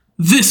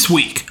This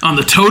week on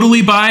the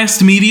Totally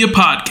Biased Media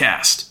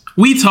Podcast,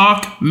 we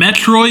talk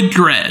Metroid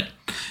Dread,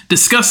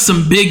 discuss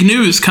some big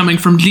news coming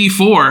from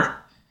G4,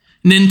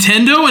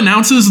 Nintendo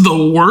announces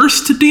the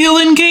worst deal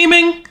in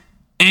gaming,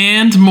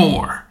 and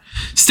more.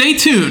 Stay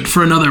tuned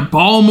for another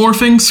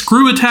ball-morphing,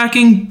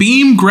 screw-attacking,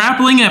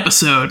 beam-grappling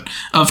episode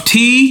of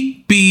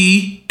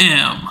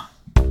TBM.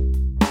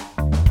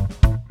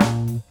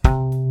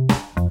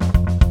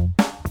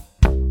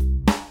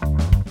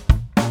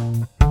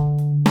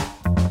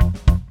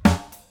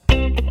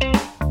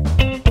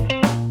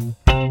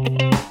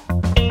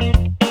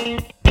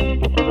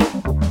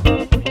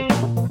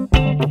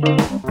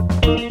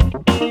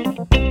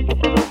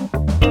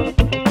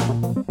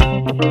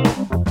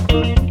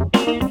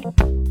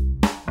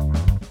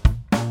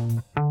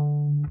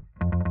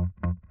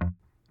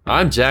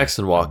 I'm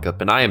Jackson Walkup,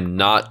 and I am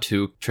not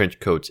two trench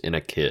coats in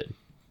a kid.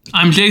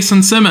 I'm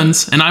Jason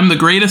Simmons, and I'm the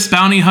greatest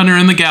bounty hunter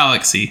in the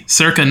galaxy,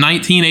 circa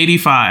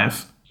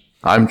 1985.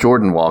 I'm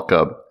Jordan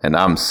Walkup, and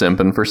I'm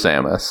simping for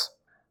Samus.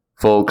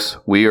 Folks,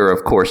 we are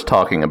of course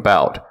talking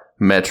about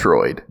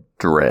Metroid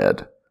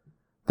Dread,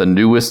 the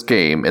newest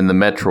game in the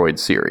Metroid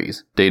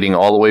series, dating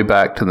all the way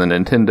back to the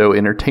Nintendo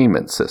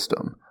Entertainment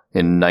System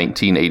in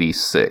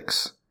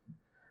 1986.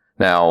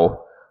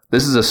 Now,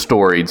 this is a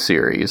storied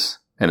series,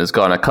 and has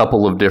gone a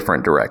couple of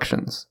different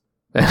directions,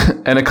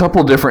 and a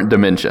couple different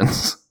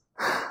dimensions.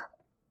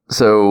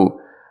 So,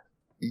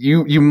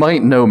 you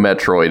might know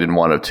Metroid in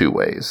one of two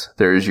ways.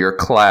 There's your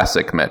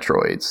classic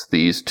Metroids,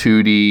 these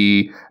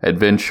 2D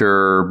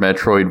adventure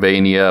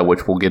Metroidvania,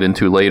 which we'll get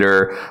into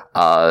later,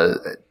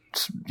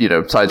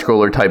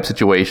 side-scroller type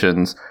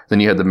situations.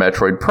 Then you had the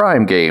Metroid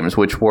Prime games,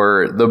 which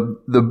were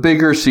the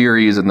bigger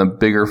series and the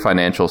bigger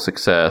financial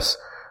success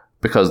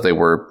because they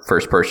were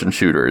first-person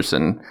shooters.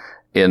 And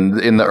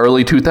in the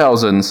early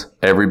 2000s,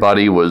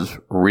 everybody was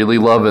really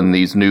loving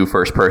these new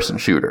first-person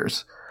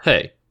shooters.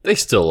 Hey, they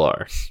still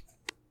are.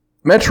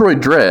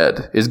 Metroid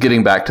Dread is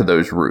getting back to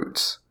those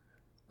roots.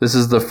 This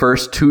is the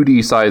first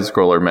 2D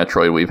side-scroller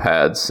Metroid we've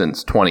had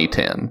since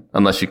 2010,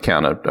 unless you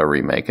count a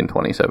remake in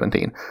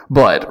 2017.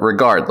 But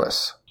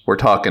regardless, we're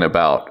talking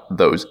about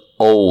those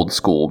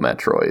old-school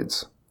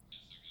Metroids.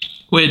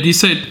 Wait, did you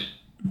say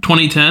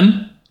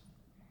 2010?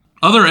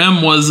 Other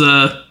M was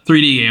a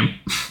 3D game.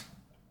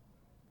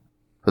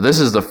 But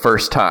this is the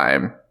first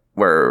time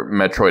where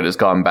Metroid has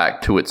gone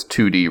back to its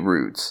 2D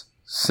roots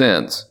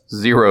since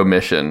Zero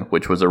Mission,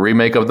 which was a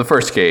remake of the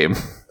first game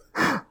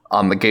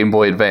on the Game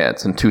Boy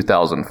Advance in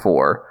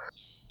 2004.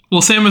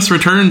 Well, Samus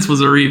Returns was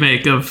a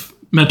remake of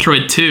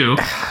Metroid 2.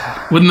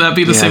 Wouldn't that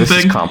be the same thing?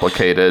 This is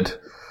complicated.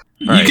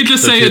 You could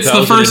just say it's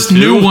the first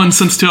new one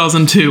since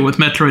 2002 with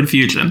Metroid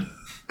Fusion.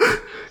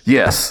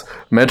 Yes,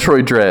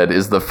 Metroid Dread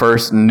is the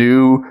first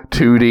new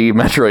 2D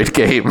Metroid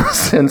game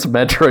since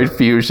Metroid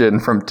Fusion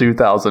from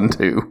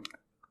 2002.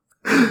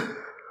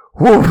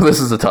 Whew, this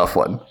is a tough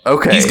one.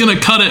 Okay. He's going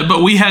to cut it,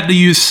 but we had to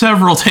use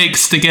several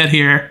takes to get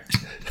here.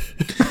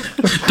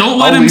 Don't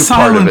let him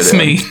silence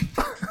me.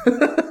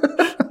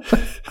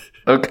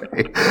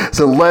 Okay,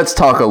 so let's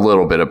talk a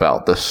little bit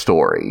about the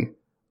story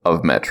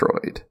of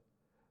Metroid.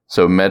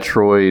 So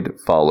Metroid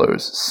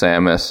follows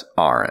Samus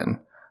Aran,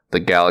 the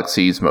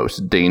galaxy's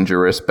most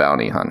dangerous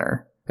bounty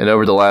hunter. And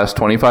over the last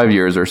 25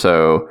 years or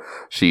so,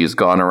 she's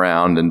gone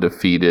around and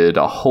defeated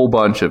a whole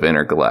bunch of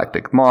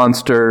intergalactic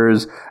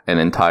monsters, an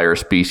entire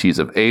species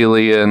of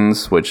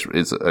aliens, which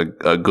is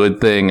a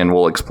good thing, and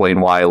we'll explain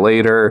why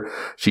later.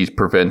 She's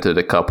prevented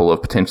a couple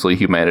of potentially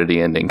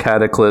humanity-ending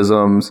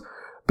cataclysms.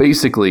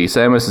 Basically,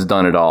 Samus has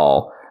done it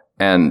all,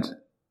 and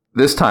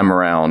this time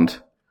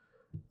around,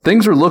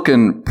 things are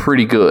looking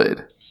pretty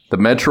good. The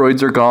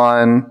Metroids are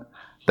gone.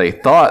 They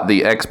thought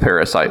the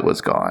X-Parasite was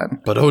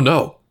gone. But oh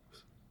no.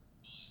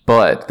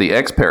 But the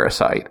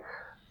X-Parasite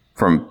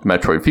from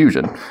Metroid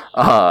Fusion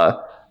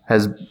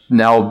has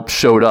now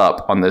showed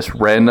up on this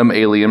random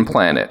alien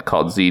planet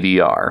called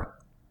ZDR.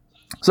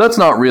 So that's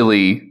not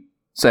really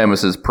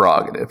Samus's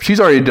prerogative. She's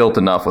already dealt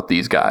enough with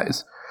these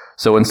guys.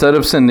 So instead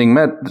of sending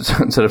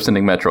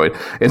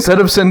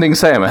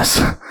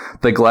Samus,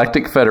 the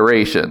Galactic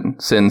Federation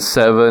sends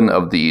 7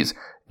 of these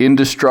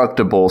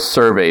indestructible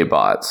survey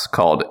bots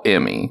called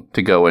Emmy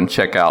to go and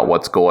check out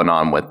what's going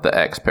on with the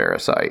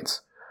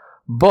X-Parasites.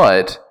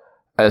 But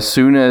as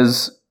soon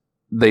as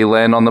they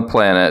land on the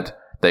planet,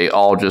 they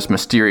all just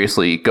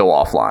mysteriously go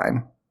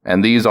offline.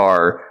 And these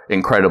are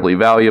incredibly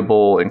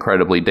valuable,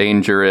 incredibly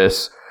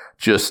dangerous,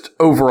 just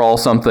overall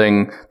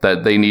something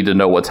that they need to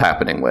know what's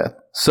happening with.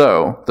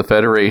 So the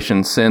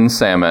Federation sends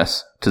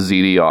Samus to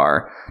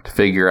ZDR to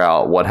figure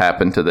out what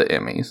happened to the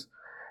Emmys.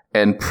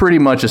 And pretty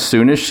much as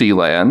soon as she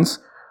lands,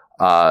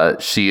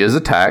 she is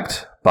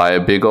attacked by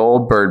a big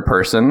old bird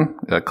person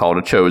called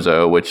a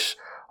Chozo, which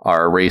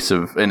are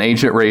an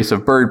ancient race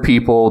of bird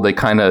people. They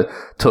kind of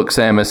took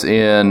Samus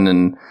in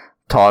and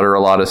taught her a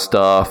lot of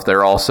stuff.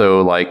 They're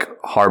also like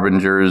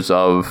harbingers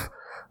of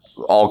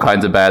all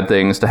kinds of bad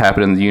things to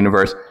happen in the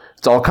universe.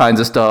 It's all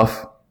kinds of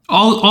stuff.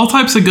 All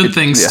types of good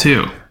things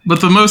too. But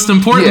the most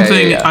important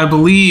thing, I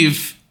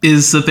believe,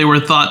 is that they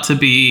were thought to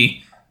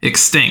be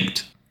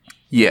extinct.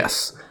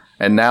 Yes.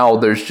 And now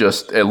there's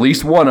just at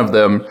least one of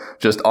them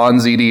just on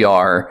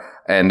ZDR,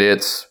 and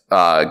it's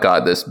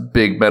got this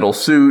big metal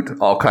suit,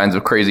 all kinds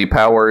of crazy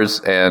powers,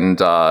 and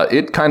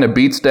it kind of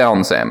beats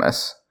down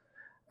Samus.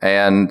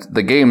 And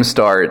the game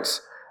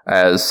starts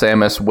as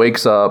Samus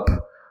wakes up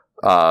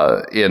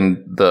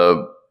in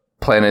the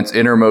planet's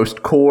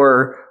innermost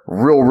core,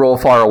 real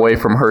far away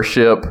from her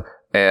ship,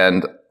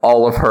 and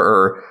all of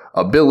her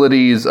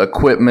abilities,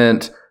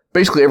 equipment,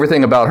 basically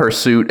everything about her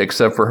suit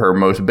except for her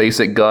most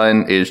basic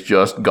gun is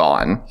just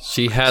gone.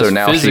 She has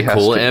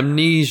physical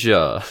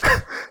amnesia.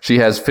 She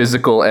has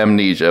physical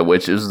amnesia,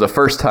 which is the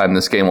first time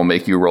this game will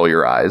make you roll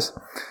your eyes.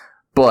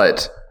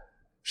 But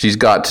she's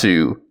got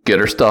to get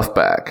her stuff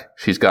back.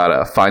 She's got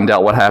to find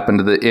out what happened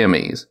to the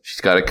Emmys.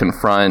 She's got to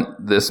confront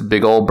this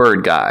big old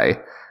bird guy.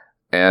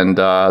 And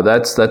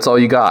that's all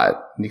you got.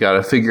 You got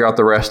to figure out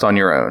the rest on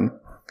your own.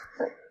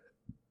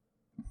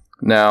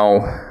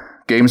 Now,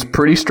 game's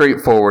pretty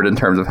straightforward in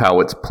terms of how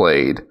it's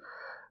played.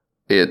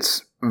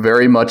 It's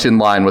very much in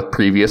line with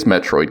previous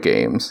Metroid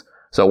games.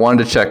 So I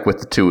wanted to check with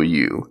the two of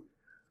you.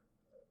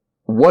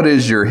 What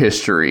is your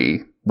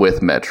history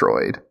with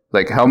Metroid?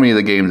 Like, how many of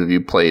the games have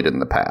you played in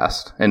the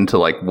past? And to,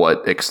 like,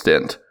 what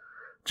extent?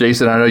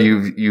 Jason, I know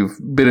you've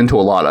been into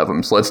a lot of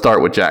them, so let's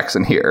start with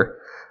Jackson here.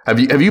 Have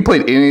you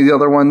played any of the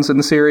other ones in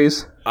the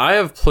series? I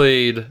have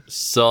played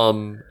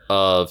some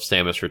of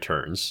Samus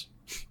Returns.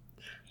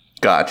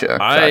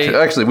 Gotcha.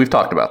 Actually, we've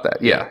talked about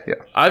that. Yeah.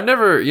 I've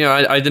never,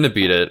 I didn't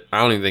beat it. I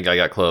don't even think I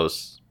got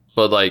close.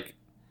 But, like,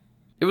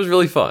 it was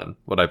really fun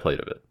what I played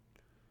of it.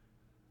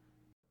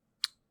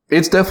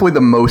 It's definitely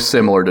the most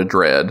similar to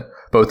Dread,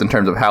 both in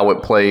terms of how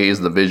it plays,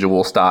 the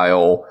visual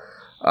style.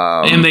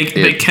 And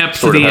they kept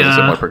sort of has a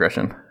similar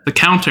progression. The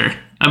counter.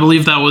 I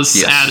believe that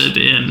was added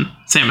in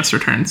Samus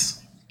Returns.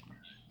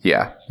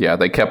 Yeah,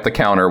 they kept the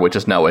counter, which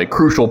is now a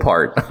crucial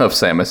part of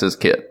Samus's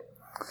kit.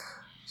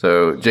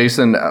 So,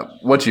 Jason,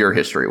 what's your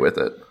history with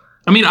it?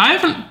 I mean, I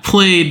haven't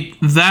played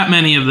that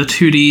many of the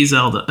 2D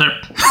Zelda,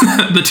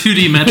 the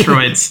 2D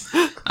Metroids.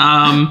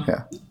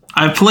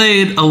 I've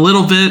played a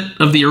little bit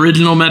of the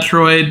original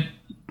Metroid,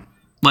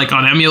 like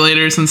on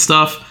emulators and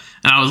stuff,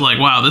 and I was like,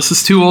 wow, this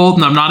is too old,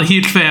 and I'm not a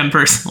huge fan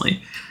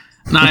personally.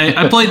 And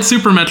I played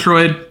Super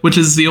Metroid, which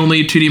is the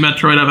only 2D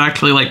Metroid I've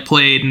actually like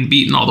played and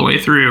beaten all the way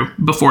through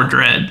before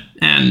Dread,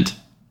 and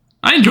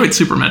I enjoyed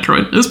Super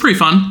Metroid. It was pretty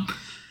fun.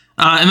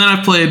 And then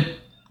I've played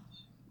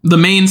the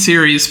main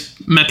series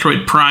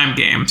Metroid Prime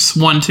games,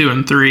 1, 2,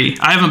 and 3.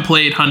 I haven't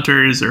played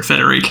Hunters or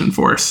Federation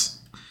Force.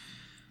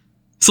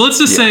 So let's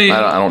just say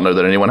I don't know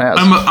that anyone has.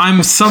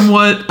 I'm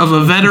somewhat of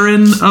a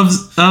veteran of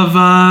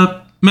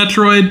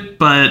Metroid,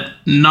 but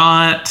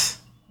not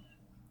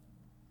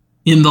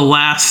in the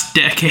last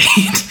decade.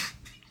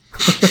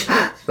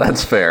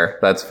 That's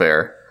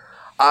fair.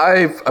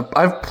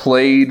 I've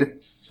played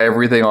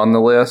everything on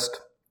the list,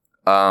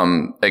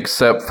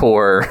 except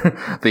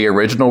for the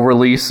original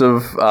release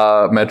of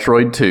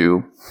Metroid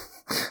 2,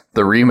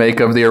 the remake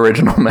of the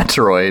original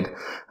Metroid,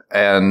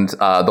 and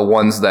the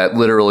ones that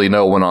literally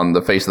no one on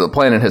the face of the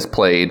planet has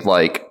played,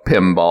 like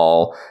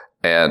Pinball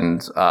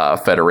and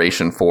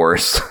Federation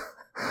Force.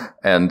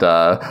 And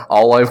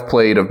all I've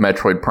played of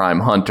Metroid Prime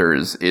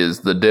Hunters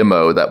is the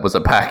demo that was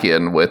a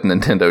pack-in with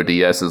Nintendo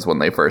DS's when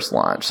they first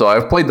launched. So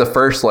I've played the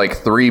first,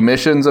 3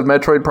 missions of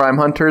Metroid Prime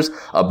Hunters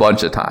a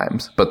bunch of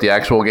times, but the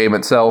actual game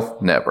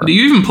itself, never. Do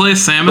you even play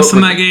Samus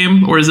in that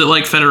game, or is it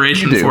like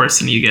Federation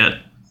Force and you get...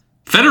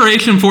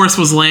 Federation Force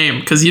was lame,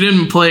 because you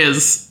didn't play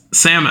as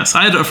Samus.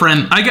 I had a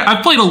friend...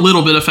 I played a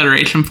little bit of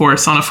Federation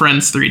Force on a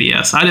friend's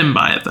 3DS. I didn't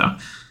buy it, though.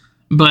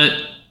 But...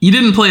 you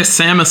didn't play as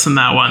Samus in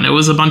that one. It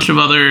was a bunch of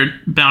other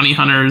bounty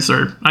hunters,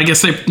 or I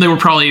guess they were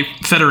probably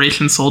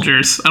Federation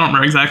soldiers. I don't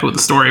remember exactly what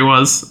the story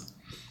was.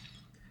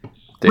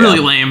 Yeah. Really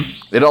lame.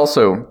 It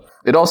also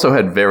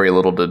had very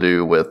little to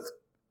do with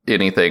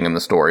anything in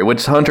the story,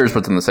 which Hunters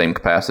was in the same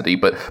capacity,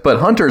 but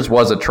Hunters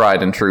was a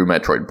tried and true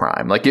Metroid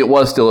Prime. Like, it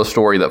was still a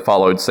story that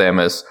followed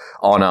Samus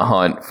on a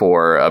hunt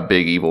for a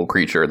big evil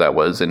creature that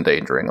was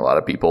endangering a lot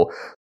of people.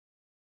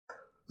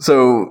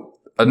 So,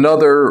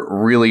 another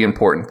really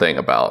important thing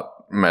about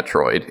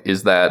Metroid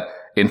is that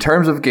in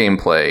terms of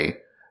gameplay,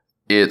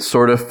 it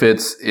sort of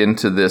fits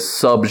into this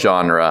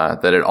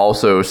subgenre that it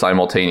also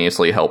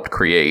simultaneously helped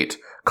create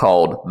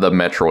called the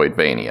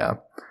Metroidvania.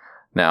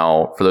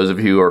 Now, for those of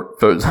you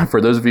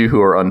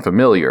who are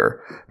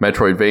unfamiliar,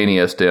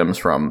 Metroidvania stems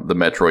from the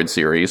Metroid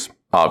series,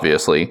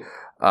 obviously,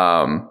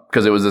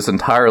 because it was this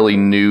entirely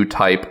new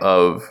type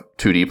of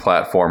 2D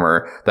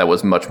platformer that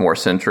was much more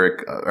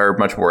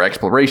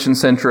exploration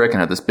centric, and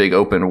had this big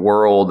open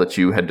world that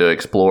you had to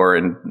explore,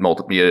 and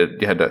you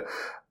had to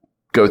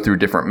go through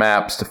different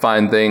maps to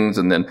find things,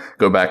 and then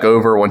go back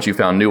over once you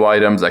found new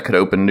items that could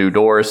open new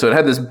doors. So it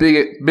had this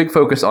big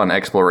focus on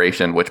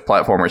exploration, which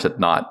platformers had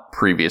not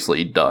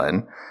previously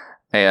done,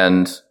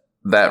 and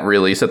that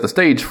really set the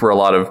stage for a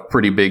lot of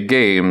pretty big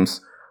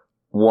games.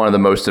 One of the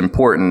most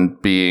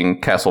important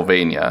being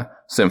Castlevania,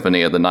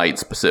 Symphony of the Night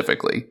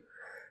specifically,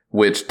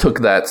 which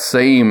took that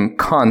same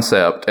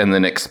concept and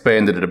then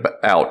expanded it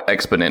out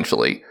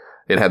exponentially.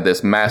 It had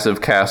this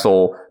massive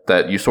castle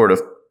that you sort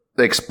of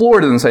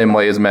explored in the same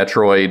way as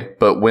Metroid,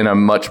 but went a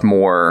much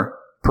more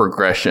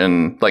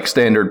progression, like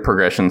standard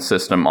progression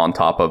system on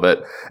top of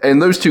it.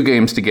 And those two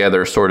games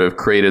together sort of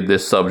created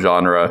this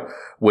subgenre,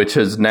 which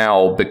has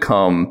now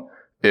become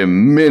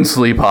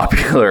immensely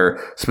popular,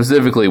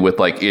 specifically with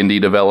like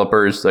indie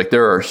developers. Like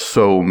there are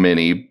so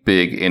many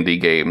big indie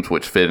games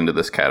which fit into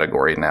this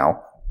category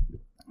now.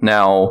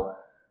 Now,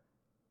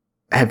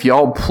 have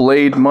y'all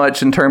played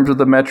much in terms of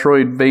the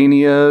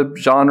Metroidvania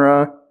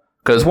genre?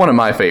 Because it's one of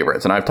my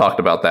favorites, and I've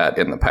talked about that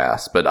in the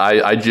past, but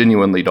I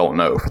genuinely don't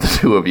know for the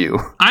two of you.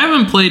 I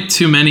haven't played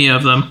too many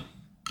of them.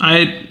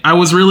 I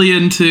was really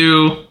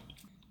into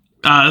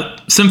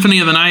Symphony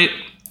of the Night,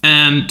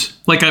 and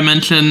like I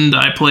mentioned,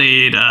 I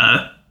played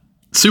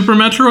Super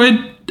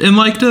Metroid and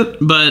liked it,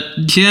 but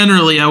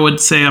generally I would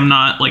say I'm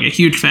not like a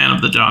huge fan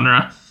of the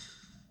genre.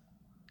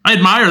 I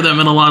admire them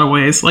in a lot of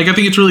ways. Like I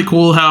think it's really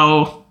cool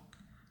how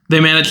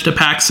they managed to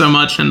pack so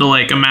much into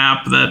like a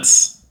map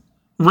that's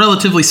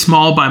relatively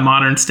small by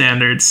modern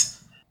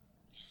standards.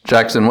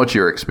 Jackson, what's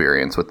your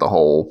experience with the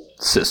whole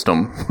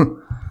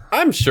system?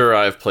 I'm sure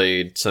I've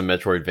played some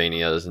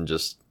Metroidvanias and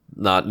just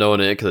not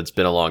knowing it because it's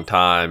been a long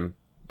time.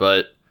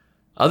 But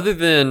other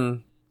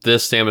than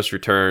this, Samus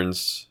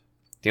Returns,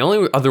 the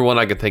only other one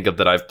I can think of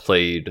that I've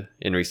played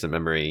in recent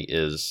memory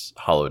is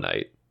Hollow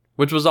Knight,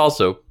 which was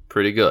also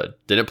pretty good.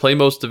 Didn't play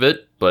most of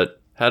it, but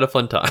had a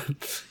fun time.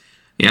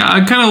 Yeah,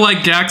 I'm kind of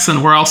like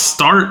Jackson, where I'll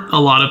start a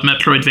lot of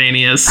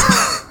Metroidvanias.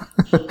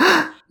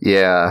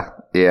 Yeah.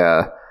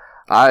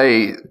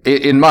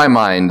 In my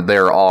mind,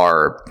 there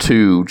are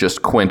two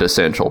just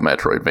quintessential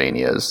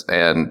Metroidvanias,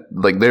 and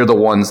like they're the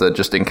ones that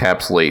just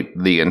encapsulate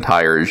the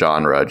entire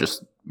genre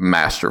just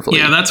masterfully.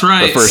 Yeah, that's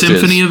right.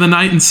 Symphony of the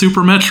Night and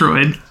Super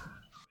Metroid.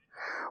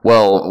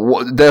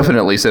 Well,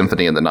 definitely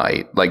Symphony of the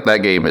Night. Like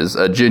that game is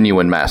a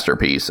genuine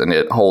masterpiece, and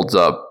it holds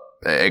up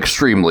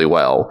extremely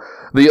well.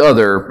 The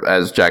other,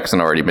 as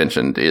Jackson already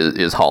mentioned,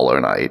 is Hollow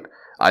Knight.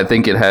 I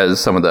think it has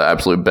some of the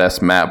absolute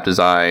best map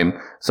design,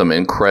 some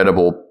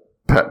incredible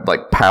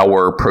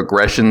power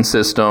progression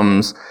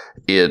systems.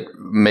 It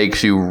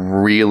makes you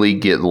really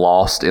get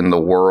lost in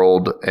the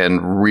world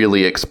and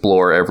really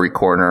explore every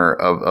corner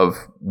of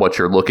what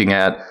you're looking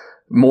at.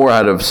 More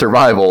out of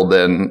survival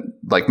than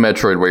like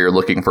Metroid, where you're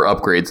looking for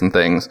upgrades and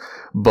things.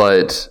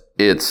 But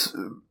it's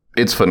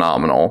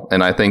phenomenal,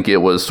 and I think it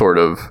was sort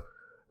of,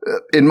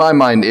 in my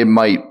mind, it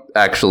might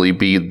actually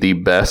be the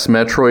best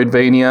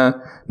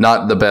Metroidvania.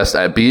 Not the best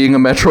at being a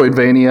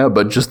Metroidvania,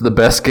 but just the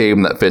best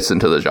game that fits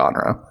into the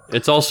genre.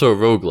 It's also a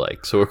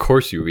roguelike, so of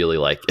course you really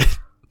like it.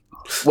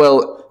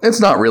 Well,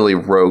 it's not really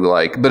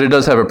roguelike, but it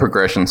does have a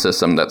progression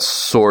system that's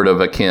sort of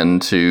akin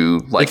to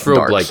like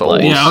Dark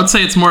Souls. Yeah, I would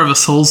say it's more of a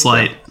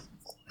Souls-like.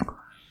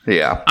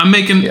 Yeah.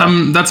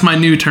 That's my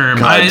new term.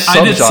 God,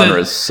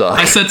 subgenres suck.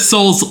 I said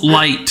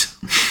Souls-light.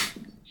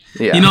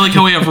 Yeah. You know, like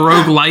how we have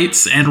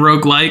roguelites and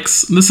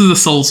roguelikes? This is a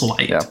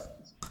Souls-light.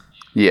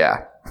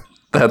 Yeah.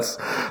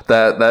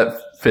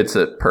 That fits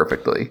it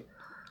perfectly.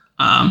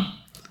 I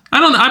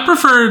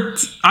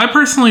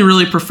personally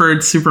really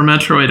preferred Super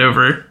Metroid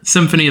over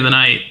Symphony of the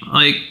Night.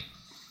 Like,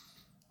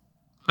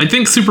 I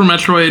think Super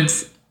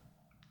Metroid's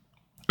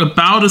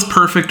about as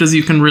perfect as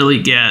you can really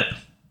get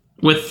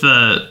with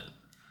the...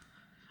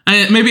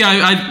 maybe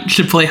I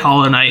should play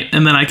Hollow Knight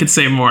and then I could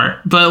say more.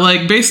 But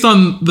like, based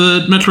on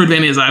the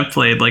Metroidvanias I've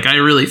played, like I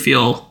really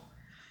feel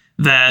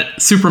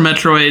that Super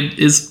Metroid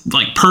is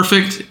like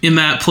perfect in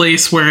that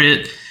place where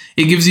it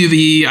gives you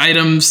the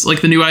items,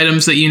 like the new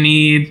items that you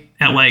need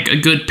at like a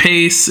good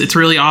pace. It's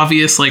really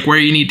obvious like where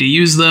you need to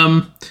use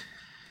them.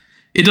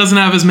 It doesn't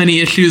have as many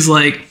issues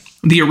like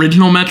the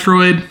original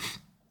Metroid,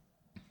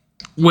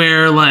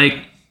 where like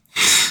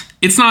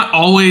it's not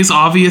always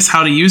obvious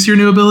how to use your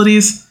new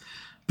abilities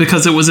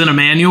because it was in a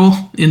manual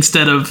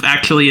instead of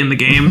actually in the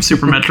game.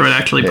 Super Metroid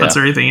actually puts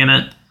everything in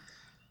it.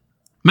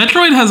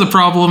 Metroid has a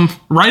problem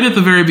right at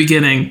the very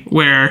beginning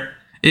where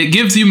it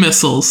gives you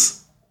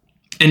missiles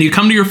and you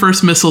come to your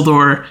first missile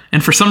door,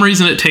 and for some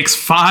reason it takes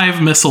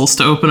 5 missiles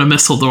to open a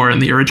missile door in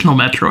the original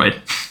Metroid.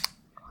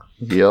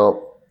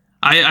 Yep.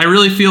 I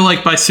really feel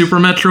like by Super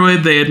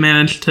Metroid they had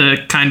managed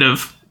to kind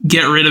of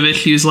get rid of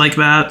issues like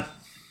that.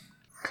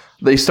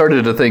 They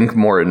started to think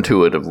more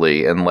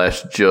intuitively and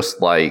less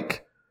just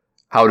like,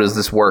 how does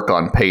this work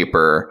on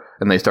paper?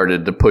 And they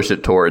started to push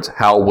it towards,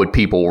 how would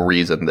people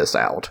reason this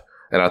out?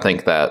 And I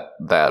think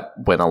that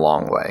went a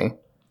long way.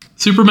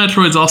 Super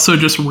Metroid's also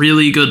just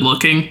really good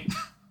looking.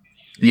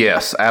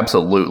 Yes,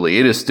 absolutely.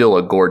 It is still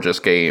a gorgeous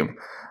game.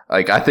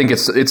 Like, I think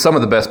it's some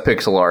of the best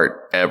pixel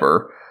art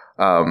ever.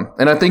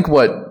 And I think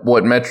what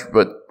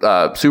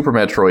Super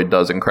Metroid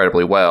does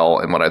incredibly well,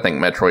 and what I think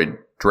Metroid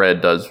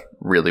Dread does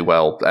really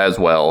well as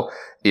well,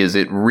 is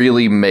it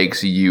really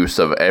makes use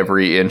of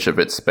every inch of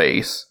its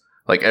space.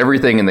 Like,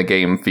 everything in the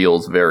game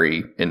feels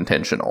very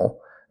intentional.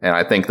 And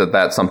I think that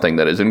that's something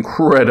that is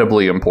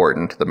incredibly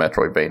important to the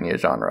Metroidvania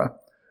genre.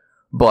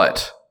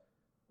 But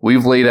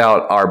we've laid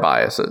out our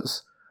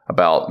biases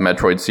about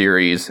Metroid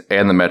series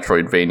and the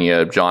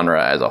Metroidvania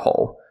genre as a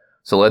whole.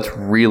 So let's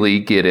really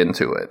get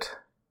into it.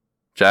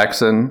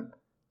 Jackson,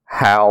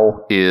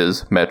 how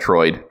is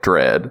Metroid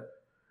Dread?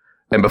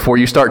 And before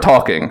you start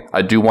talking,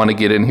 I do want to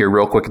get in here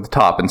real quick at the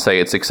top and say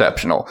it's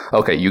exceptional.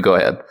 Okay, you go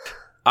ahead.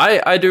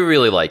 I do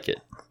really like it.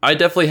 I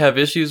definitely have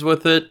issues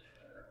with it,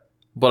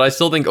 but I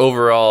still think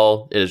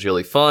overall it is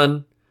really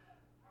fun.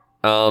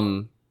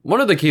 One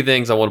of the key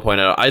things I want to point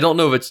out, I don't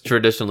know if it's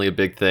traditionally a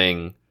big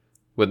thing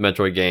with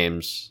Metroid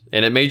games,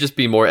 and it may just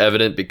be more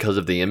evident because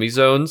of the Emmy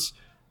zones.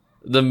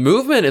 The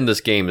movement in this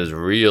game is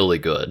really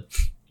good.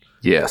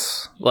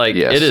 Yes.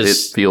 Yes,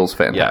 it feels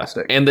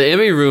fantastic. Yeah. And the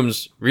Emmy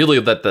rooms really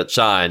let that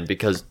shine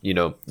because,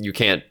 you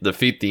can't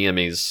defeat the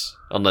Emmys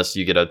unless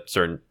you get a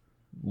certain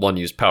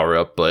one-use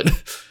power-up, but...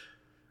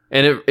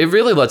 and it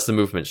really lets the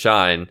movement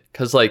shine,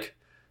 because,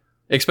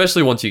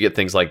 especially once you get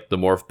things like the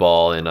Morph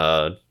Ball and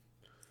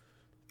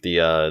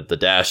the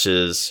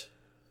dashes,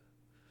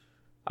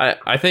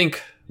 I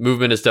think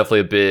movement is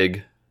definitely a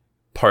big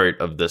part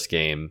of this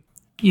game.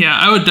 Yeah,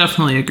 I would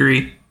definitely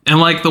agree.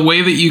 And the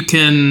way that you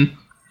can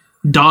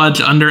dodge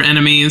under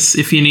enemies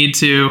if you need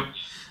to,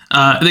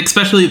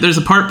 especially there's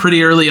a part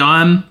pretty early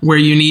on where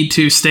you need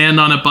to stand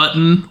on a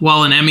button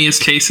while an enemy is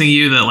chasing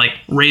you that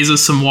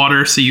raises some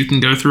water so you can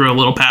go through a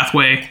little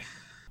pathway.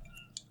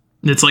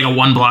 It's a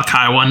 1 block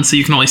high one, so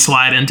you can only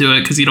slide into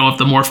it because you don't have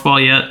the Morph Ball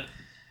yet.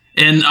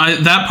 And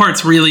that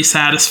part's really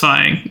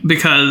satisfying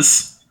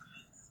because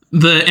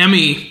the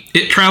Emmy,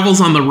 it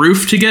travels on the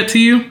roof to get to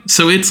you,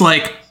 so it's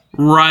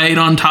right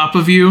on top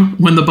of you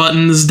when the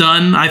button's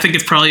done. I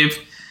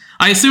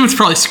assume it's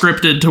probably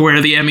scripted to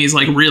where the Emmy's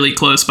really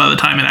close by the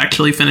time it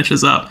actually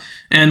finishes up.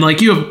 And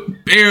you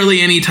have barely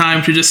any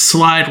time to just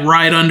slide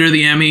right under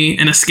the Emmy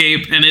and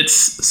escape, and it's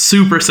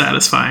super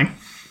satisfying.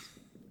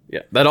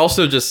 Yeah, that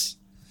also the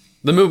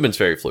movement's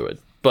very fluid,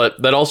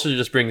 but that also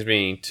just brings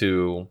me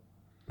to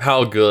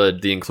how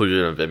good the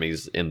inclusion of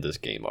Emmys in this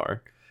game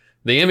are.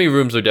 The Emmy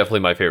rooms are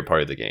definitely my favorite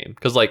part of the game,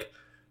 because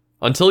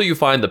until you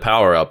find the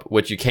power-up,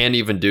 which you can't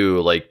even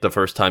do the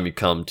first time you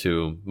come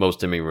to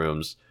most Emmy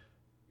rooms,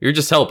 you're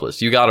just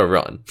helpless. You gotta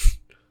run.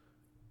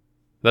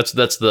 That's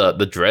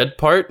the dread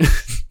part.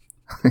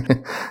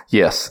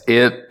 Yes,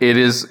 it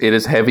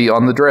is heavy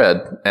on the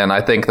dread, and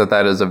I think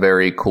that is a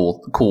very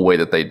cool way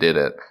that they did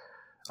it.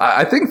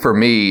 I think for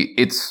me,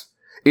 it's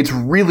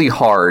really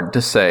hard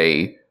to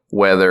say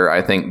whether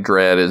I think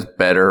Dread is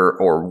better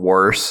or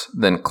worse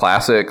than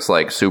classics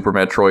like Super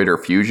Metroid or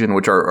Fusion,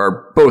 which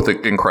are both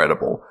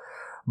incredible.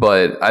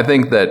 But I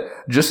think that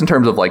just in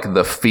terms of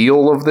the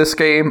feel of this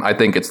game, I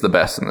think it's the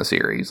best in the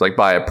series,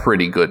 by a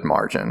pretty good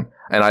margin.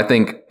 And I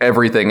think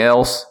everything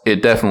else,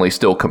 it definitely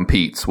still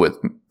competes with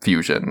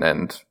Fusion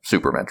and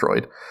Super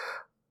Metroid.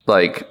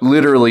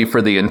 Literally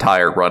for the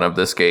entire run of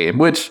this game,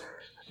 which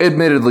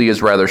admittedly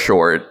is rather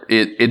short,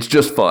 it's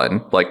just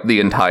fun, the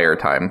entire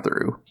time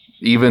through.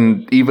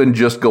 Even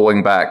just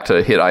going back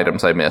to hit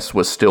items I missed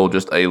was still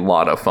just a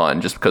lot of fun,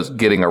 just because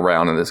getting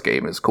around in this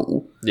game is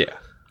cool. Yeah.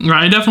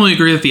 I definitely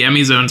agree that the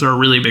Emmy zones are a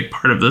really big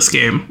part of this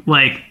game.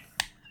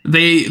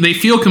 They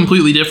feel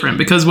completely different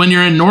because when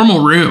you're in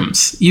normal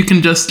rooms, you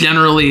can just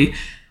generally,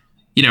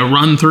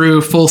 run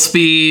through full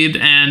speed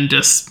and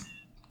just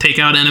take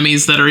out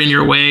enemies that are in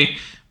your way.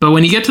 But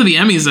when you get to the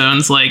Emmy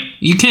zones,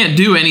 you can't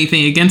do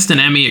anything against an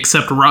Emmy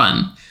except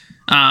run.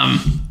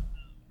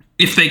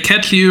 If they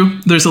catch you,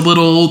 there's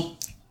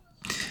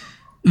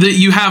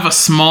you have a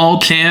small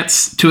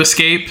chance to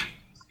escape.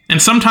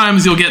 And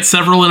sometimes you'll get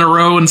several in a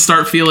row and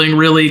start feeling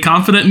really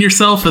confident in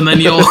yourself, and then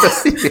you'll...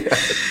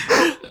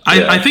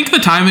 I think the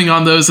timing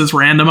on those is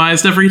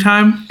randomized every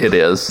time. It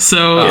is.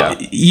 So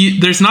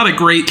there's not a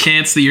great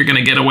chance that you're going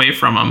to get away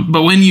from them.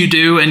 But when you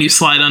do, and you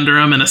slide under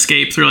them and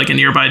escape through a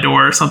nearby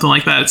door or something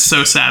like that, it's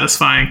so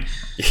satisfying.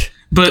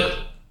 But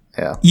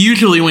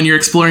usually when you're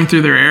exploring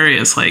through their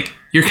areas,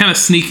 you're kind of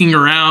sneaking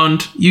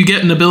around. You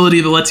get an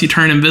ability that lets you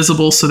turn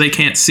invisible so they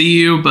can't see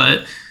you,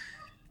 but...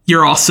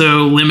 you're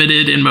also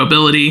limited in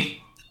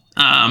mobility.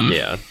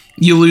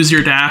 You lose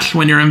your dash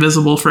when you're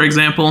invisible, for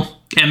example,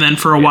 and then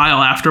for a while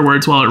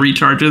afterwards while it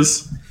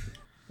recharges.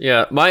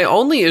 Yeah, my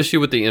only issue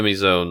with the Emmy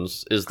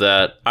zones is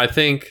that I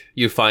think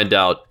you find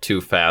out too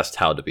fast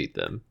how to beat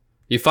them.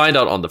 You find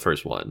out on the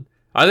first one.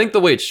 I think the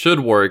way it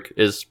should work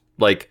is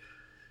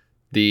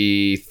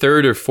the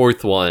third or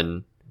fourth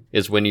one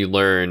is when you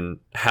learn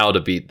how to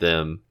beat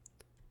them,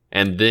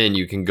 and then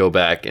you can go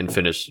back and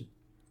finish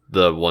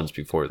the ones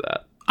before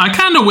that. I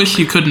kind of wish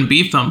you couldn't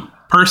beat them,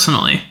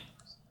 personally.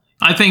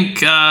 I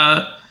think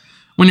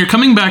when you're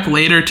coming back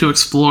later to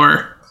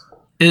explore,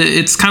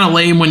 it's kind of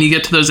lame when you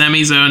get to those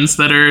Emmy zones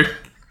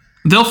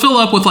they'll fill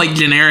up with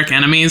generic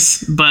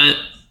enemies, but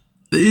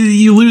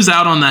you lose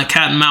out on that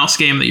cat and mouse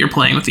game that you're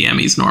playing with the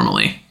Emmys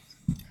normally.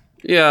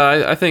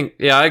 Yeah, I think,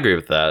 I agree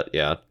with that,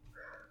 yeah.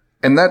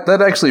 And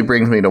that actually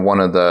brings me to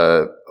one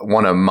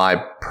of my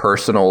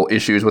personal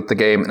issues with the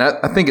game. And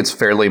I think it's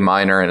fairly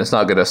minor and it's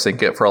not going to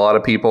sink it for a lot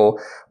of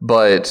people.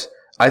 But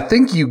I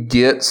think you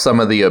get some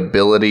of the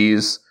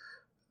abilities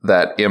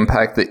that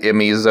impact the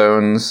Emmy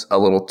zones a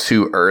little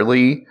too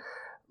early.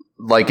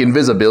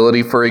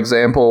 Invisibility, for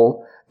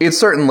example. it's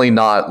certainly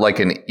not like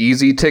an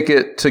easy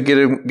ticket to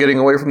getting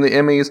away from the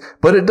Emmys,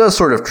 but it does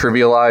sort of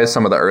trivialize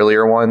some of the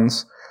earlier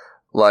ones.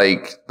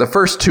 Like, the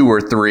first 2 or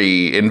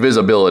 3,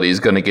 invisibility is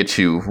going to get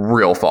you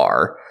real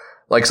far.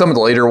 Like, some of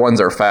the later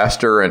ones are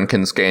faster and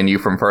can scan you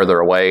from further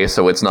away,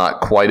 so it's not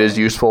quite as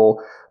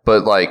useful.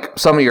 But, like,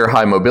 some of your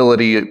high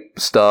mobility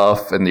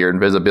stuff and your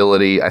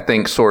invisibility, I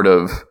think sort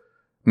of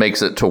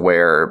makes it to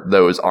where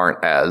those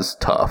aren't as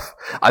tough.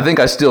 I think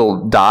I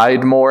still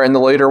died more in the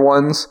later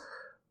ones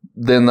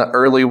than the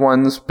early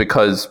ones,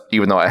 because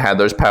even though I had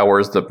those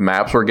powers, the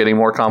maps were getting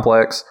more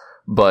complex.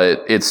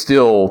 But it's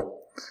still,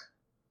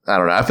 I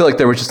don't know, I feel like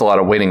there was just a lot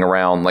of waiting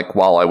around, like,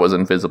 while I was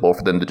invisible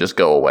for them to just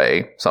go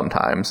away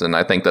sometimes. And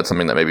I think that's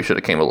something that maybe should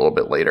have came a little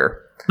bit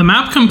later. The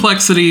map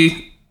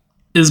complexity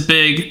is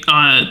big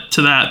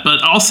to that,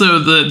 but also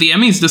the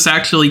Emmys just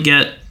actually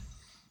get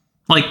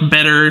like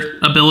better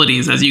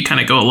abilities as you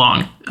kind of go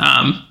along.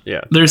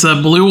 There's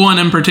a blue one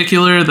in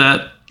particular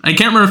that I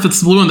can't remember if it's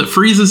the blue one that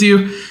freezes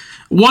you.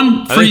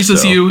 One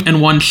freezes you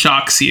and one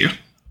shocks you.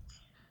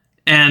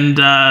 And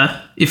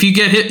if you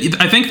get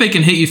hit, I think they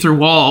can hit you through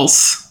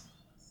walls,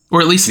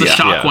 or at least the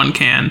shock one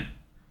can.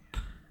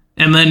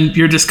 And then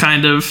you're just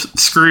kind of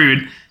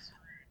screwed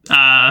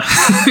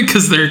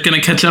because they're going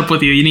to catch up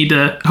with you. You need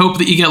to hope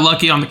that you get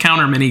lucky on the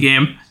counter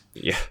minigame.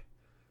 Yeah.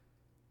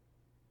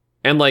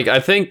 And like, I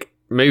think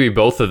maybe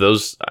both of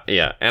those,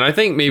 and I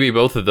think maybe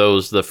both of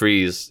those, the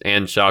freeze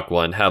and shock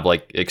one, have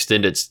like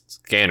extended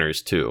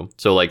scanners too,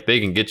 so like they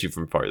can get you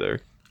from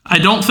farther. I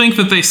don't think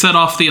that they set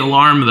off the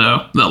alarm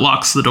though that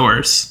locks the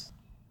doors,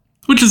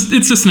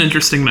 it's just an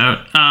interesting note.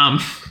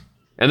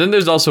 And then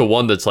there's also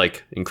one that's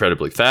like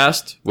incredibly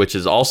fast, which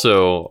is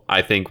also,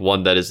 I think,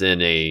 one that is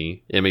in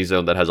a Emmy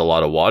zone that has a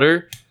lot of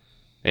water,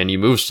 and you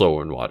move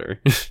slower in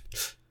water.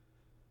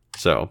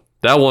 So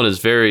that one is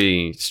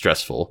very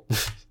stressful.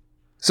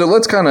 So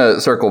let's kind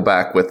of circle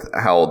back with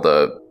how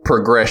the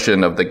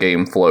progression of the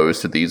game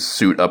flows to these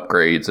suit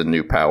upgrades and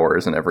new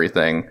powers and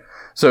everything.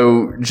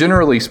 So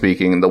generally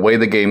speaking, the way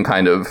the game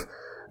kind of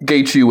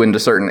gates you into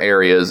certain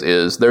areas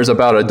is there's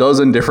about a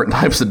dozen different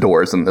types of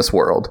doors in this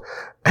world.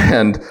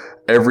 And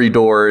every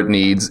door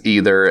needs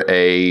either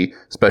a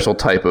special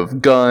type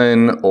of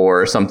gun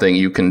or something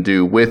you can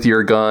do with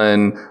your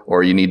gun,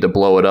 or you need to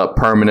blow it up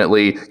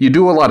permanently. You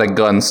do a lot of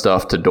gun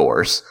stuff to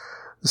doors.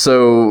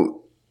 So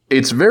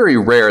it's very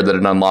rare that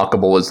an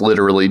unlockable is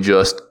literally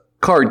just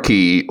card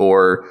key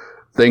or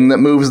thing that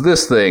moves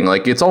this thing.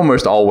 Like, it's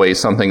almost always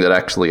something that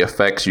actually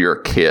affects your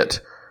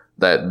kit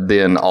that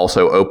then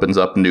also opens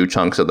up new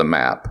chunks of the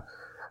map.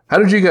 How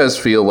did you guys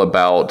feel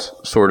about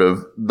sort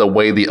of the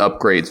way the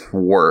upgrades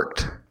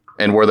worked?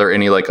 And were there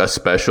any like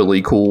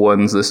especially cool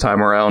ones this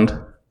time around?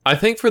 I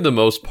think for the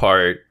most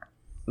part,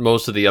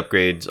 most of the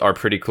upgrades are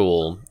pretty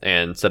cool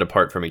and set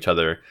apart from each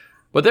other.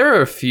 But there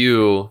are a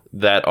few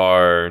that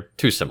are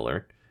too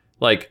similar.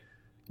 Like,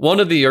 one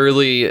of the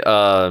early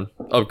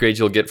upgrades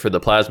you'll get for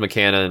the plasma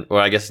cannon, or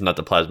I guess it's not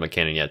the plasma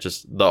cannon yet,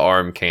 just the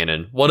arm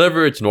cannon,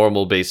 whatever its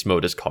normal base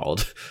mode is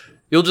called.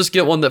 You'll just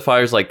get one that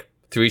fires like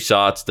 3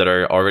 shots that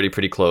are already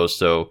pretty close,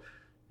 so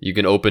you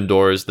can open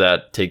doors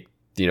that take,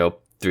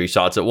 3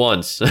 shots at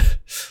once.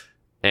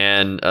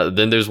 And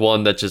then there's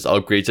one that just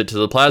upgrades it to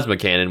the plasma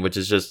cannon, which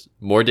is just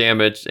more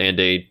damage and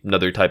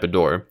another type of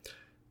door.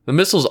 The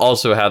missiles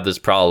also have this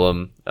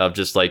problem of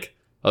just like,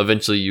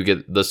 eventually you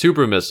get the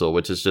super missile,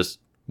 which is just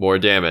more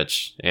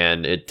damage,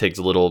 and it takes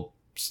a little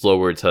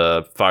slower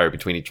to fire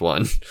between each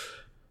one.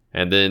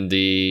 And then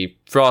the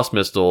frost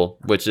missile,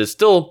 which is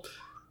still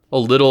a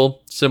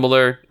little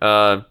similar,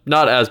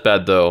 not as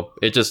bad though.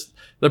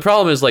 The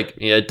problem is like,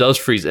 it does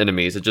freeze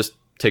enemies. It just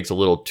takes a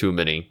little too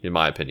many, in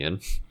my opinion.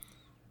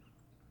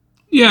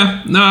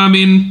 Yeah, no, I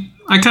mean,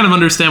 I kind of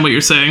understand what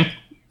you're saying.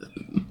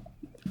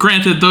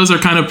 Granted, those are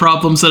kind of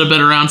problems that have been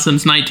around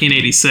since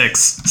 1986.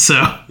 So,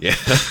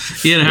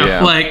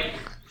 yeah. Like,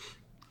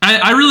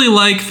 I really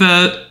like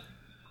that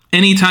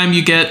anytime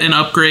you get an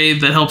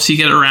upgrade that helps you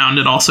get around,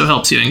 it also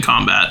helps you in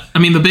combat. I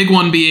mean, the big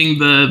one being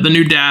the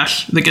new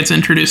dash that gets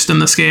introduced in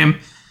this game.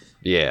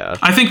 Yeah.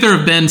 I think there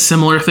have been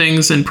similar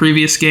things in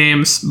previous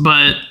games,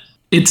 but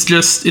it's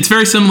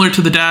very similar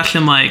to the dash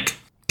in, like,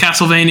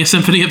 Castlevania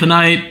Symphony of the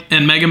Night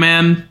and Mega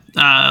Man,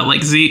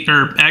 like Z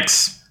or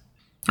X,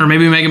 or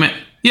maybe Mega Man.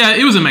 Yeah,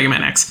 it was in Mega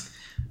Man X,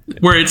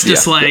 where it's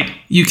just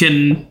you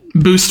can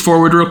boost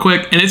forward real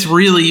quick, and it's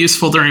really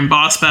useful during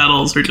boss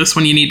battles or just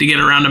when you need to get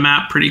around a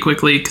map pretty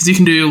quickly, because you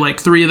can do like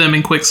 3 of them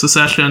in quick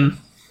succession.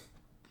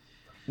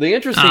 The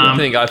interesting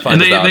thing I find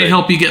they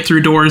help you get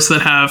through doors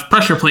that have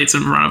pressure plates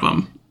in front of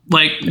them.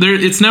 Like,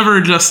 it's never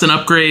just an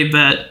upgrade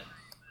that...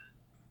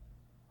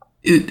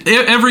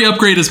 every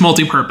upgrade is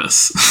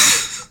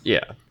multi-purpose.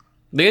 Yeah.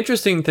 The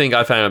interesting thing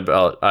I find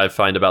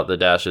about the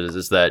dashes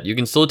is that you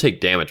can still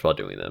take damage while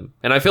doing them.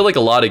 And I feel like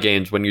a lot of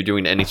games, when you're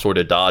doing any sort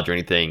of dodge or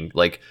anything,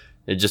 like,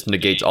 it just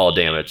negates all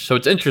damage. So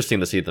it's interesting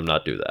to see them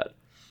not do that.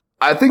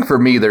 I think for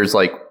me, there's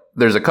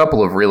a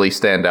couple of really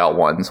standout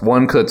ones.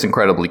 One that's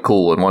incredibly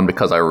cool, and one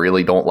because I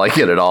really don't like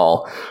it at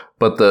all.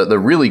 But the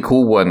really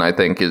cool one, I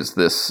think, is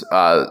this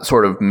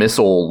sort of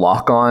missile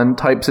lock-on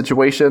type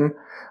situation.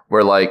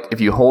 where like if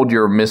you hold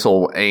your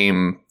missile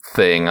aim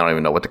thing, I don't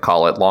even know what to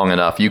call it, long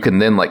enough, you can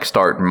then like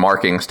start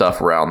marking stuff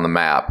around the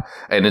map.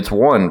 And it's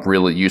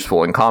really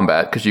useful in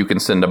combat because you can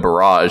send a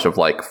barrage of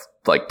like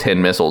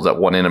 10 missiles at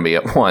one enemy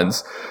at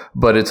once.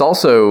 But it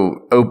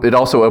also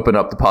opened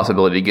up the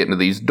possibility to get into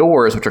these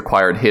doors, which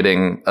required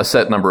hitting a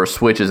set number of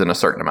switches in a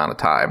certain amount of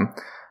time.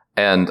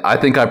 And I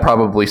think I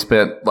probably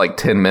spent like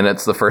 10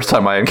 minutes the first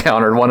time I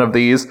encountered one of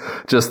these,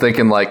 just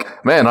thinking like,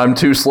 man, I'm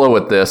too slow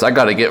at this. I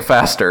got to get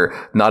faster.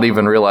 Not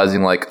even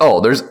realizing like,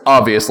 oh, there's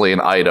obviously an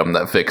item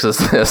that fixes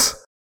this.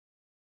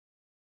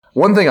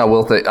 One thing I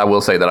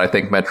will say that I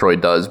think Metroid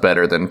does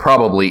better than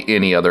probably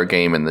any other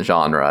game in the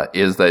genre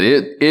is that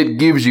it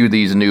gives you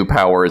these new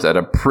powers at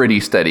a pretty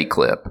steady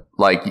clip.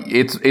 Like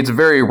it's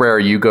very rare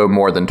you go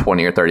more than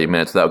 20 or 30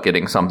 minutes without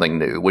getting something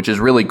new, which is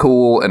really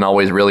cool and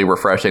always really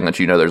refreshing that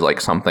there's like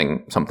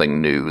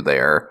something new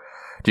there.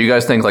 Do you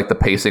guys think like the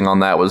pacing on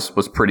that was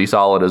pretty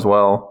solid as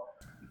well?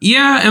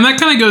 Yeah, and that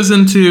kind of goes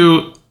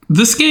into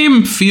this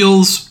game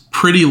feels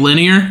pretty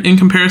linear in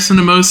comparison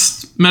to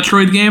most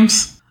Metroid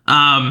games.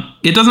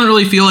 It doesn't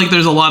really feel like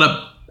there's a lot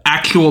of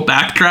actual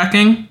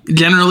backtracking.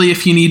 Generally,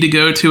 if you need to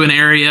go to an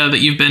area that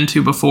you've been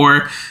to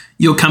before,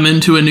 you'll come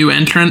into a new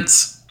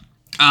entrance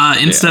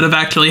instead of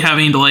actually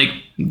having to like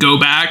go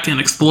back and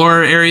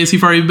explore areas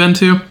you've already been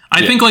to.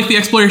 I think like the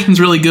exploration is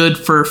really good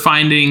for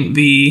finding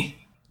the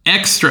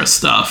extra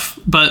stuff,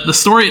 but the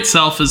story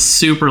itself is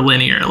super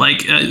linear.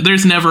 Like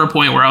there's never a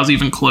point where I was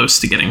even close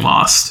to getting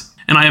lost.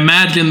 And I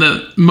imagine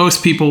that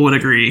most people would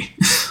agree.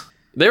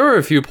 There were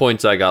a few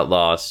points I got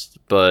lost,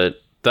 but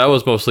that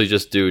was mostly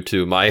just due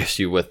to my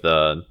issue with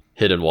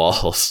hidden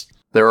walls.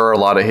 There are a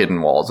lot of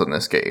hidden walls in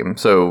this game.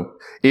 So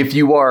if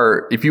you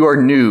are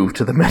new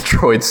to the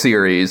Metroid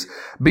series,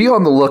 be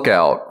on the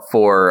lookout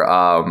for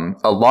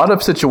a lot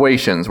of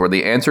situations where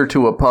the answer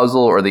to a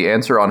puzzle or the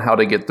answer on how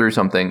to get through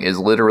something is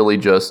literally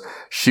just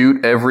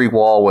shoot every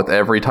wall with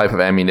every type of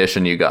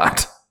ammunition you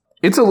got.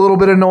 It's a little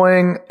bit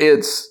annoying.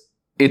 It's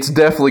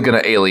definitely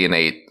going to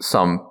alienate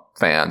some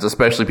fans,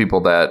 especially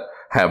people that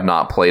have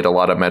not played a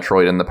lot of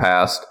Metroid in the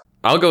past.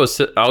 I'll go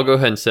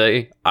ahead and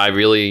say I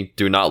really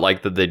do not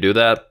like that they do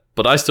that,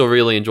 but I still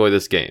really enjoy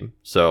this game.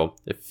 So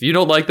if you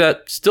don't like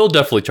that, still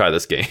definitely try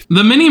this game.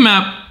 The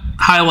minimap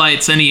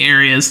highlights any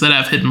areas that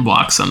have hidden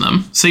blocks on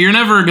them, so you're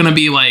never going to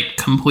be like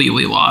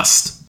completely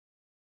lost.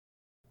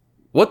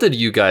 What did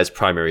you guys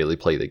primarily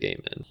play the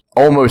game in?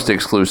 Almost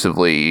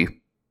exclusively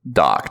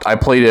docked. I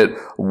played it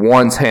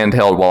once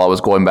handheld while I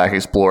was going back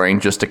exploring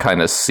just to kind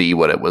of see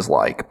what it was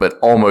like, but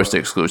almost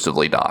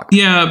exclusively docked.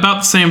 Yeah, about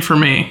the same for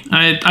me.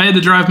 I had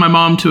to drive my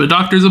mom to a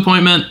doctor's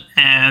appointment,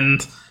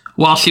 and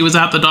while she was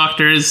at the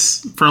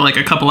doctor's for like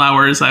a couple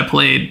hours, I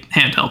played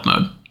handheld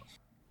mode.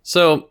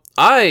 So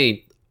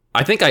I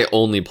think I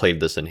only played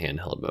this in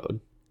handheld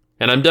mode,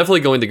 and I'm definitely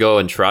going to go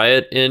and try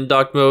it in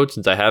docked mode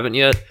since I haven't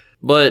yet,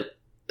 but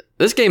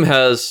this game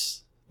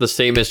has the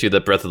same issue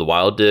that Breath of the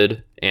Wild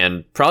did,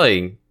 and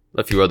probably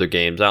a few other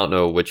games, I don't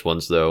know which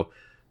ones though,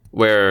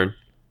 where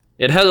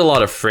it had a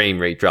lot of frame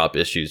rate drop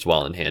issues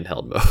while in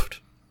handheld mode.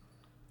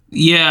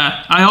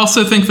 Yeah, I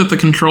also think that the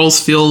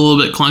controls feel a little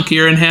bit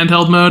clunkier in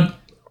handheld mode.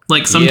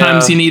 Like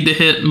sometimes you need to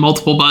hit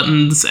multiple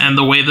buttons, and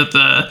the way that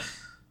the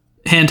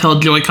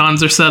handheld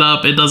Joy-Cons are set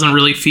up, it doesn't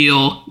really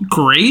feel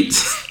great.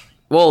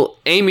 Well,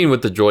 aiming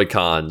with the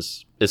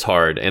Joy-Cons is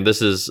hard, and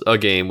this is a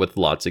game with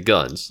lots of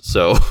guns,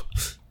 so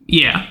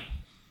yeah.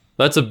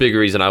 That's a big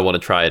reason I want to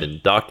try it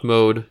in docked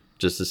mode,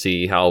 just to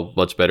see how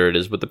much better it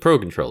is with the Pro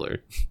Controller.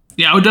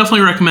 Yeah, I would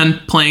definitely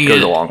recommend playing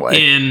it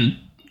in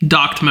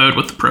docked mode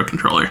with the Pro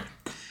Controller.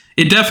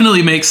 It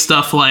definitely makes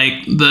stuff like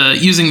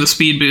using the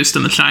speed boost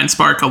and the shine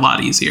spark a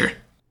lot easier.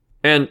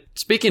 And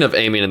speaking of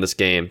aiming in this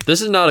game,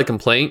 this is not a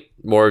complaint,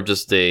 more of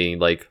just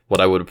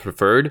what I would have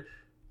preferred.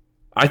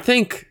 I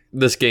think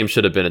this game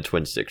should have been a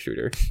twin stick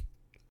shooter.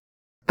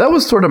 That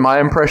was sort of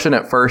my impression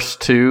at first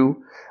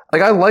too.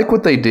 Like, I like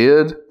what they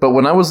did, but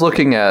when I was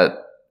looking at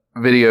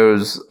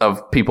videos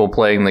of people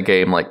playing the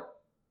game, like,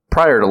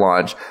 prior to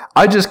launch,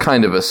 I just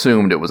kind of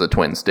assumed it was a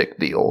twin stick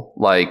deal.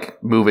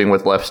 Like, moving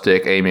with left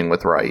stick, aiming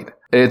with right.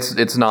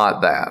 It's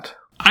not that.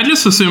 I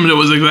just assumed it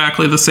was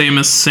exactly the same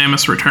as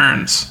Samus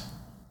Returns.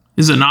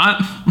 Is it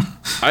not?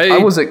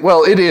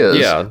 Well, it is.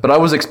 Yeah. But I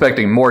was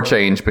expecting more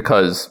change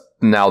because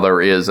now there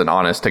is an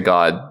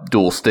honest-to-God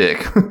dual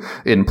stick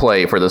in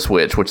play for the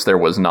Switch, which there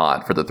was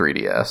not for the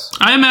 3DS.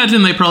 I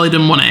imagine they probably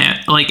didn't want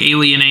to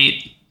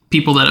alienate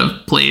people that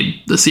have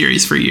played the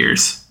series for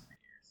years.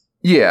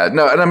 Yeah,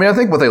 no, and I mean, I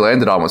think what they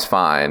landed on was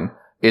fine.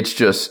 It's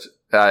just,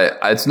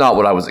 it's not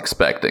what I was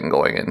expecting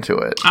going into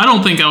it. I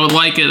don't think I would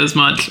like it as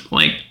much,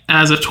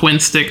 as a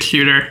twin-stick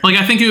shooter.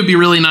 I think it would be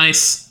really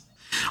nice.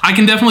 I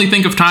can definitely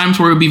think of times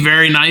where it would be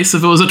very nice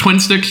if it was a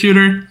twin-stick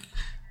shooter.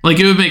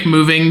 It would make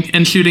moving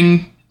and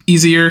shooting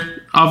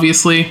easier,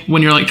 obviously,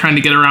 when you're trying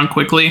to get around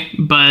quickly,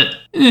 but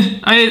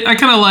I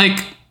kind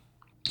of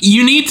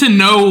you need to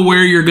know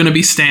where you're going to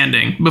be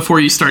standing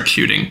before you start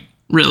shooting,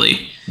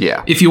 really.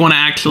 Yeah. If you want to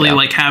actually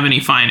have any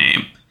fine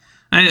aim.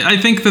 I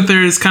think that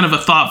there's kind of a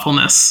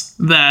thoughtfulness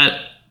that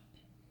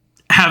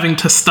having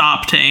to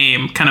stop to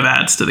aim kind of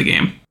adds to the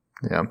game.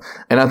 Yeah.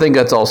 And I think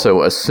that's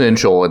also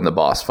essential in the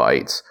boss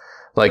fights.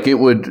 Like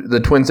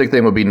the twin stick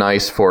thing would be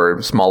nice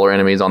for smaller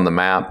enemies on the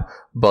map,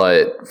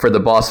 but for the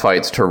boss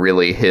fights to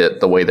really hit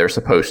the way they're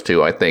supposed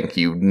to, I think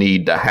you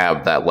need to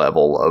have that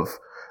level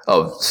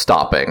of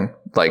stopping,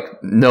 like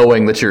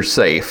knowing that you're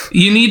safe.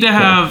 You need to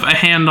have a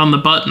hand on the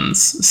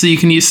buttons so you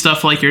can use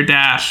stuff like your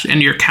dash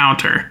and your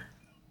counter.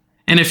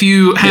 And if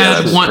you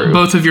had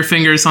both of your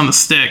fingers on the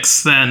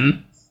sticks,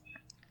 then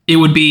it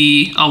would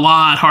be a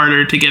lot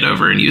harder to get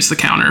over and use the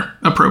counter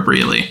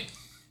appropriately.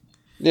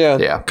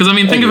 Yeah. Because, I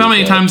mean, think of how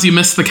many times you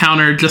missed the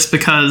counter just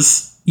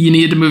because you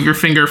needed to move your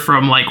finger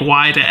from, like,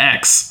 Y to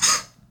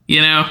X.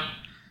 You know?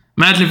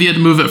 Imagine if you had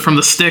to move it from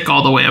the stick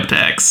all the way up to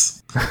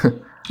X.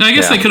 I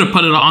guess they could have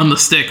put it on the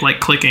stick, like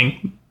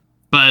clicking.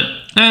 But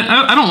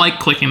I don't like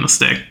clicking the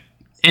stick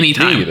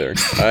anytime. Me either.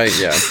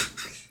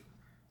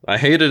 I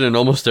hate it in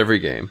almost every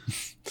game.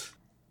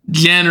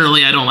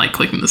 Generally, I don't like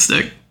clicking the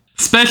stick.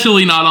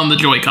 Especially not on the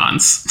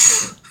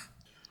Joy-Cons.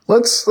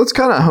 Let's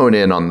kind of hone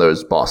in on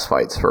those boss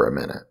fights for a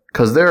minute,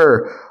 because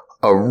they're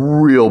a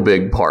real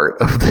big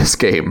part of this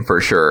game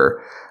for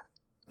sure.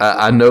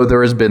 I know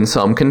there has been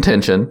some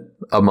contention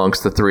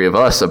amongst the three of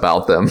us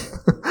about them,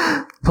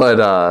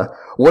 but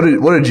what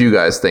did you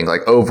guys think?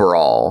 Like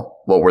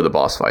overall, what were the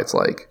boss fights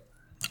like?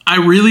 I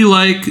really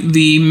like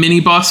the mini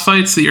boss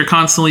fights that you're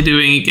constantly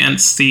doing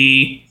against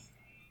I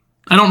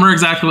don't remember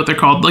exactly what they're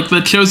called, like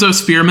the Chozo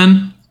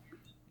Spearmen.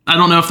 I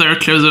don't know if they're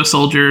Chozo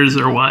soldiers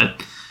or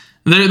what.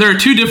 There are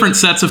two different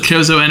sets of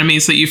Chozo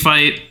enemies that you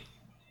fight.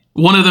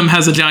 One of them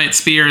has a giant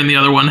spear and the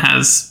other one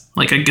has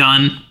like a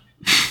gun.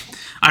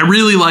 I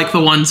really like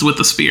the ones with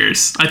the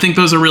spears. I think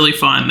those are really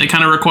fun. They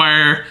kind of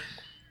require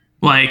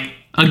like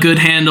a good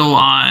handle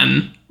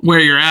on where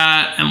you're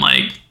at and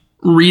like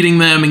reading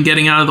them and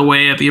getting out of the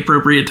way at the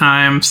appropriate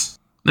times.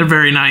 They're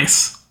very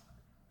nice.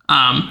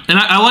 And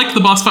I like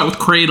the boss fight with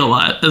Kraid a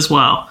lot as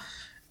well.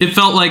 It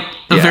felt like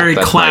a very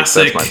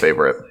classic that's my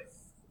favorite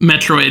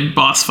Metroid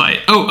boss fight.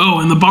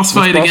 And the boss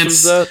fight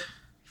against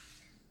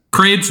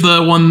Kraid's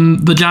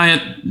the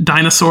giant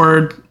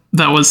dinosaur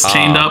that was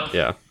chained up.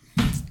 Yeah.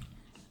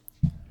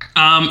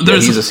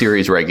 He's a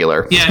series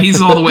regular. Yeah,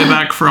 he's all the way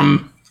back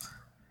from,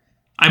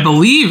 I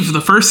believe,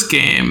 the first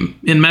game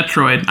in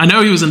Metroid. I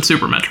know he was in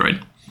Super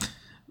Metroid.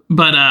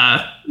 But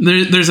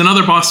there's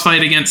another boss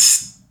fight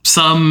against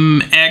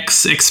some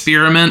X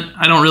experiment.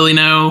 I don't really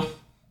know.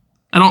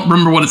 I don't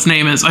remember what its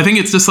name is. I think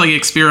it's just like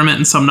experiment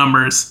in some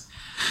numbers.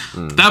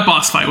 That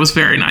boss fight was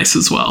very nice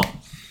as well.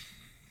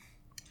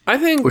 I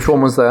think... Which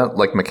one was that?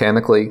 Like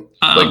mechanically?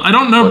 I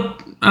don't know.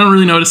 What? I don't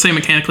really know how to say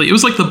mechanically. It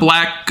was like the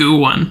black goo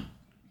one.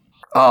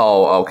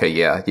 Oh, okay,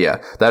 yeah.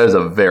 That is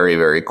a very,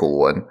 very cool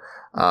one.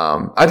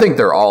 I think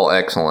they're all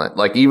excellent.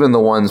 Like, even the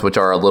ones which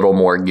are a little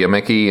more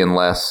gimmicky and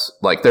less,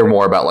 like, they're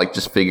more about, like,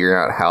 just figuring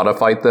out how to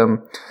fight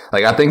them.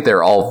 Like, I think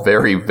they're all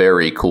very,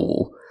 very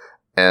cool.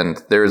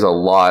 And there's a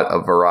lot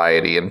of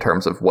variety in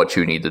terms of what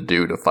you need to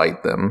do to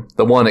fight them.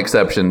 The one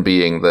exception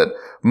being that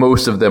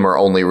most of them are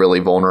only really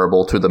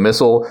vulnerable to the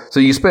missile. So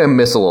you spam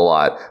missile a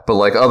lot, but,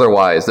 like,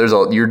 otherwise,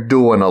 you're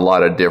doing a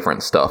lot of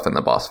different stuff in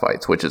the boss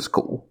fights, which is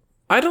cool.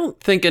 I don't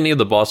think any of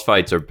the boss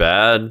fights are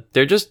bad.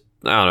 They're just,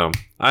 I don't know.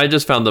 I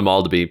just found them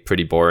all to be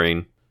pretty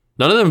boring.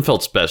 None of them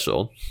felt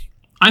special.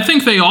 I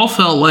think they all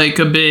felt like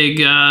a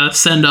big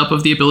send-up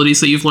of the abilities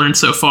that you've learned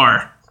so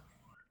far.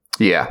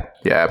 Yeah,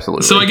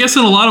 absolutely. So I guess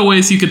in a lot of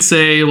ways you could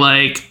say,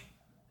 like,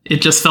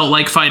 it just felt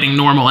like fighting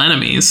normal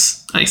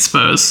enemies, I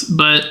suppose.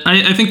 But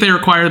I think they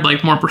required,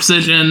 like, more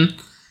precision and,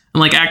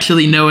 like,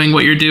 actually knowing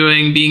what you're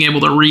doing, being able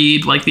to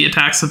read, like, the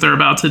attacks that they're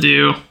about to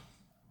do,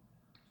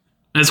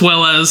 as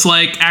well as,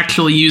 like,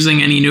 actually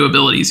using any new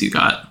abilities you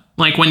got.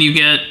 Like, when you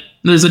get...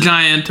 There's a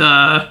giant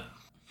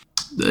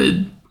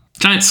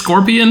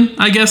scorpion,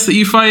 I guess, that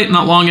you fight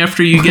not long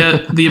after you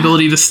get the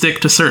ability to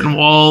stick to certain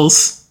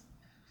walls.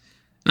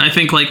 And I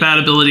think, like, that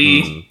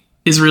ability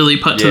is really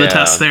put to the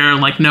test there,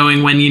 like,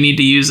 knowing when you need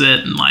to use it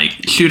and, like,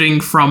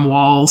 shooting from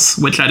walls,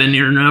 which I didn't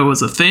even know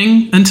was a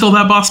thing until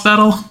that boss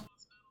battle.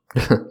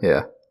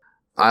 Yeah.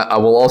 I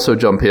will also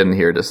jump in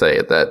here to say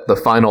that the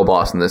final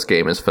boss in this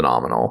game is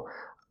phenomenal.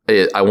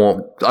 I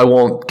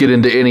won't get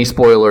into any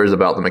spoilers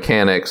about the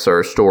mechanics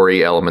or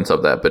story elements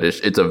of that, but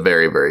it's a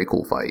very, very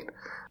cool fight.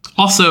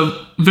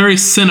 Also, very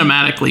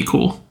cinematically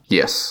cool.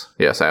 Yes,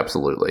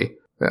 absolutely.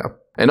 Yeah.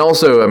 And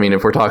also, I mean,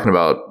 if we're talking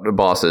about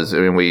bosses, I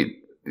mean,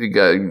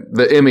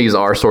 the Emmys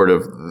are sort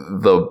of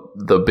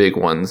the big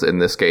ones in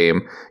this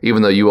game,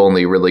 even though you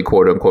only really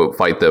quote unquote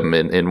fight them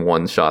in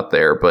one shot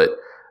there. But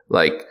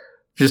like,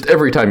 just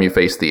every time you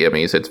face the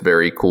Emmys, it's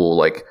very cool.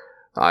 Like,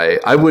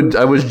 I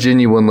was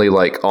genuinely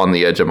like on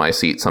the edge of my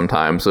seat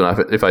sometimes, and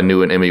if I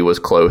knew an Emmy was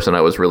close and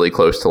I was really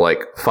close to like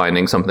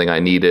finding something I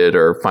needed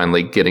or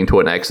finally getting to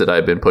an exit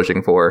I've been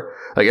pushing for,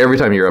 like every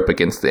time you're up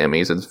against the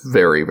Emmys, it's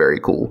very, very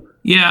cool.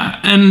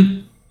 Yeah,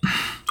 and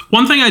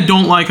one thing I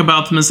don't like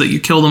about them is that you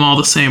kill them all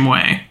the same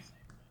way.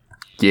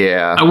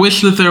 Yeah, I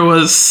wish that there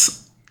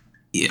was.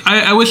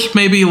 I wish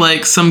maybe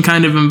like some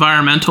kind of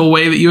environmental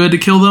way that you had to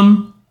kill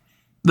them.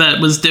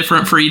 that was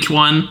different for each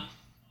one.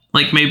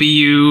 Like maybe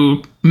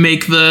you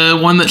make the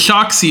one that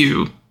shocks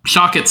you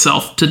shock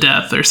itself to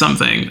death or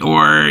something.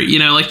 Or, you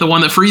know, like the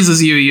one that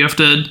freezes you, you have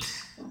to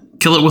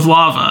kill it with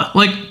lava.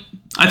 Like,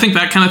 I think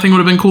that kind of thing would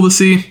have been cool to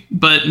see.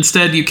 But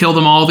instead, you kill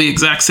them all the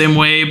exact same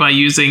way by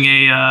using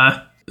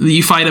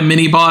you fight a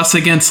mini boss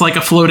against like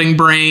a floating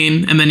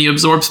brain, and then you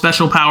absorb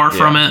special power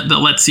from it that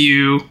lets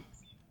you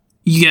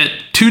get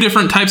two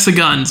different types of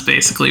guns,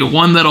 basically.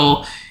 One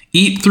that'll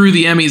eat through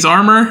the Emmy's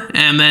armor,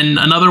 and then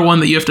another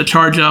one that you have to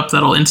charge up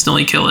that'll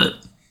instantly kill it.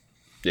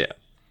 Yeah.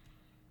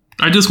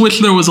 I just wish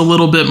there was a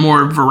little bit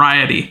more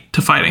variety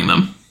to fighting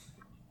them.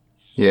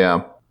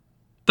 Yeah.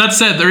 That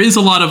said, there is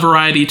a lot of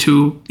variety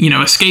to, you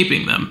know,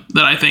 escaping them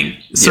that I think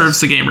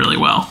serves the game really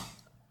well.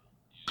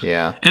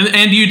 Yeah.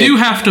 And you do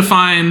have to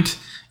find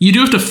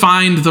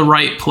the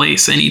right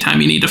place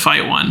anytime you need to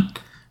fight one.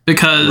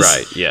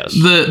 Because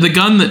the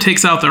gun that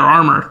takes out their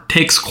armor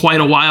takes quite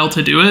a while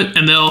to do it,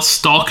 and they'll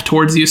stalk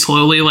towards you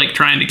slowly, like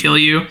trying to kill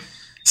you.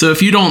 So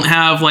if you don't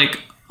have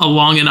like a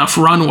long enough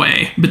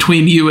runway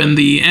between you and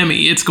the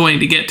Emmy, it's going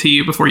to get to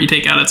you before you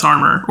take out its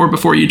armor or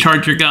before you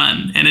charge your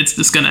gun, and it's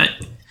just gonna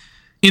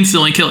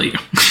instantly kill you.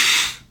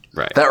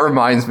 Right. That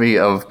reminds me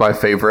of my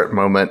favorite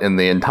moment in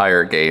the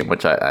entire game,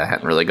 which I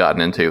hadn't really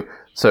gotten into.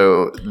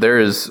 So there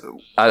is,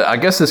 I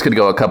guess this could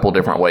go a couple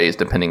different ways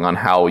depending on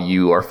how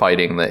you are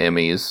fighting the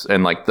Emmys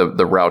and like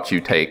the route you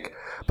take.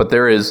 But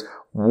there is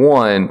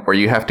one where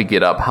you have to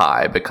get up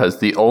high, because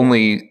the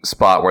only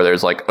spot where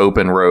there's like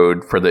open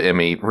road for the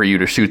Emmy, for you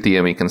to shoot the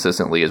Emmy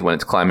consistently, is when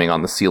it's climbing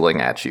on the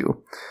ceiling at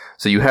you.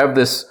 So you have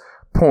this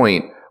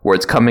point where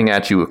it's coming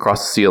at you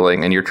across the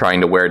ceiling and you're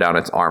trying to wear down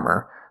its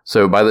armor.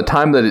 So by the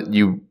time that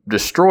you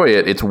destroy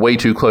it, it's way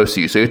too close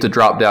to you. So you have to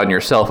drop down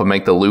yourself and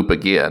make the loop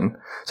again.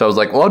 So I was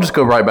like, well, I'll just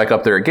go right back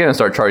up there again and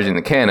start charging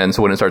the cannon.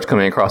 So when it starts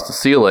coming across the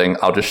ceiling,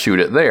 I'll just shoot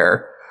it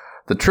there.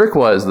 The trick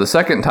was, the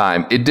second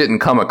time, it didn't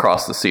come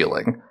across the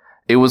ceiling.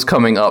 It was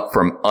coming up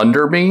from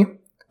under me,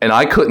 and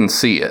I couldn't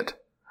see it.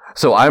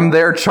 So I'm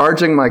there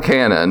charging my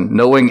cannon,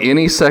 knowing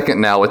any second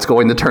now it's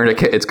going to turn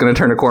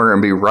a corner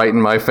and be right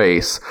in my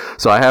face.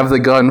 So I have the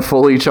gun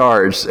fully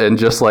charged, and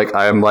just like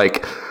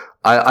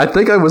I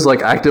think I was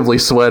like actively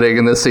sweating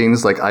in this scene.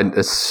 Like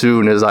as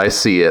soon as I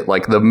see it,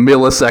 like the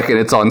millisecond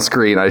it's on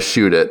screen, I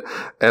shoot it.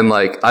 And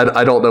like,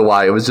 I don't know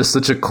why. It was just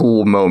such a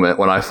cool moment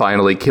when I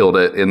finally killed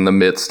it in the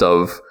midst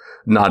of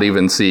not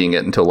even seeing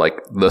it until like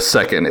the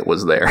second it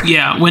was there.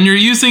 Yeah. When you're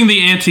using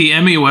the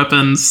anti-Emmy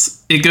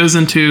weapons, it goes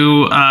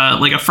into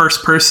like a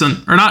first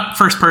person, or not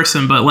first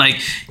person, but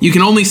like you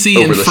can only see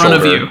in front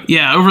of you.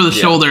 Yeah. Over the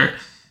shoulder.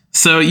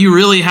 So you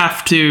really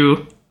have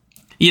to,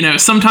 you know,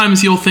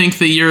 sometimes you'll think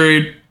that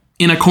you're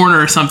in a corner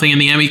or something and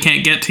the Emmy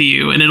can't get to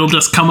you, and it'll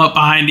just come up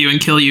behind you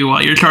and kill you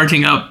while you're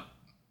charging up,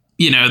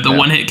 you know, the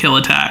one-hit kill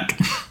attack.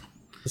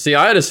 See,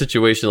 I had a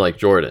situation like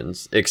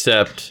Jordan's,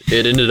 except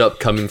it ended up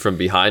coming from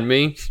behind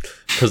me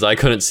because I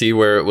couldn't see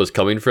where it was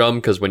coming from,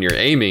 because when you're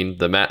aiming,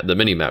 the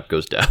mini-map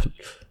goes down.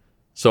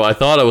 So I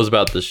thought I was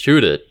about to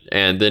shoot it,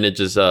 and then it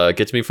just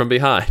gets me from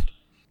behind.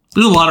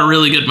 There's a lot of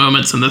really good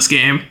moments in this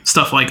game,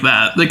 stuff like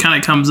that kind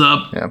of comes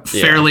up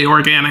fairly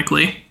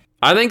organically.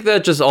 I think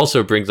that just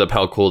also brings up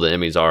how cool the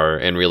Emmys are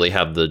and really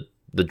have the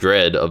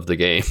dread of the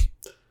game.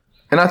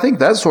 And I think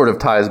that sort of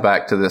ties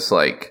back to this,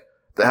 like,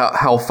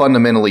 how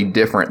fundamentally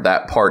different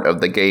that part of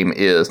the game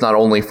is, not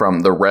only from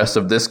the rest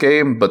of this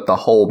game, but the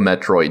whole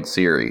Metroid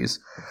series.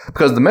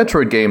 Because the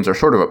Metroid games are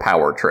sort of a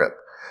power trip.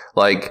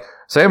 Like,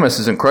 Samus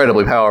is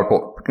incredibly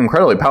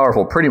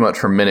powerful pretty much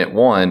from minute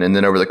one, and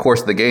then over the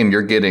course of the game,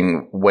 you're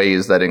getting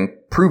ways that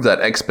improve that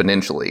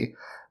exponentially.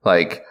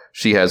 Like,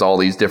 she has all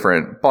these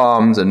different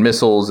bombs and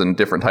missiles and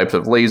different types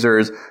of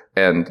lasers,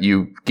 and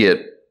you get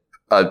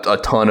a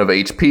ton of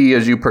HP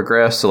as you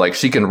progress. So, like,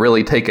 she can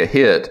really take a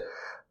hit.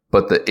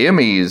 But the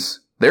Emmys,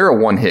 they're a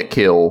one-hit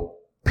kill,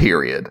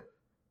 period.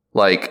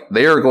 Like,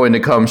 they are going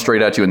to come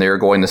straight at you, and they are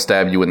going to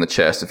stab you in the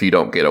chest if you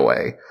don't get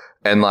away.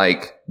 And,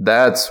 like,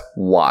 that's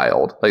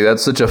wild. Like,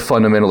 that's such a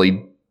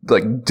fundamentally,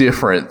 like,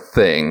 different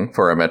thing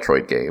for a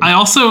Metroid game.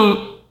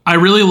 I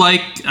really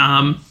like...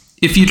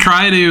 if you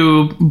try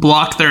to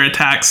block their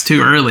attacks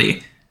too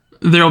early,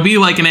 there'll be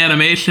like an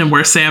animation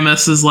where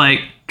Samus is like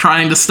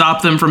trying to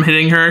stop them from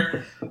hitting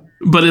her,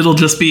 but it'll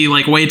just be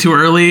like way too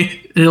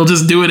early. It'll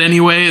just do it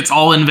anyway. It's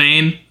all in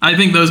vain. I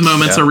think those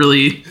moments are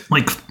really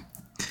like,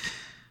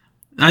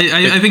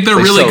 I think they're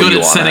really good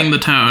at setting the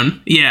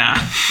tone.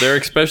 Yeah. They're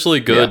especially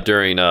good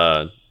during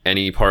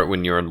any part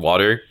when you're in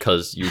water,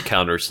 because you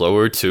counter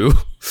slower too.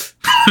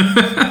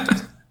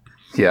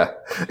 Yeah,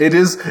 it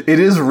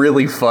is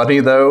really funny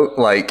though.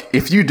 Like,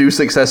 if you do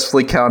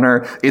successfully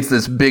counter, it's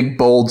this big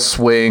bold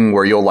swing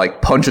where you'll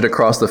like punch it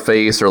across the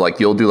face, or like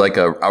you'll do like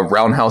a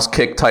roundhouse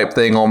kick type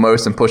thing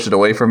almost and push it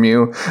away from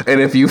you. And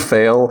if you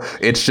fail,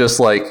 it's just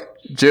like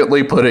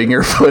gently putting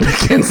your foot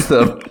against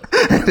them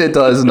and it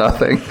does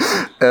nothing.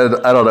 And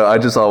I don't know, I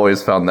just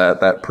always found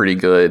that pretty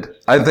good.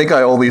 I think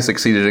I only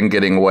succeeded in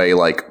getting away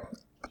like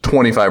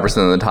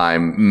 25% of the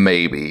time,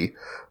 maybe.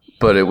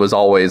 But it was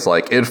always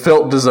like, it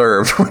felt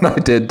deserved when I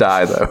did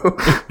die, though.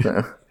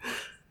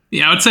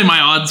 Yeah, I would say my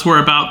odds were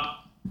about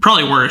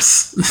probably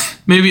worse.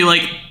 Maybe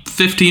like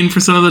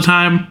 15% of the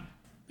time.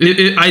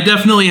 I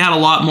definitely had a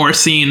lot more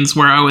scenes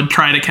where I would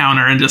try to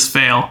counter and just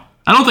fail.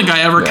 I don't think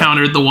I ever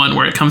countered the one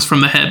where it comes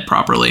from the head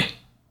properly.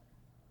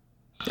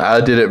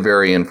 I did it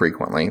very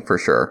infrequently, for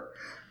sure.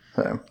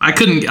 So.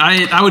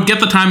 I would get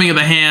the timing of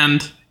the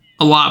hand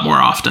a lot more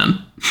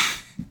often.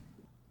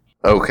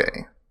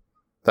 Okay.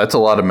 That's a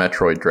lot of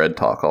Metroid Dread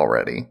talk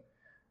already.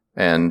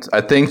 And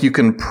I think you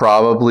can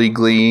probably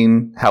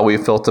glean how we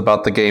felt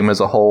about the game as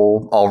a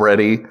whole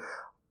already,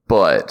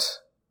 but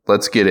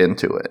let's get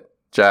into it.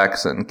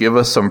 Jackson, give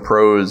us some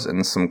pros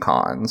and some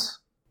cons.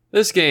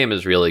 This game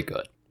is really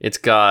good. It's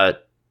got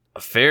a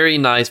very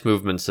nice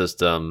movement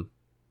system,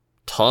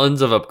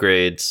 tons of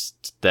upgrades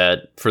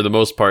that, for the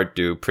most part,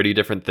 do pretty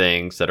different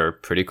things that are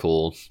pretty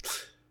cool.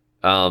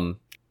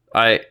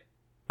 I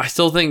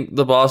still think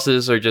the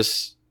bosses are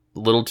just a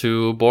little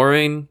too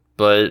boring.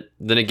 But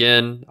then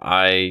again,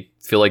 I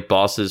feel like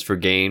bosses for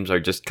games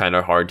are just kind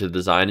of hard to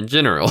design in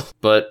general.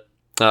 But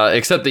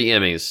except the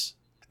Emmys.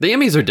 The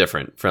Emmys are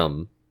different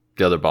from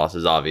the other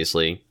bosses,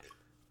 obviously.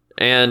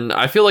 And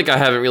I feel like I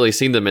haven't really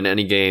seen them in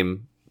any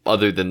game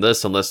other than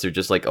this, unless they're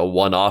just like a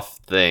one-off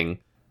thing.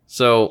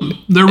 So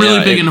they're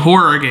really big in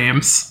horror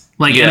games.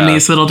 Like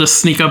enemies that'll just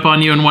sneak up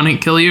on you and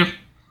one-hit kill you.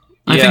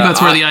 I think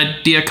that's where the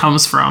idea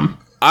comes from.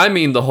 I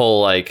mean the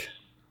whole, like,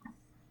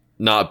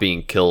 not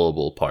being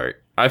killable part.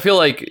 I feel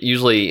like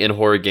usually in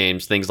horror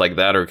games, things like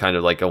that are kind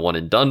of like a one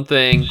and done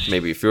thing,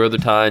 maybe a few other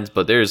times,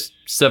 but there's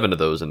 7 of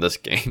those in this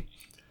game.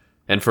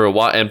 And for a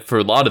while, and for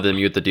a lot of them,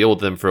 you have to deal with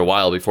them for a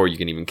while before you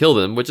can even kill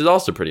them, which is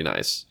also pretty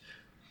nice.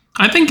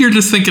 I think you're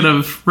just thinking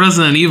of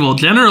Resident Evil.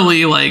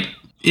 Generally, like,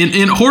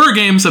 in horror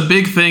games, a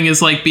big thing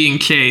is like being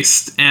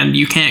chased and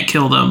you can't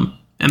kill them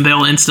and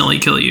they'll instantly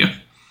kill you.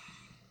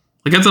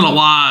 Like, that's in a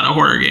lot of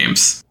horror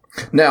games.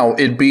 Now,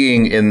 it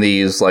being in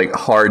these, like,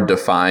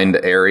 hard-to-find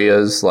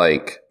areas,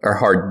 like, or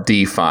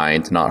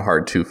hard-defined, not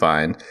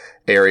hard-to-find,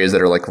 areas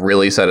that are, like,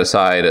 really set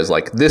aside as,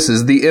 like, this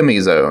is the Emmy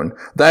zone,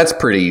 that's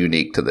pretty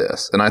unique to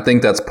this. And I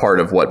think that's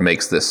part of what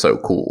makes this so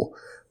cool.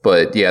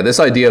 But, yeah, this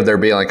idea of there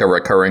being, like, a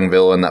recurring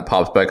villain that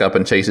pops back up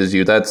and chases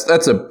you, that's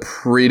a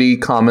pretty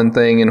common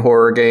thing in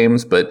horror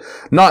games, but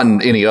not in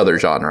any other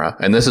genre.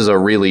 And this is a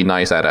really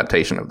nice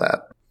adaptation of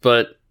that.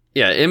 But,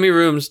 yeah, Emmy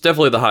Room's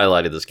definitely the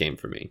highlight of this game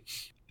for me.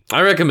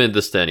 I recommend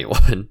this to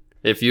anyone.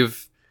 If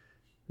you've,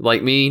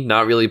 like me,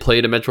 not really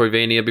played a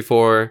Metroidvania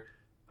before,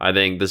 I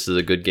think this is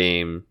a good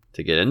game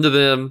to get into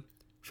them.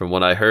 From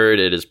what I heard,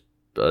 it is,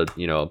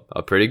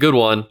 a pretty good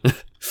one.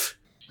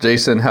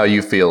 Jason, how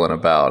you feeling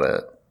about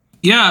it?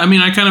 Yeah, I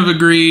mean, I kind of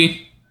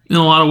agree in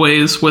a lot of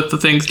ways with the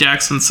things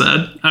Jackson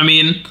said. I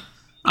mean,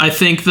 I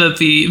think that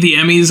the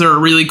Emmys are a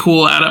really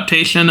cool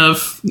adaptation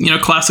of,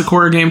 classic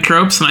horror game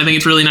tropes, and I think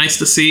it's really nice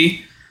to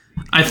see.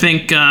 I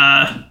think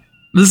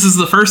this is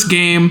the first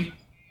game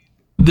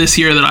this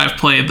year that I've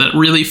played that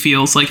really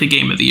feels like a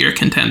Game of the Year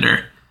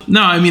contender.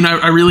 No, I mean,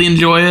 I really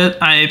enjoy it.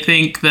 I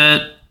think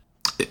that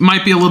it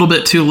might be a little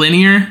bit too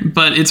linear,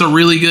 but it's a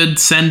really good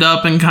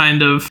send-up and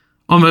kind of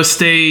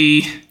almost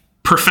a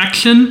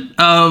perfection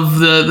of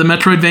the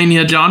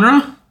Metroidvania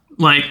genre.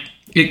 Like,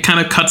 it kind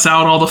of cuts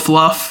out all the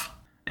fluff,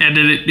 and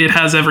it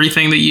has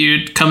everything that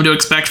you'd come to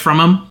expect from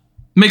them.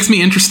 Makes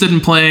me interested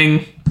in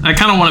playing. I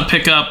kind of want to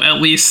pick up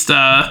at least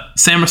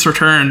Samus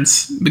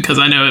Returns, because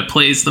I know it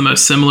plays the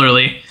most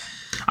similarly.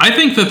 I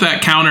think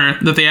that counter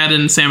that they added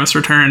in Samus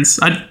Returns,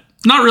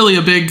 not really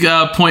a big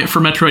point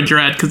for Metroid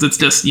Dread, because it's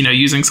just,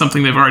 using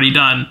something they've already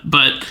done.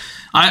 But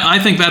I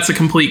think that's a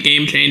complete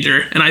game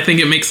changer, and I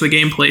think it makes the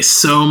gameplay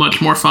so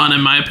much more fun,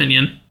 in my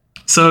opinion.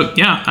 So,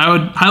 yeah, I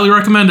would highly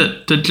recommend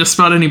it to just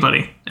about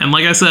anybody. And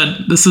like I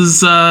said, this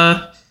is,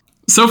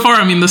 so far,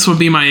 I mean, this would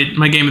be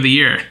my Game of the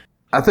Year.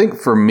 I think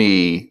for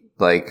me,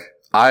 like,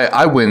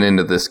 I went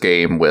into this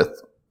game with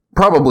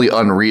probably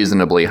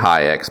unreasonably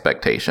high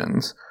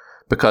expectations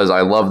because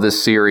I love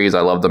this series. I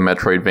love the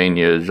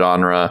Metroidvania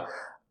genre.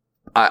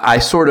 I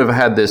sort of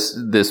had this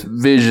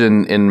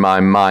vision in my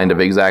mind of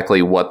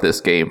exactly what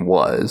this game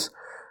was.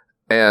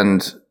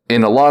 And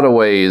in a lot of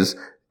ways,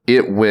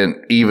 it went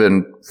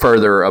even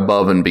further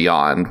above and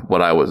beyond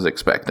what I was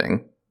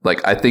expecting.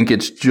 Like, I think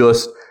it's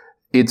just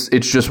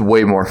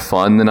way more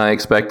fun than I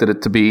expected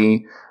it to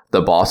be.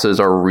 The bosses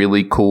are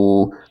really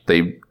cool.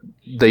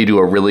 They do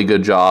a really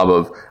good job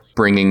of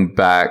bringing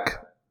back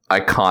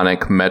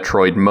iconic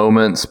Metroid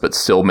moments, but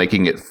still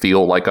making it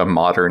feel like a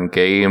modern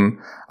game.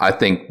 I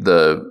think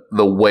the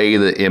way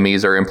the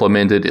Emmys are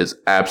implemented is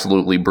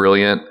absolutely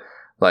brilliant.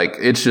 Like,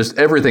 it's just,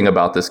 everything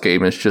about this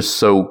game is just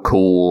so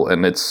cool,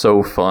 and it's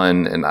so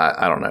fun, and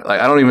I don't know.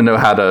 Like, I don't even know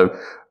how to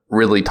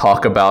really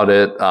talk about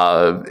it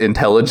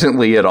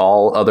intelligently at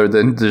all, other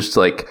than just,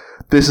 like,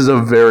 this is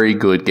a very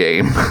good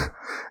game.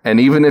 And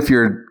even if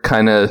you're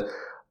kind of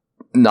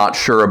not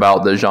sure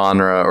about the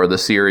genre or the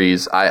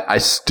series, I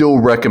still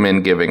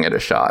recommend giving it a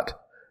shot.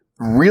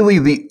 Really,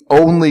 the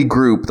only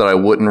group that I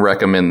wouldn't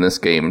recommend this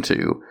game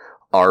to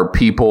are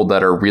people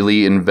that are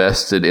really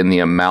invested in the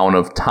amount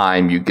of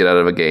time you get out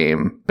of a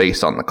game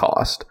based on the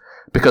cost.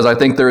 Because I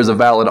think there is a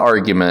valid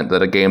argument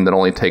that a game that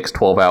only takes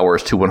 12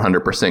 hours to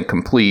 100%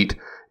 complete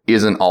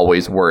isn't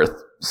always worth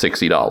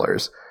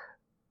 $60.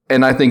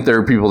 And I think there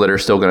are people that are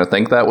still going to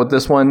think that with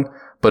this one.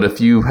 But if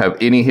you have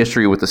any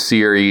history with the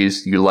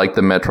series, you like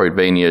the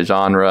Metroidvania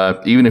genre,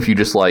 even if you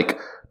just like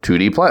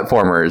 2D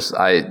platformers,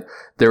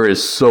 there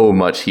is so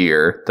much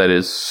here that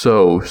is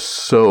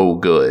so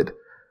good.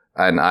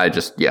 And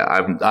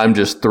I'm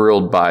just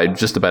thrilled by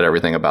just about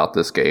everything about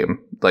this game.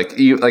 Like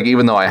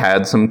even though I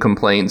had some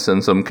complaints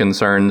and some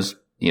concerns,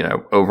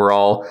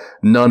 overall,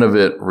 none of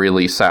it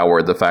really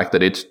soured the fact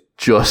that it's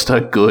just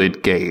a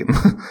good game.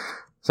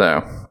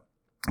 So,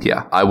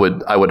 yeah, I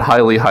would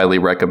highly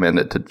recommend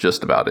it to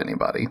just about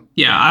anybody.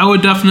 Yeah, I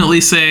would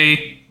definitely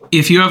say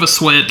if you have a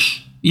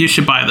Switch, you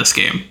should buy this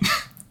game.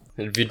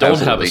 And if you don't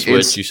have a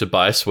Switch, you should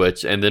buy a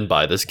Switch and then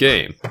buy this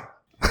game.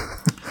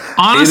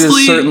 Honestly,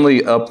 it is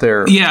certainly up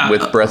there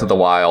with Breath of the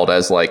Wild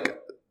as like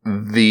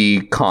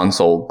the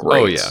console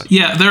great. Oh yeah.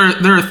 Yeah,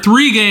 there are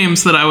 3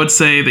 games that I would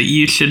say that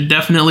you should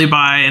definitely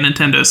buy a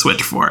Nintendo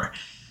Switch for.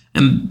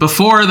 And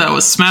before that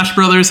was Smash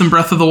Brothers and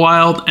Breath of the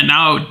Wild, and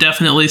now I would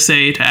definitely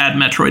say to add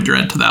Metroid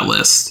Dread to that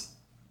list.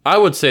 I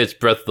would say it's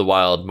Breath of the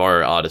Wild,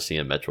 Mario Odyssey,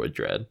 and Metroid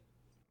Dread.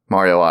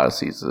 Mario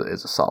Odyssey is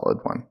a solid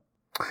one.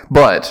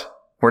 But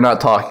we're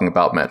not talking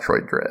about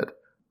Metroid Dread.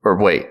 Or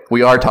wait,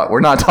 we're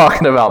not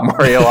talking about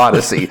Mario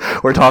Odyssey.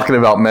 We're talking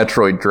about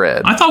Metroid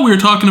Dread. I thought we were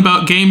talking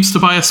about games to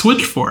buy a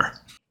Switch for.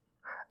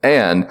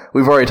 And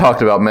we've already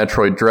talked about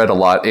Metroid Dread a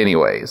lot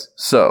anyways.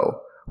 So,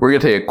 we're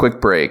going to take a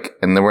quick break,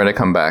 and then we're going to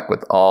come back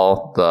with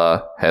all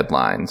the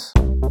headlines.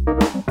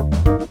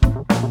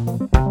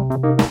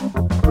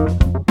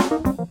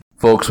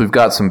 Folks, we've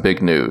got some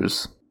big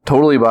news.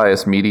 Totally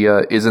Biased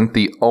Media isn't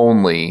the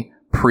only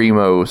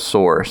primo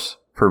source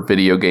for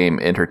video game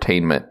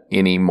entertainment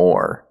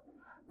anymore.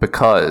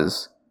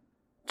 Because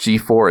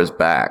G4 is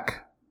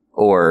back,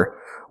 or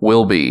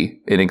will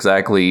be in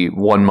exactly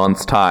 1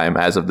 month's time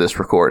as of this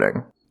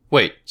recording.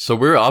 Wait, so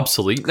we're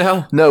obsolete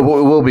now? No,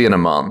 it will be in a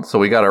month, so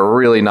we gotta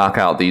really knock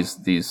out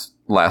these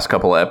last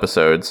couple of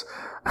episodes.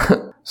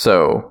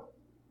 So,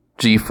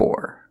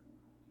 G4.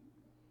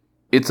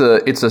 It's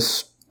a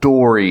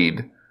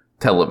storied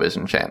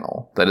television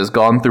channel that has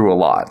gone through a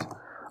lot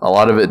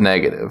of it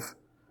negative.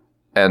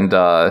 And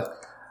I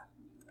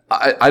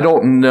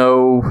don't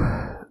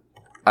know,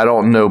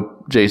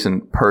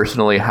 Jason,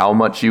 personally how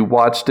much you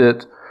watched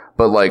it,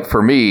 but like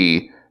for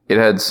me, it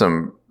had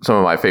some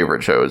of my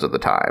favorite shows at the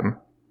time,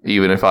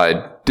 even if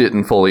I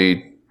didn't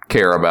fully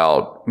care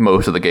about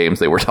most of the games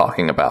they were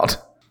talking about.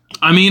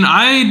 I mean,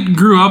 I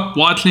grew up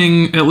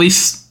watching at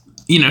least,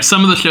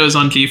 some of the shows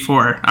on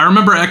G4. I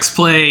remember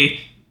X-Play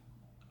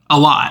a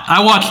lot.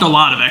 I watched a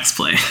lot of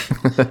X-Play.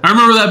 I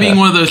remember that being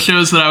one of those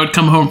shows that I would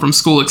come home from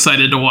school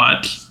excited to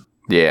watch.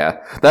 Yeah,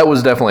 that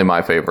was definitely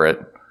my favorite.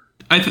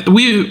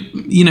 We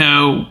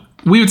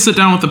would sit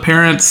down with the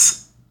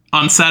parents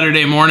on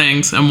Saturday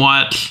mornings and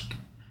watch,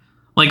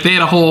 like, they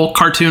had a whole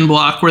cartoon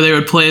block where they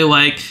would play,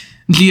 like,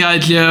 G.I.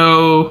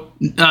 Joe,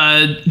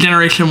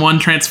 Generation 1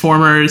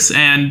 Transformers,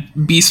 and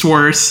Beast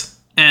Wars.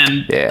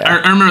 And yeah.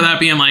 I remember that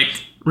being, like,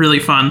 really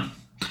fun.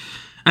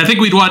 I think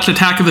we'd watch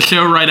Attack of the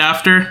Show right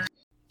after.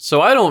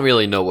 So I don't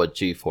really know what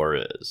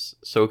G4 is.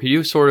 So could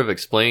you sort of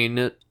explain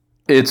it?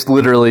 It's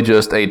literally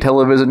just a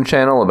television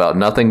channel about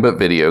nothing but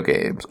video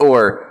games.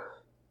 Or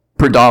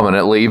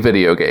predominantly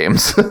video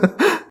games.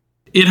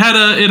 It had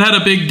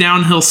a big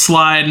downhill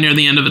slide near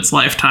the end of its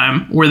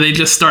lifetime where they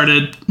just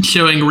started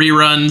showing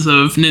reruns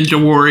of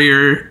Ninja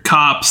Warrior,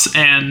 Cops,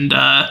 and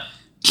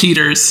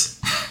Cheaters.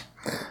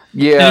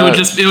 Yeah. And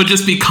it would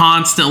just be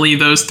constantly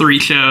those 3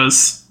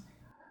 shows.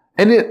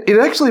 And it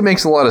actually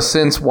makes a lot of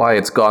sense why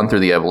it's gone through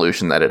the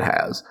evolution that it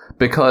has.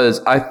 Because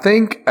I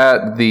think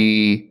at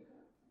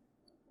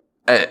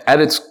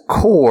its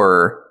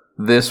core,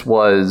 this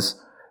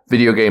was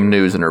video game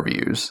news and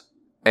reviews.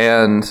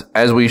 And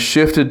as we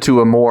shifted to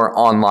a more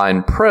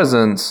online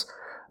presence,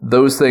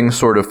 those things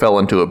sort of fell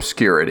into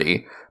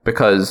obscurity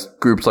because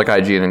groups like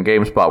IGN and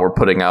GameSpot were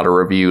putting out a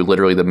review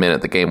literally the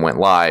minute the game went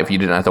live. You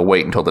didn't have to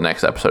wait until the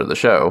next episode of the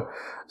show.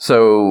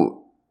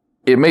 So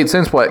it made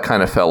sense why it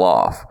kind of fell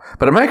off.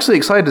 But I'm actually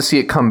excited to see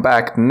it come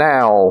back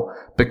now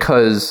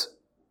because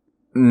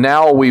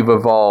now we've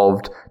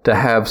evolved to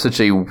have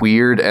such a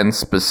weird and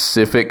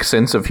specific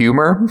sense of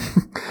humor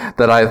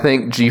that I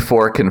think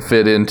G4 can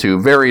fit into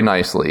very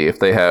nicely if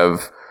they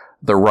have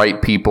the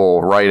right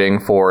people writing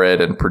for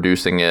it and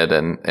producing it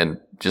and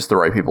just the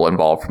right people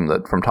involved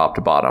from top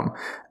to bottom.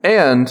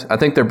 And I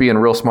think they're being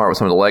real smart with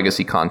some of the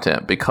legacy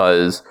content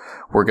because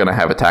we're going to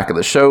have Attack of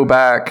the Show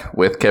back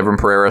with Kevin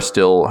Pereira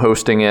still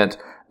hosting it.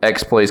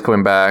 X-Play's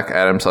coming back.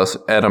 Adam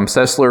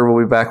Sessler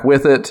will be back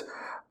with it.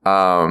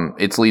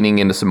 It's leaning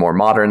into some more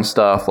modern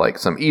stuff like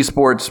some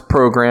esports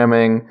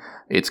programming.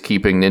 It's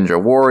keeping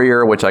Ninja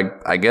Warrior, which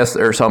I guess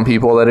there are some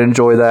people that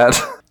enjoy that.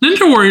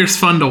 Ninja Warrior's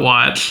fun to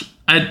watch.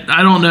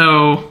 I don't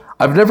know.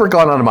 I've never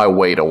gone out of my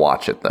way to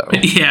watch it though.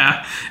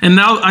 Yeah. And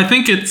now I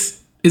think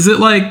it's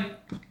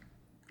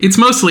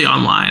mostly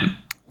online,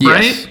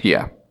 right? Yes,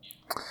 yeah.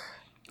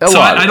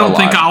 I don't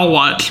think I'll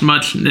watch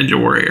much Ninja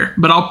Warrior,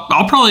 but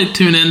I'll probably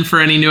tune in for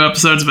any new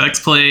episodes of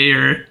X-Play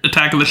or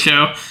Attack of the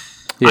Show.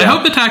 Yeah. I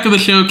hope Attack of the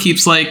Show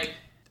keeps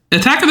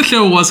Attack of the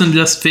Show wasn't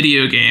just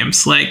video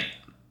games,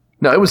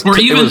 no, it was, or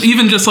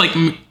even just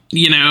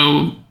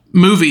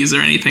movies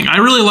or anything. I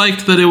really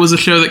liked that it was a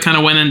show that kind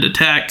of went into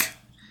tech,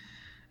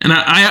 and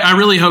I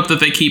really hope that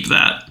they keep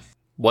that.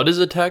 What is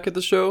Attack of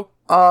the Show?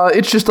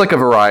 It's just like a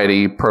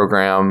variety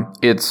program.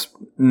 It's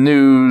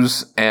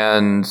news,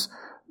 and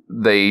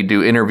they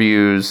do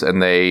interviews,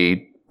 and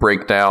they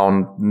break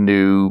down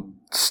new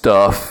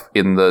stuff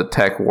in the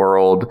tech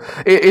world.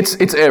 It's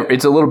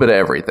a little bit of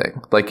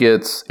everything.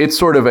 It's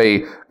sort of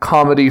a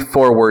comedy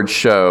forward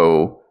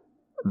show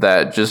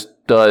that just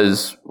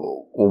does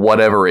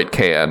whatever it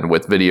can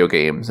with video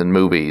games and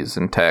movies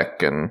and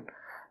tech, and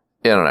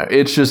I don't know.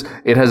 It's just,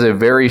 it has a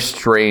very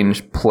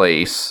strange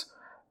place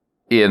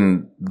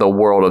in the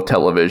world of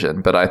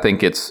television, but I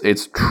think it's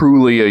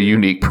truly a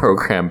unique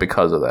program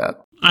because of that.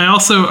 I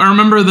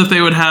remember that they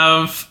would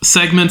have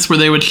segments where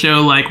they would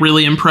show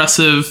really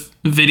impressive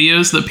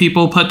videos that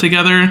people put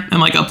together and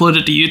upload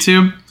it to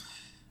YouTube,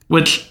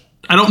 which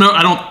I don't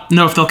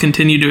know if they'll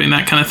continue doing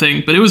that kind of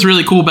thing, but it was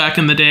really cool back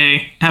in the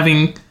day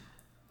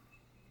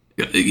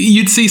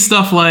you'd see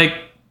stuff like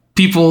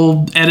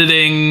people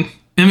editing.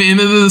 I mean,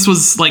 this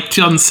was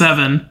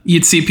 2007.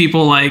 You'd see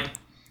people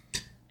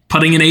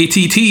putting an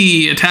ATT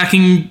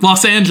attacking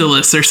Los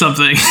Angeles or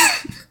something.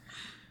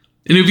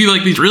 And it would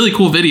be these really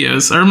cool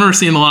videos. I remember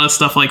seeing a lot of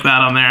stuff like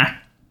that on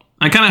there.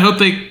 I kind of hope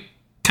they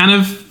kind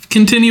of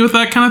continue with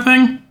that kind of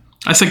thing.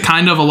 I said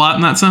kind of a lot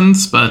in that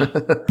sentence, but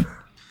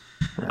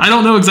I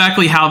don't know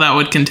exactly how that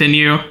would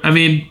continue. I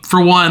mean,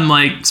 for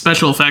one,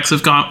 special effects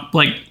have gone,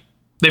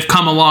 they've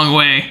come a long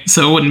way,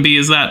 so it wouldn't be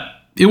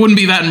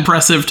that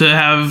impressive to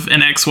have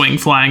an X-Wing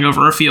flying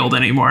over a field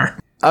anymore.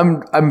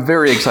 I'm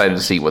very excited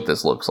to see what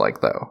this looks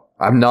like, though.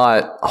 I'm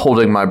not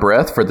holding my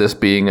breath for this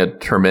being a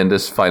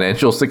tremendous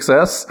financial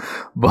success,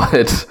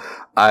 but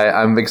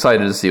I'm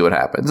excited to see what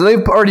happens.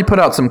 They've already put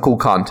out some cool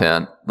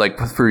content,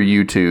 through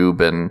YouTube,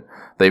 and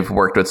they've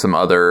worked with some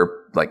other,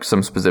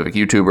 some specific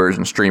YouTubers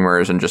and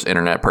streamers and just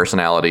internet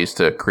personalities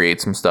to create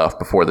some stuff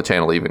before the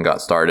channel even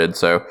got started.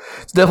 So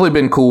it's definitely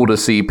been cool to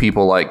see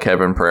people like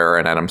Kevin Pereira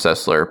and Adam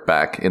Sessler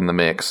back in the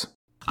mix.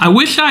 I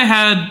wish I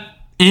had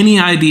any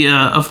idea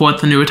of what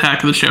the new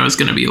Attack of the Show is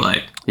going to be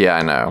like. Yeah,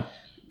 I know.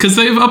 Because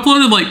they've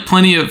uploaded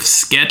plenty of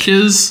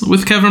sketches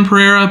with Kevin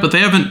Pereira, but they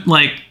haven't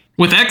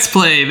with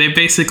X-Play, they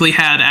basically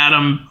had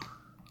Adam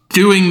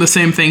doing the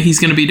same thing he's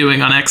going to be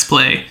doing on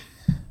X-Play,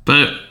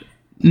 but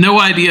no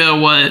idea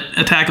what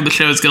Attack of the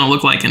Show is going to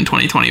look like in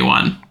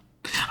 2021.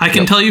 I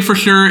can tell you for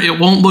sure it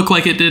won't look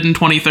like it did in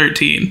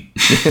 2013.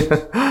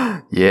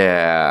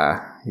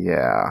 Yeah.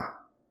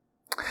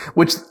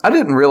 Which I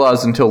didn't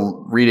realize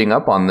until reading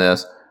up on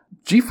this.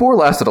 G4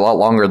 lasted a lot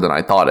longer than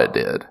I thought it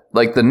did.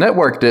 The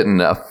network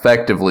didn't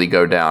effectively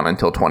go down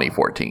until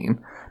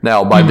 2014.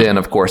 Now, by then,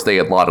 of course, they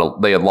had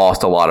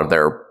lost a lot of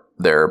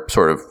their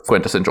sort of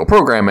quintessential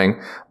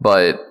programming,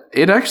 but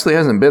it actually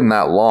hasn't been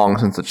that long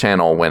since the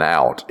channel went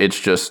out. It's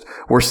just,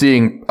 we're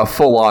seeing a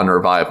full-on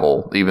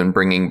revival, even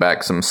bringing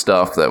back some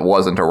stuff that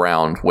wasn't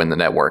around when the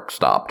network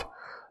stopped.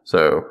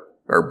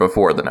 Or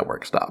before the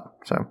network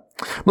stopped. So,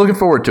 I'm looking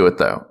forward to it,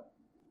 though.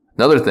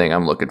 Another thing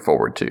I'm looking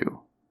forward to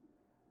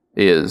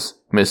is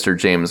Mr.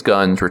 James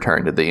Gunn's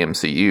return to the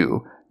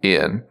MCU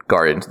in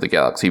Guardians of the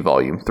Galaxy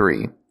Volume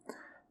 3.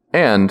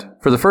 And,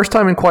 for the first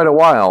time in quite a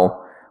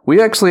while,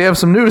 we actually have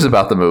some news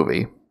about the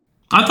movie.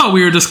 I thought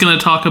we were just going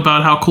to talk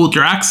about how cool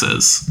Drax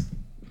is.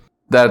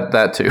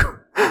 That too.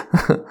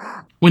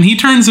 When he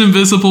turns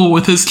invisible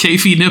with his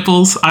chafy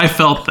nipples, I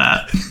felt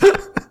that.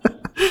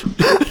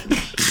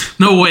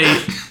 No, wait.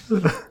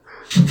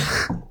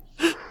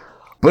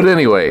 But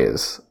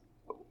anyways,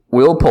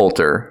 Will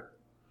Poulter,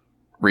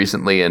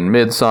 recently in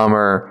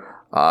Midsommar,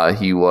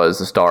 he was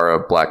the star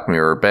of Black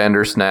Mirror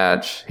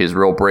Bandersnatch. His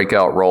real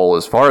breakout role,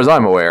 as far as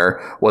I'm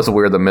aware, was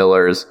We're the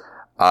Millers.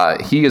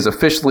 He has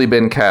officially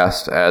been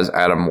cast as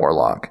Adam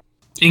Warlock.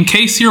 In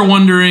case you're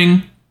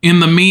wondering, in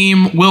the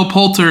meme, Will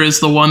Poulter is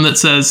the one that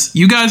says,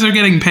 "You guys are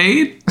getting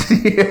paid?"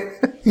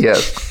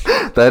 Yes,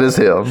 that is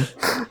him.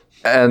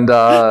 And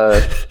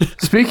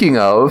speaking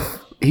of,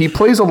 he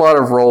plays a lot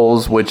of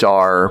roles which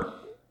are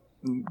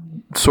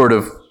sort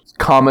of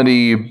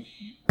comedy,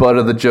 butt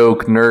of the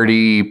joke,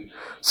 nerdy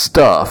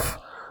stuff.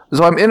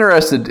 So I'm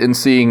interested in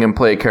seeing him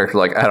play a character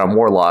like Adam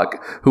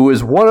Warlock, who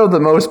is one of the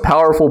most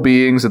powerful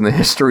beings in the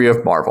history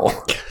of Marvel.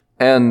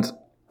 And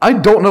I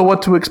don't know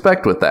what to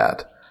expect with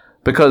that,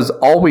 because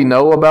all we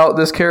know about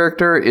this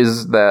character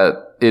is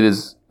that it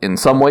is in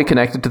some way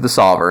connected to the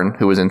Sovereign,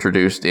 who was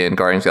introduced in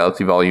Guardians of the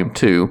Galaxy Volume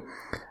 2,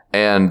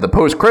 and the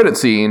post-credit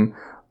scene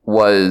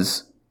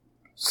was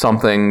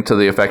something to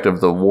the effect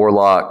of the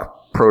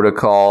Warlock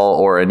protocol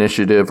or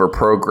initiative or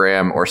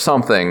program or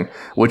something,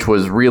 which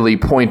was really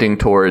pointing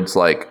towards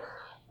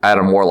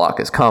Adam Warlock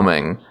is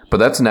coming. But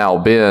that's now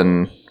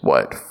been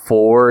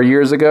 4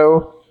 years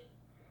ago,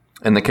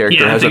 and the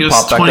character hasn't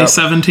popped back up.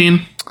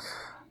 2017.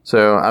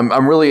 So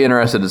I'm really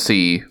interested to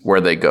see where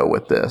they go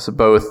with this,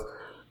 both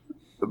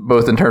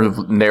in terms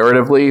of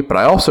narratively, but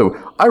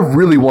I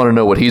really want to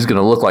know what he's going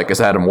to look like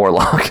as Adam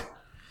Warlock.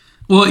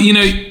 Well,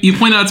 you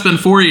point out it's been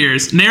 4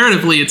 years.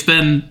 Narratively, it's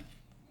been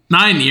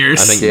 9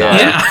 years. I think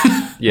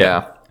Yeah.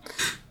 Yeah.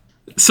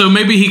 So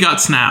maybe he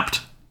got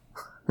snapped.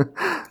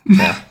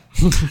 Yeah.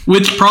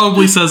 Which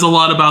probably says a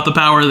lot about the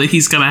power that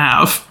he's going to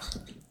have.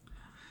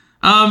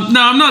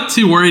 No, I'm not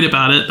too worried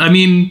about it. I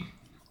mean,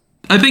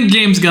 I think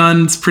James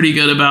Gunn's pretty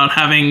good about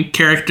having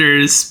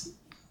characters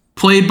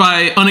played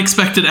by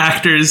unexpected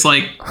actors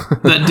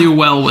that do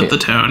well with the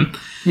tone.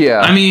 Yeah.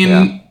 I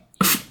mean,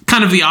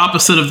 kind of the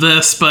opposite of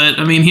this, but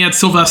I mean, he had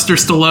Sylvester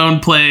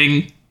Stallone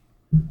playing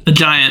a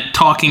giant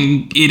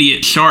talking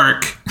idiot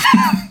shark.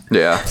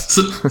 Yeah.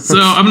 So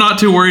I'm not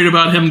too worried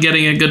about him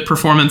getting a good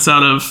performance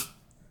out of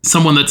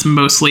someone that's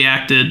mostly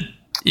acted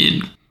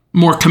in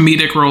more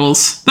comedic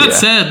roles. That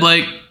said,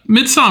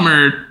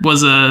 Midsommar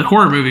was a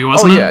horror movie,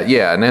 wasn't it?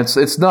 Yeah, and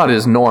it's not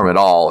his norm at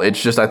all.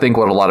 It's just I think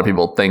what a lot of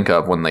people think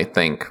of when they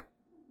think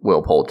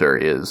Will Poulter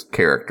is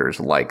characters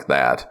like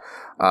that.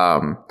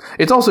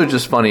 It's also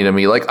just funny to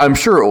me. I'm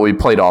sure it will be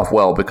played off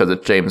well because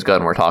it's James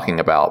Gunn we're talking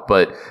about,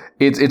 but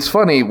it's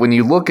funny when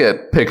you look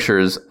at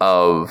pictures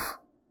of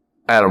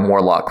Adam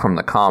Warlock from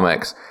the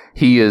comics.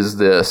 He is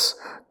this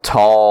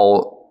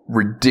tall,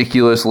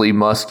 ridiculously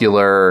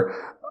muscular,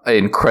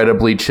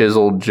 incredibly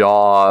chiseled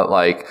jaw,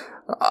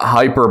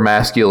 hyper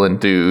masculine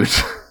dude.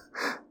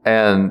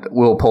 And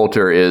Will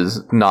Poulter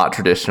is not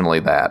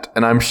traditionally that.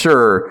 And I'm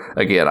sure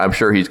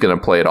he's going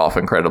to play it off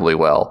incredibly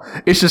well.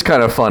 It's just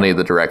kind of funny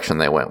the direction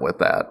they went with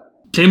that.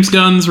 James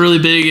Gunn's really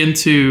big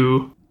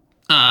into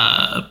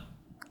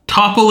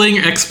toppling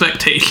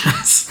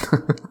expectations.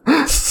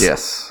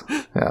 Yes.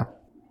 Yeah.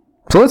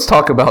 So let's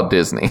talk about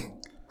Disney.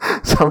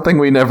 Something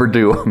we never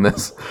do on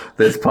this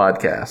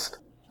podcast.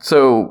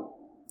 So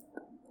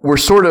we're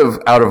sort of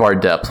out of our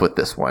depth with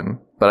this one,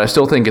 but I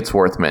still think it's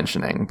worth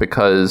mentioning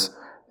because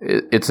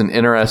it's an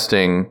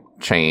interesting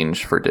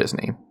change for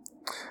Disney.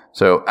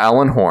 So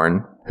Alan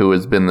Horn, who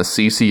has been the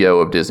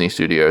CCO of Disney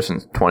Studios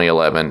since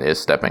 2011, is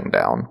stepping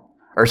down.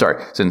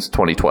 Since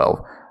 2012,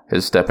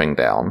 is stepping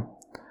down.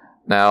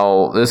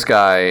 Now, this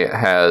guy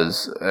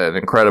has an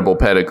incredible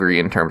pedigree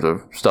in terms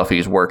of stuff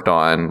he's worked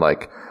on,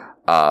 like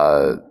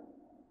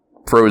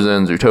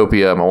Frozen,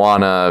 Zootopia,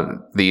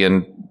 Moana,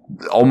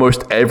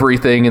 almost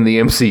everything in the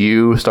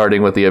MCU,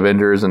 starting with the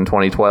Avengers in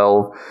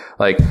 2012.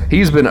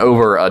 He's been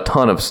over a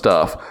ton of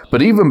stuff.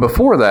 But even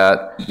before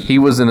that, he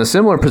was in a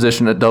similar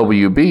position at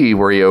WB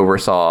where he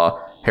oversaw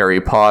Harry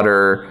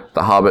Potter,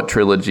 the Hobbit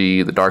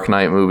trilogy, the Dark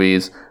Knight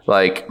movies.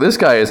 This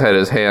guy has had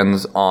his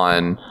hands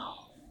on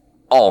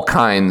all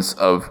kinds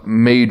of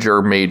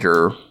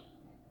major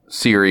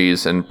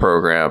series and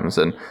programs.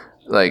 And,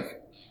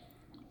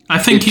 I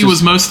think he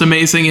was most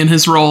amazing in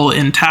his role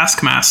in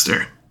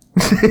Taskmaster.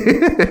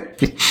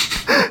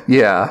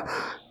 Yeah,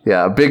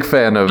 big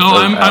fan of. Oh,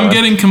 I'm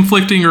getting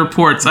conflicting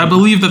reports. I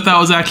believe that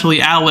was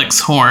actually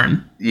Alex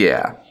Horn.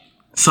 Yeah,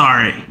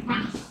 sorry,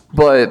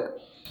 but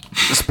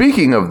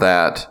speaking of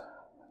that,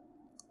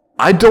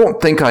 I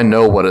don't think I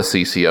know what a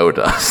CCO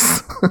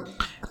does.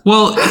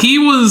 Well, he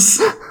was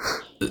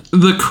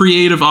the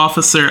creative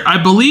officer.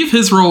 I believe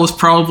his role was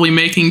probably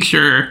making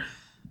sure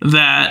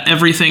that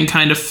everything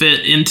kind of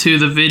fit into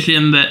the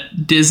vision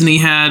that Disney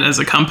had as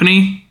a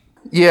company.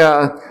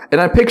 Yeah, and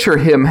I picture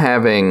him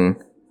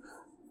having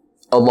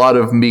a lot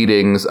of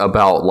meetings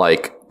about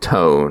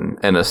tone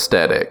and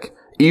aesthetic,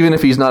 even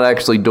if he's not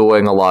actually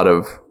doing a lot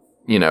of,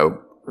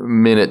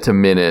 minute to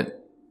minute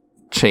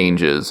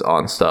changes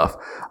on stuff.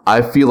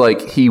 I feel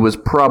like he was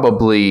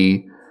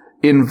probably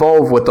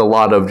involved with a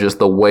lot of just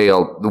the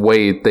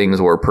way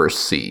things were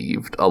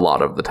perceived a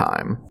lot of the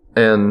time.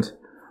 And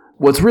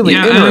what's really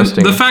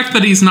interesting, and the fact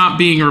that he's not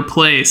being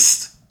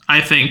replaced,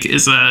 I think,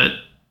 is a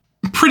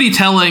pretty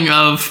telling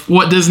of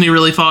what Disney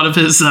really thought of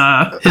his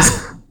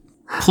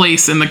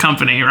place in the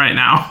company right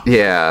now.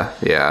 Yeah.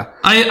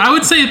 I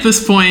would say at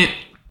this point,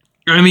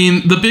 I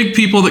mean, the big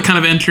people that kind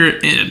of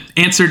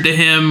answered to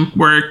him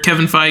were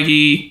Kevin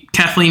Feige,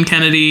 Kathleen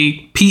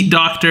Kennedy, Pete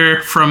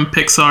Docter from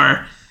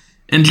Pixar,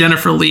 and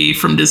Jennifer Lee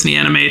from Disney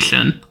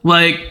Animation.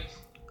 I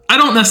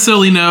don't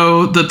necessarily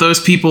know that those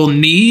people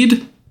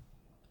need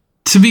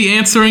to be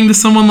answering to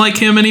someone like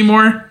him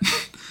anymore.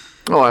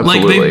 Oh,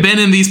 absolutely. They've been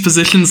in these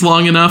positions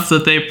long enough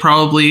that they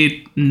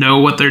probably know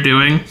what they're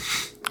doing.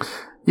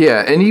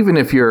 Yeah, and even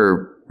if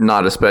you're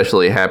not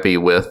especially happy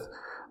with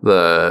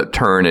the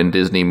turn in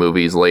Disney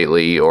movies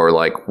lately, or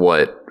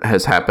what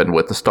has happened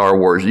with the Star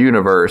Wars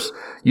universe,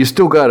 you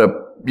still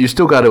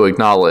gotta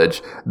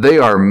acknowledge they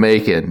are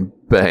making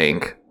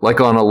bank,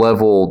 on a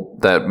level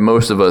that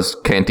most of us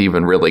can't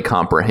even really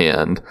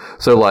comprehend.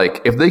 So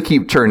if they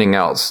keep churning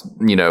out,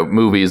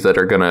 movies that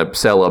are gonna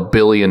sell $1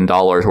 billion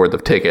worth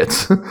of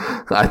tickets,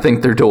 I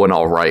think they're doing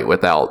all right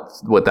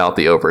without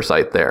the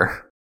oversight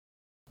there.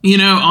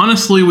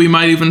 Honestly, we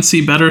might even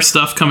see better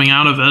stuff coming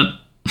out of it.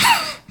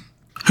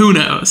 Who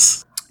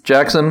knows?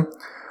 Jackson,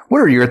 what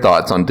are your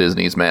thoughts on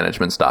Disney's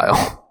management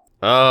style?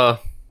 I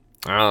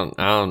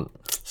don't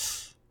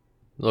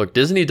Look,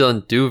 Disney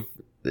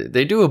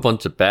they do a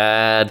bunch of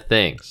bad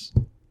things.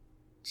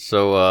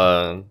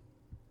 So,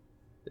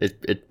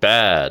 it's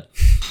bad.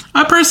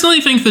 I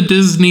personally think that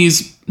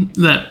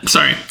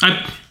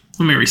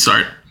let me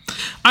restart.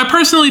 I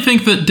personally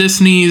think that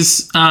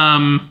Disney's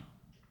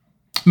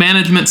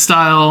management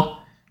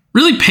style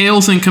really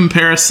pales in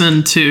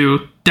comparison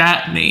to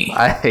Datney.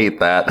 I hate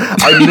that.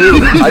 I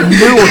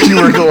knew what you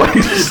were going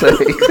to say.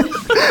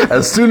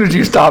 As soon as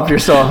you stopped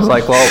yourself, I was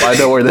like, well, I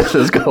know where this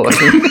is going.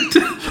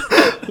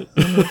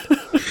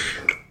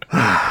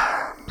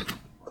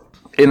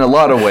 In a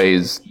lot of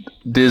ways,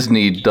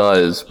 Disney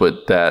does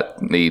what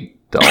Datney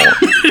don't.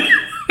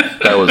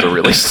 That was a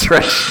really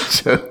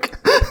stretched joke.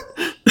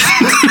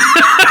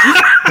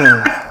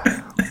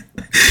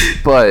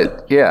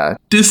 But, yeah.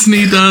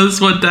 Disney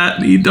does what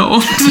Datney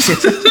don't.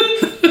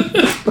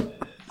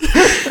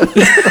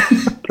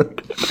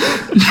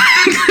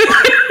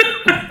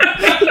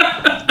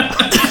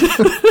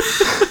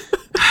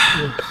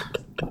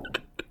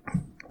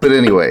 But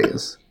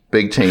anyways,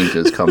 big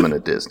changes coming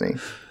at Disney.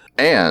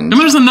 And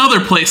there's another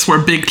place where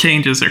big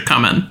changes are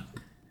coming.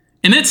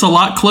 And it's a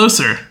lot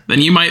closer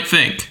than you might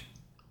think.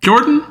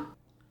 Jordan?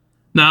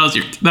 That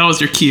was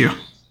your cue.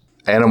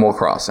 Animal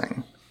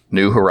Crossing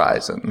New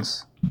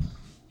Horizons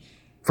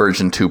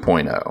version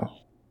 2.0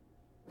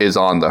 is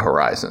on the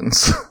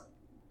horizons.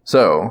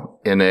 So,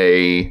 in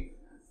a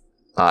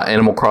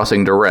Animal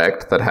Crossing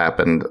Direct that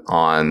happened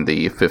on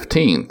the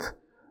 15th,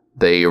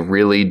 they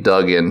really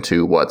dug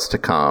into what's to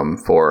come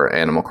for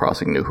Animal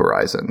Crossing New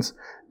Horizons.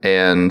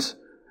 And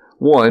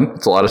one,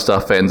 it's a lot of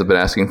stuff fans have been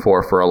asking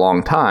for a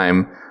long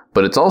time,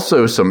 but it's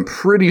also some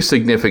pretty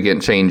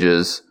significant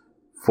changes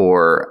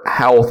for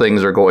how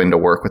things are going to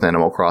work with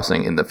Animal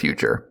Crossing in the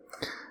future.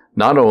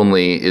 Not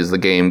only is the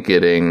game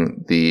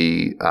getting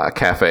the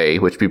cafe,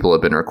 which people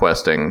have been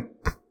requesting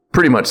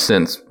pretty much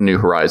since New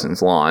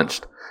Horizons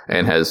launched,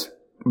 and has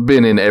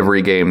been in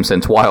every game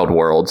since Wild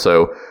World,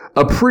 so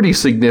a pretty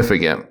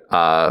significant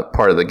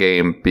part of the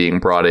game being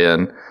brought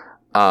in.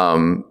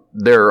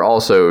 There are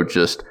also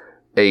just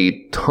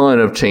a ton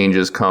of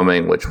changes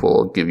coming, which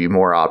will give you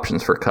more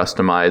options for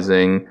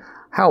customizing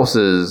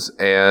houses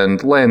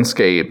and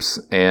landscapes,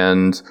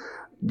 and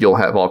you'll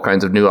have all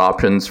kinds of new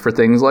options for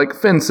things like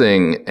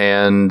fencing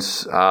and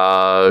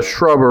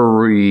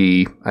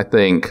shrubbery, I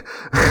think.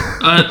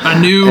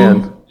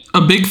 A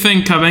big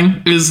thing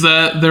coming is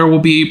that there will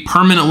be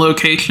permanent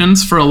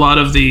locations for a lot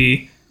of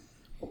the,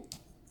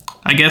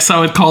 I guess I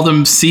would call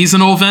them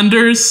seasonal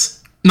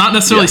vendors. Not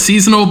necessarily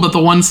seasonal, but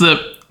the ones that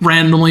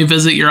randomly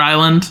visit your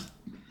island.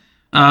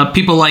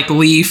 People like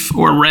Leaf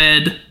or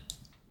Red.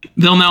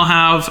 They'll now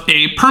have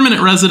a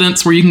permanent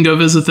residence where you can go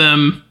visit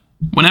them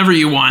whenever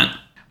you want,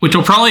 which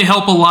will probably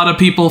help a lot of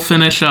people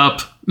finish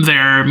up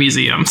their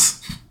museums.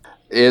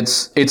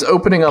 It's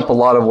opening up a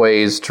lot of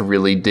ways to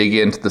really dig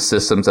into the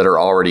systems that are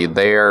already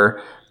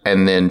there,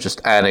 and then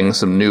just adding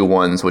some new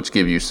ones, which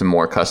give you some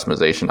more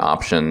customization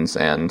options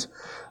and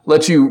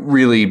let you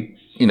really,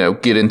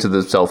 get into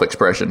the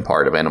self-expression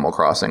part of Animal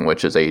Crossing,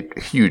 which is a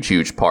huge,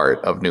 huge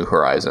part of New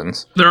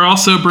Horizons. They're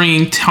also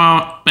bringing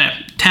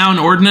town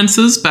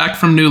ordinances back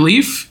from New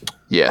Leaf.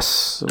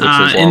 Yes. Which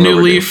was in New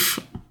Leaf,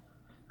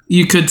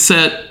 you could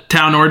set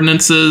town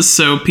ordinances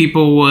so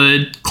people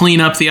would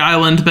clean up the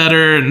island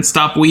better and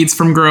stop weeds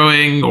from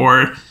growing,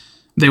 or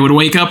they would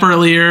wake up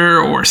earlier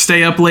or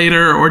stay up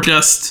later or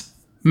just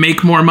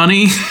make more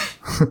money.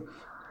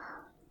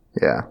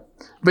 Yeah.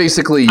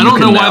 Basically, I don't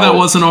know why that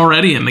wasn't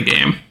already in the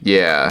game.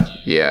 Yeah,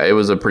 it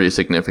was a pretty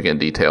significant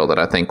detail that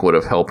I think would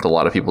have helped a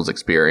lot of people's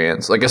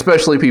experience. Like,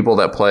 especially people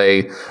that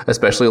play,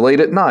 especially late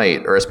at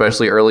night, or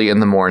especially early in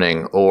the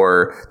morning,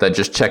 or that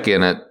just check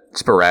in at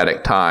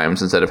sporadic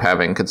times instead of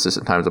having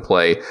consistent times to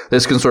play.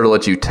 This can sort of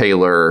let you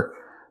tailor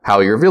how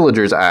your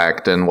villagers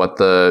act and what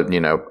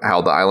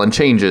how the island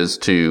changes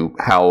to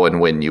how and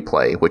when you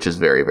play, which is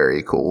very,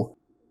 very cool.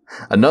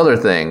 Another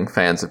thing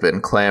fans have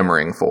been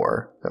clamoring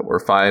for that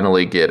we're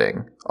finally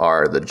getting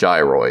are the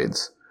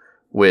gyroids,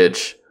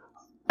 which,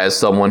 as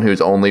someone who's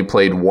only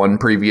played one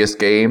previous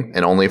game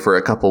and only for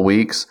a couple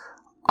weeks,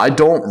 I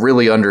don't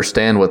really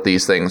understand what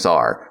these things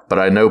are, but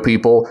I know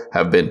people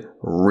have been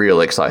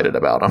real excited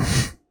about them.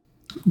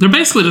 They're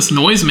basically just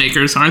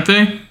noisemakers, aren't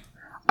they?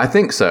 I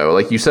think so.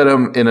 Like, you set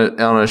them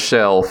on a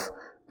shelf,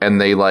 and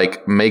they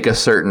make a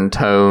certain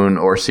tone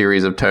or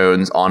series of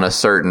tones on a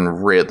certain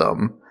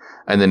rhythm.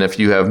 And then if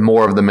you have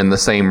more of them in the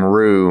same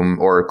room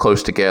or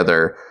close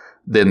together,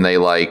 then they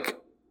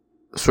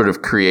sort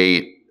of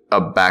create a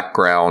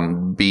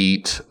background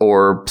beat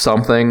or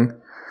something.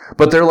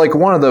 But they're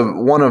one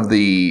of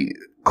the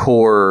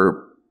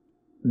core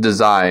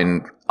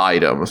design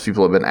items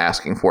people have been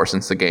asking for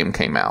since the game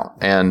came out.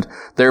 And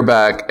they're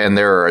back, and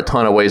there are a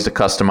ton of ways to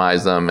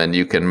customize them, and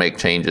you can make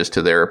changes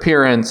to their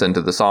appearance and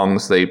to the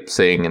songs they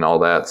sing and all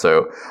that.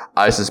 So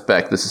I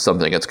suspect this is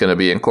something that's going to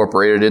be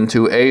incorporated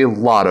into a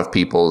lot of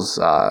people's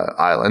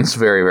islands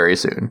very, very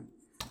soon.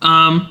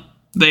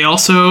 They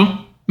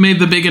also made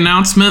the big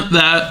announcement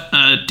that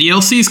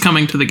DLC is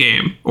coming to the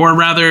game, or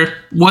rather,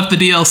 what the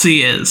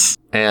DLC is.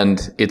 And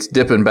it's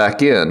dipping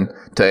back in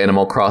to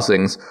Animal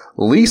Crossing's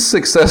least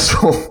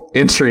successful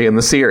entry in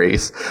the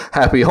series,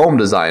 Happy Home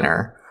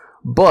Designer.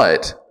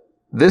 But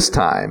this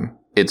time,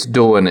 it's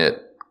doing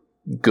it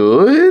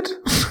good?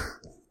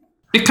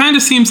 It kind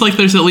of seems like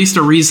there's at least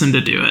a reason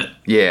to do it.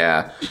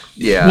 Yeah.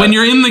 When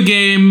you're in the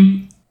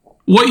game,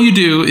 what you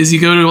do is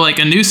you go to like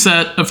a new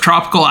set of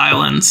tropical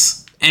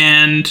islands,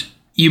 and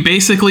you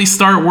basically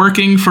start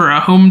working for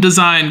a home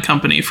design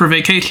company for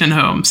vacation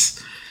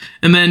homes.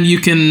 And then you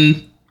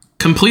can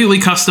completely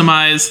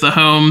customize the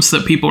homes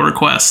that people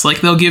request.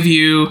 Like, they'll give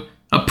you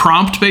a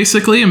prompt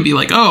basically and be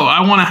like, oh,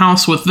 I want a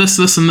house with this,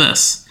 this, and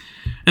this.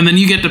 And then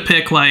you get to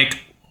pick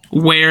like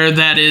where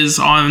that is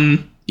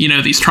on, you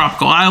know, these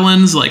tropical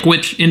islands, like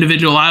which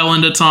individual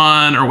island it's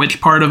on or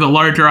which part of a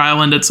larger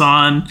island it's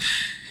on.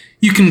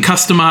 You can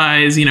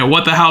customize, you know,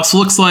 what the house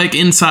looks like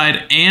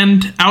inside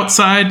and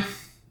outside.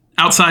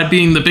 Outside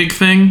being the big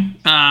thing.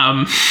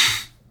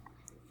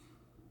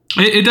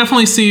 It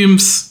definitely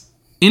seems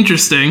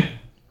interesting.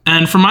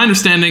 And from my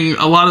understanding,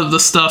 a lot of the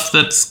stuff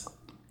that's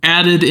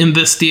added in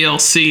this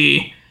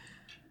DLC,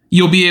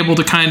 you'll be able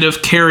to kind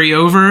of carry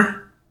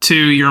over to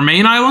your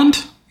main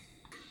island.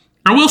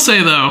 I will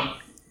say, though,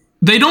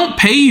 they don't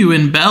pay you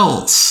in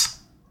bells.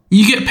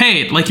 You get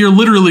paid. Like, you're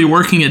literally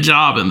working a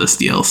job in this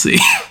DLC.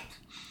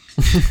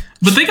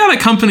 But they got a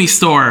company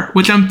store,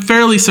 which I'm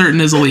fairly certain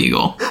is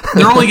illegal.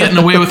 They're only getting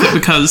away with it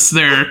because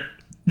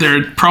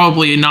they're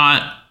probably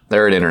not...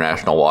 They're in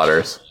international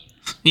waters.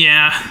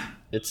 Yeah.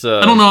 It's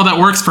I don't know how that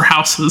works for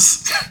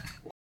houses.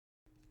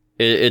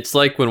 It's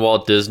like when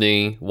Walt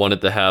Disney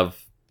wanted to have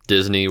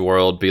Disney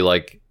World be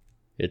like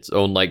its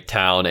own like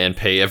town and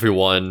pay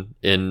everyone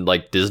in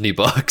like Disney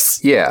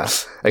bucks. Yeah,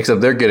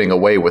 except they're getting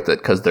away with it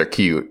because they're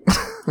cute.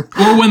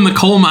 Or when the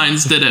coal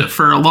mines did it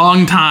for a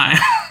long time.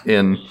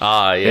 in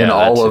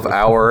all of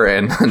our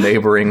and the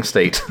neighboring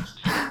state.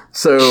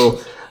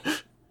 So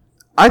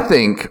I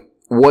think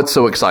what's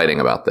so exciting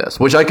about this,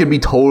 which I could be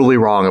totally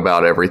wrong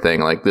about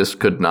everything, like this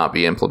could not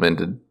be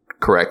implemented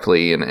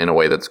correctly in a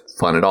way that's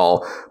fun at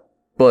all.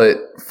 But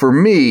for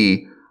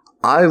me,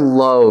 I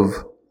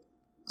love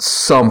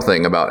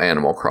something about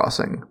Animal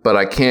Crossing, but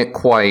I can't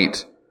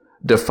quite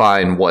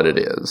define what it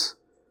is.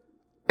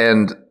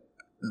 And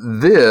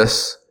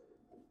this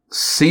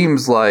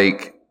seems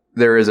like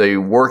there is a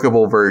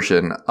workable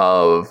version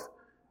of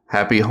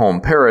Happy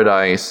Home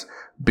Paradise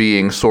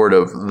being sort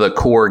of the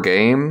core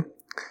game,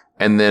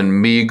 and then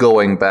me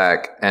going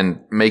back and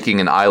making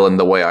an island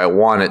the way I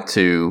want it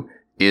to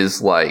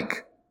is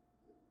like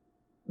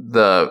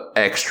the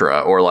extra,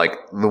 or like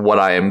what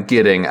I am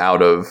getting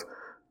out of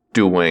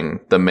doing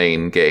the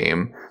main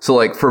game. So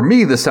like for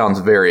me, this sounds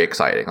very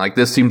exciting. Like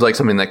this seems like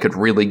something that could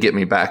really get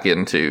me back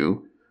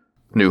into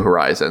New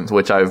Horizons,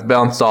 which I've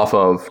bounced off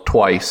of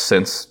twice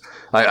since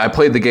I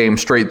played the game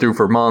straight through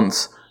for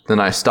months. Then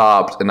I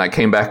stopped and I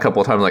came back a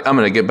couple of times like, I'm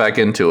going to get back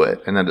into it.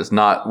 And that has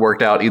not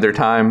worked out either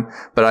time.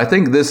 But I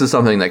think this is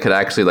something that could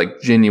actually like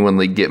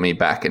genuinely get me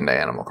back into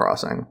Animal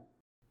Crossing.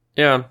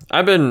 Yeah,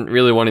 I've been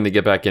really wanting to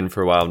get back in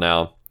for a while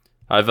now.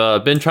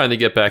 I've been trying to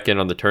get back in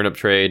on the turnip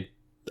trade.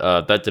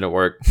 That didn't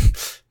work.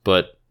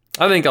 But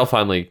I think I'll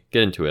finally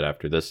get into it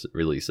after this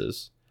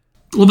releases.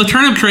 Well, the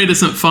turnip trade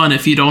isn't fun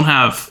if you don't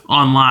have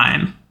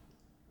online.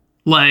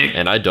 Like,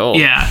 and I don't.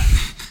 Yeah.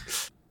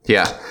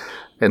 Yeah.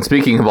 And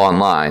speaking of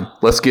online,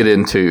 let's get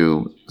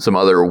into some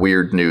other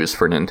weird news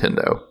for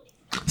Nintendo.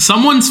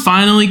 Someone's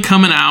finally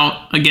coming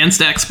out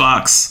against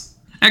Xbox.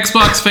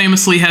 Xbox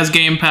famously has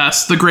Game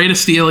Pass, the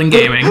greatest deal in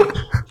gaming.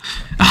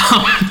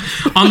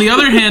 On the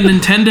other hand,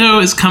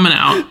 Nintendo is coming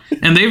out,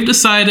 and they've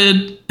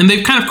decided, and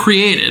they've kind of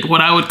created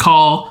what I would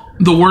call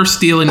the worst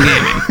deal in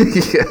gaming.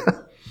 Yeah.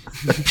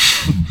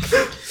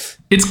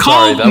 It's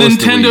called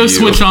Nintendo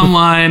Switch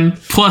Online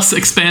plus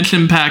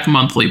expansion pack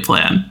monthly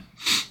plan.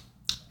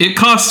 It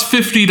costs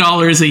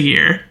 $50 a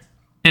year,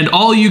 and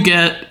all you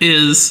get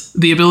is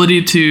the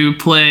ability to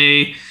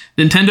play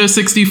Nintendo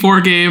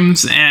 64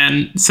 games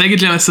and Sega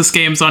Genesis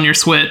games on your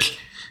Switch,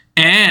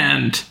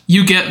 and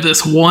you get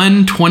this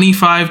one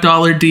 $25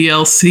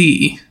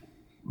 DLC.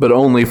 But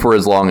only for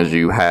as long as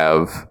you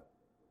have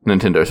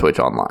Nintendo Switch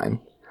Online.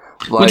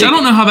 Like, which I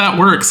don't know how that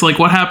works. Like,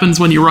 what happens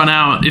when you run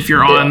out if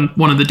you're on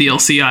one of the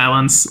DLC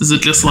islands? Is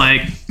it just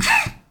like,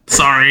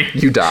 sorry?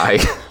 You die.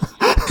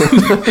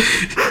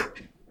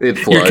 It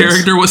floods. Your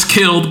character was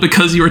killed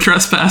because you were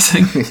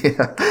trespassing.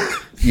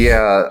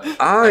 Yeah.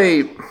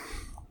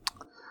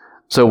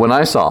 So when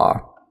I saw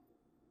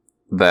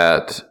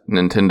that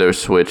Nintendo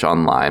Switch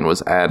Online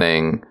was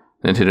adding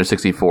Nintendo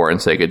 64 and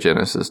Sega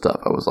Genesis stuff,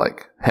 I was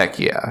like, heck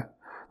yeah.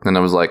 Then I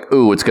was like,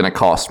 ooh, it's going to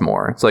cost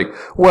more. It's like,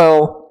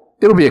 well,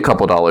 it'll be a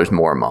couple dollars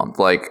more a month.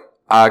 Like,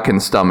 I can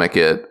stomach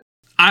it.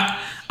 I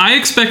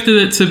expected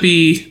it to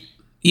be,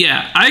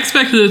 I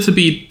expected it to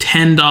be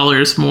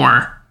 $10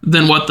 more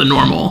than what the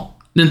normal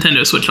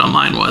Nintendo Switch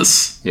Online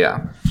was.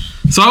 Yeah.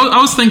 So I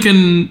was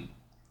thinking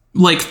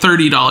like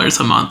 $30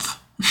 a month.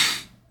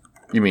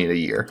 You mean a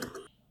year?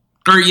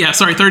 Or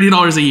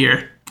 $30 a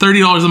year.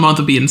 $30 a month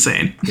would be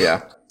insane.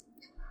 Yeah.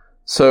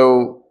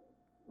 So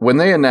when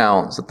they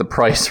announced that the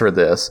price for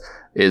this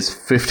is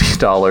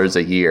 $50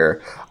 a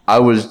year, I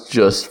was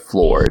just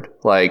floored.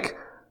 Like,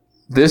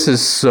 this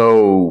is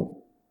so...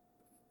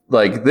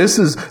 Like, this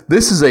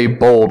is a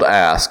bold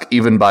ask,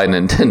 even by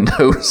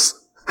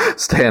Nintendo's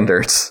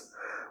standards.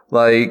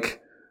 Like,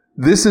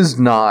 this is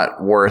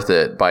not worth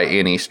it by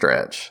any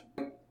stretch.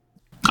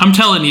 I'm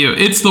telling you,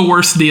 it's the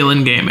worst deal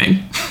in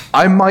gaming.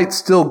 I might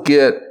still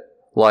get,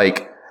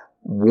 like,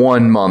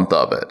 1 month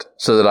of it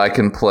so that I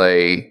can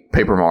play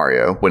Paper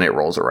Mario when it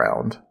rolls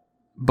around.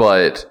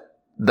 But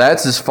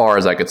that's as far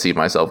as I could see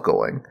myself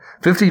going.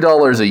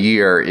 $50 a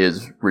year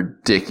is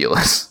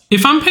ridiculous.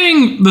 If I'm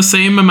paying the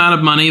same amount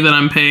of money that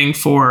I'm paying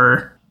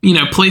for,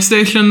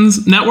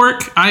 PlayStation's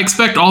network, I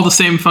expect all the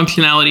same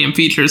functionality and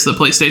features that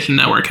PlayStation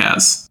Network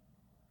has.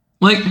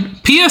 Like,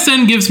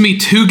 PSN gives me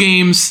 2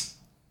 games.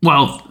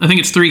 Well, I think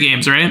it's 3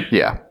 games, right?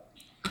 Yeah.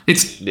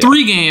 It's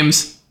 3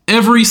 games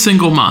every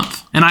single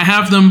month, and I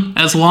have them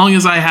as long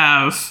as I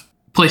have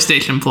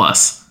PlayStation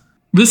Plus.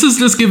 This is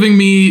just giving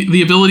me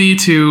the ability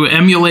to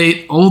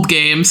emulate old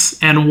games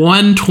and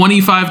one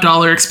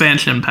 $25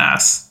 expansion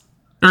pass.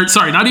 Or,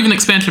 sorry, not even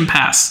expansion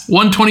pass.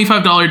 One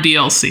 $25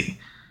 DLC.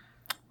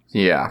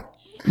 Yeah.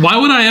 Why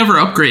would I ever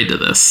upgrade to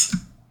this?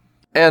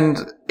 And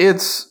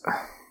it's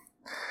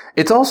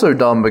also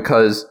dumb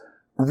because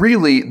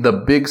really the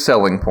big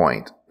selling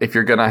point, if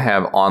you're going to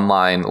have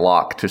online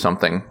lock to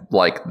something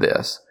like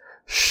this,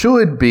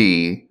 should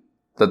be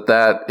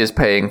that is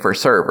paying for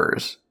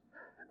servers.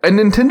 And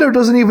Nintendo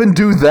doesn't even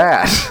do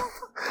that.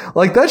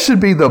 Like, that should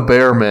be the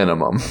bare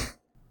minimum.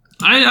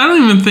 I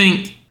don't even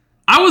think...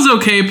 I was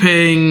okay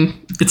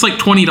paying... It's like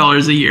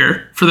 $20 a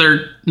year for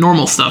their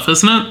normal stuff,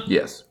 isn't it?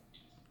 Yes.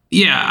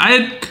 Yeah,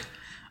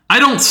 I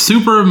don't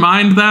super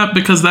mind that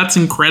because that's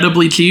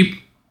incredibly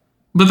cheap.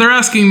 But they're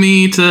asking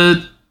me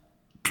to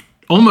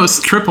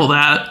almost triple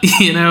that,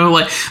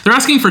 Like, they're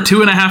asking for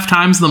 2.5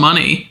 times the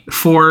money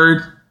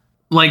for,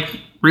 like,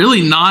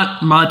 really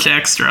not much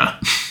extra.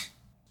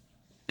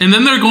 And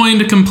then they're going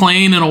to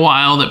complain in a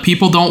while that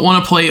people don't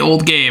want to play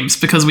old games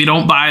because we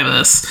don't buy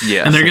this.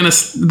 Yes. And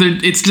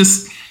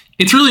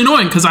it's really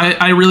annoying because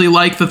I really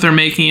like that they're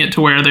making it to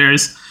where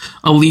there's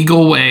a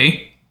legal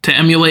way to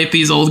emulate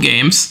these old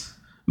games.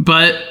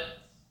 But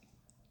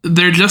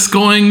they're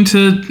going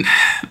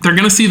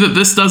to see that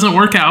this doesn't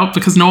work out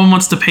because no one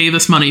wants to pay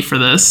this money for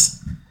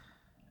this.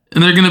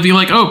 And they're going to be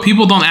like, oh,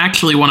 people don't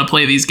actually want to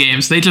play these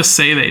games. They just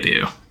say they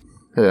do.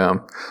 Yeah.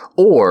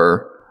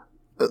 Or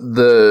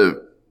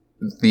the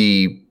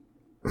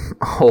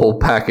whole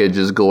package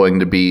is going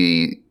to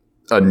be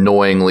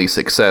annoyingly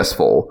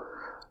successful.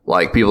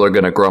 Like, people are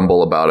going to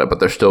grumble about it, but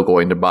they're still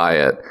going to buy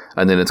it.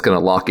 And then it's going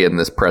to lock in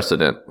this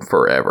precedent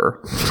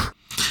forever.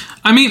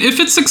 I mean,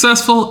 if it's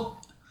successful,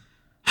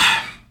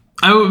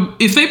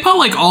 if they put,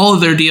 like, all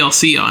of their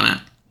DLC on it.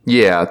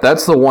 Yeah,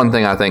 that's the one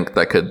thing I think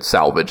that could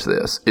salvage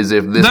this, is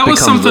if this that was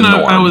becomes something the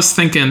norm. I was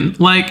thinking.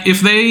 Like, if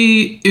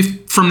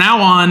from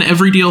now on,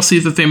 every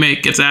DLC that they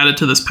make gets added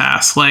to this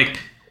pass, like...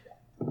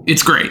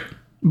 It's great.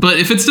 But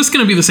if it's just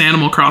going to be this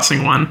Animal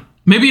Crossing one,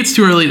 maybe it's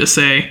too early to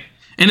say.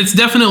 And it's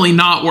definitely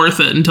not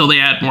worth it until they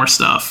add more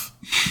stuff.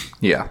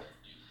 Yeah.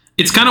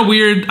 It's kind of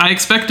weird. I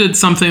expected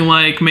something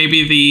like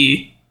maybe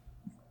the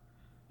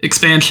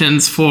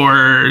expansions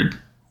for,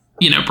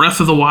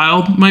 Breath of the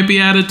Wild might be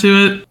added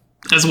to it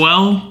as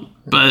well.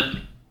 But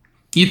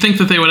you'd think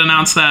that they would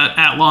announce that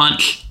at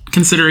launch,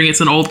 considering it's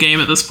an old game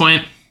at this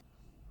point.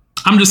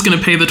 I'm just going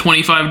to pay the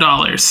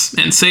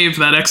 $25 and save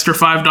that extra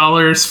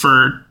 $5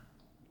 for...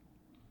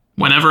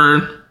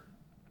 whenever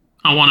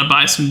I want to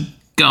buy some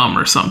gum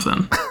or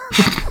something.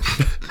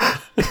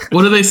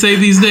 What do they say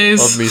these days?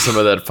 Love me some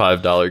of that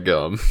 $5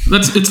 gum.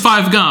 It's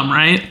 5 gum,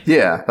 right?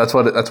 Yeah, that's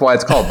why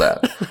it's called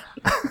that.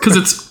 Because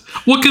it's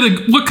what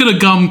could a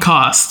gum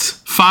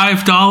cost?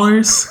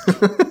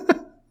 $5?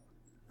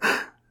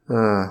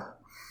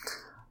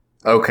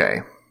 Okay.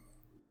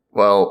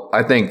 Well,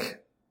 I think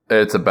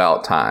it's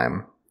about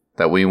time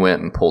that we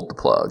went and pulled the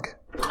plug.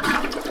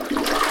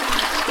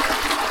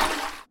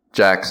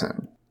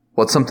 Jackson,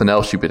 what's something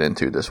else you've been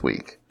into this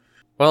week?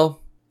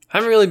 Well,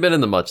 haven't really been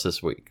into much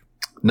this week.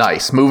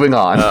 Nice. Moving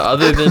on.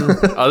 Other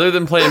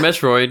than playing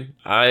Metroid,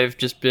 I've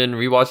just been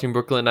rewatching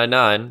Brooklyn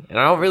Nine-Nine, and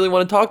I don't really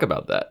want to talk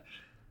about that.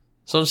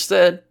 So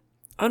instead,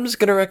 I'm just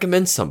gonna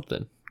recommend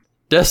something.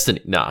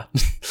 Destiny. Nah.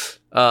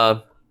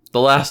 The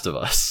Last of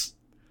Us.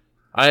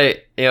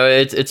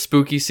 It's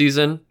spooky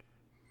season,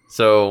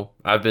 so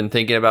I've been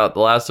thinking about The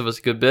Last of Us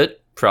a good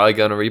bit. Probably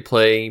gonna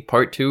replay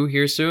part 2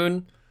 here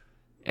soon,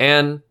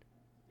 and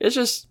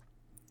it's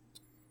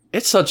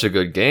such a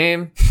good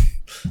game.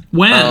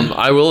 When?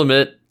 I will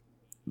admit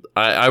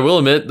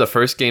the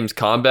first game's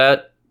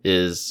combat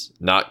is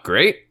not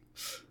great.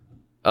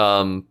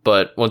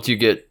 But once you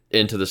get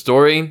into the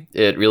story,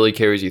 it really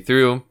carries you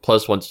through.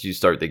 Plus, once you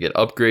start to get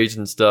upgrades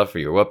and stuff for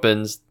your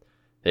weapons,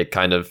 it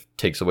kind of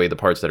takes away the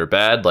parts that are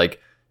bad, like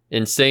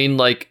insane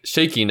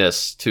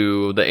shakiness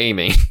to the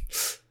aiming.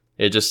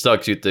 It just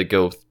sucks. You have to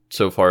go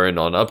so far in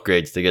on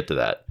upgrades to get to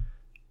that.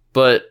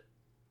 But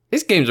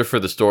these games are for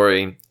the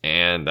story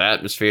and the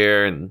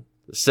atmosphere and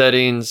the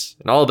settings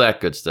and all that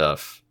good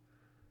stuff.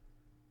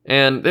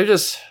 And they're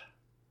just,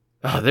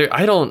 they're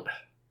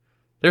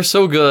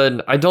so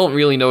good. I don't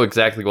really know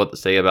exactly what to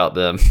say about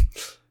them.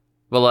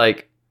 But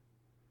like,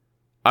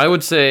 I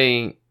would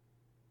say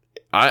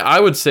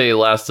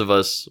Last of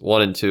Us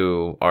 1 and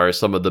 2 are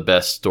some of the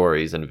best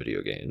stories in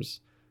video games.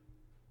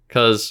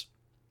 Because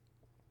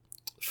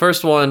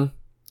first one,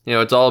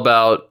 it's all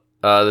about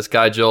this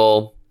guy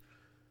Joel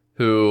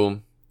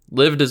who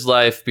lived his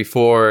life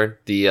before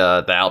the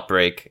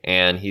outbreak,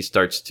 and he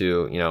starts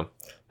to, the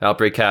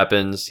outbreak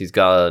happens, he's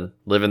gotta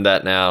live in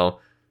that now,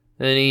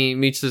 and he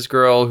meets this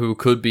girl who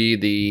could be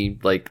the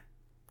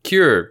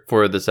cure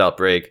for this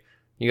outbreak.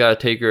 You gotta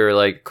take her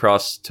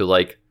across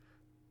to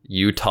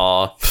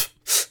Utah.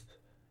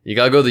 You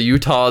gotta go to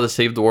Utah to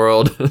save the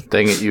world.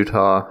 Dang it,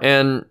 Utah.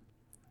 And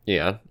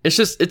yeah, it's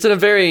a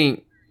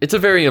very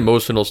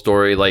emotional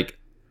story.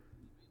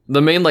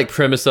 The main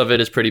premise of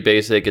it is pretty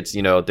basic. It's,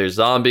 there's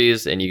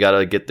zombies and you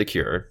gotta get the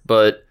cure.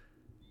 But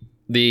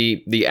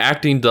the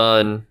acting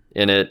done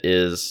in it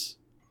is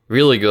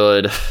really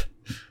good.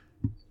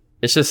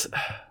 It's just,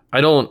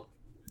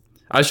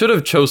 I should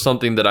have chose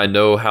something that I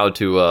know how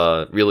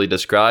to really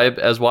describe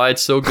as why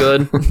it's so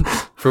good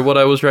for what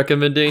I was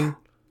recommending.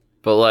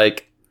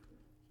 But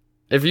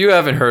if you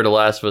haven't heard of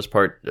Last of Us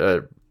Part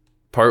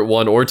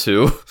 1 or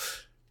 2,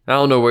 I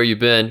don't know where you've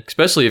been,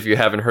 especially if you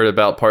haven't heard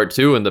about Part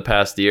 2 in the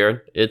past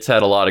year. It's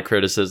had a lot of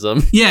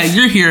criticism. Yeah,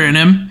 you're hearing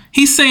him.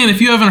 He's saying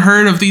if you haven't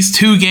heard of these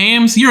 2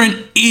 games, you're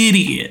an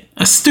idiot.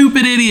 A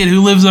stupid idiot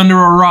who lives under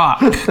a rock.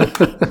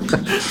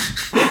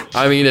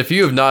 I mean, if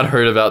you have not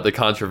heard about the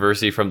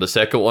controversy from the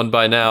second one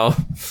by now,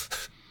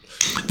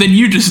 then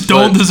you just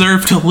don't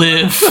deserve to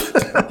live.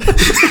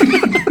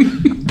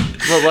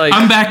 But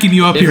I'm backing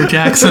you up here,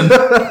 Jackson.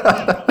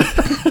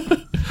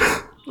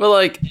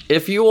 But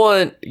if you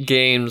want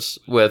games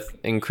with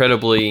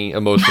incredibly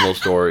emotional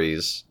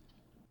stories,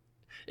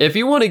 if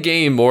you want a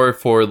game more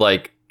for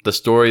the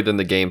story than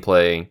the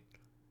gameplay,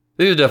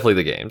 these are definitely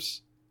the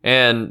games.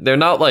 And they're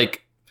not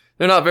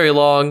very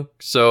long,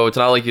 so it's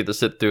not like you have to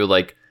sit through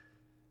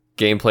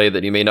gameplay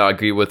that you may not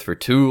agree with for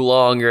too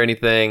long or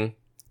anything.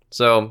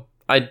 So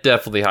I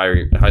definitely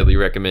highly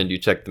recommend you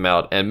check them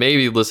out, and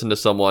maybe listen to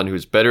someone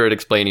who's better at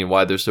explaining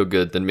why they're so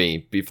good than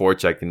me before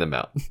checking them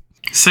out.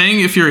 Saying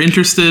if you're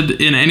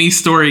interested in any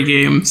story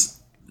games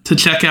to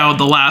check out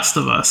The Last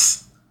of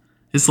Us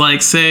is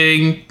like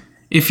saying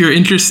if you're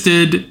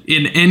interested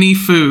in any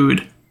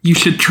food, you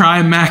should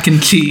try mac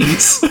and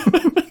cheese.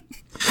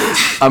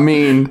 I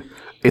mean,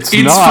 it's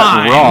not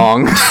fine.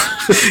 Wrong.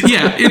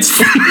 Yeah, it's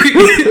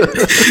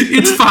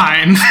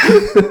fine.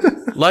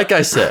 Like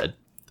I said,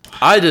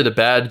 I did a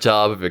bad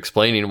job of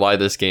explaining why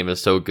this game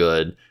is so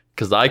good,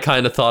 because I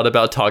kind of thought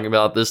about talking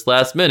about this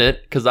last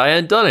minute, because I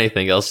hadn't done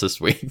anything else this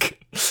week.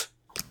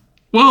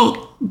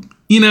 Well,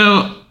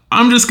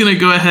 I'm just going to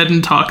go ahead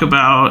and talk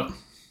about...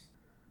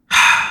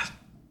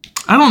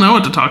 I don't know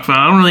what to talk about.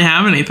 I don't really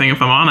have anything,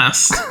 if I'm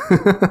honest.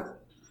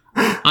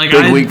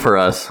 Big week for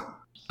us.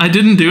 I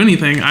didn't do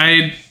anything.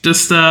 I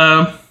just...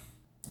 I've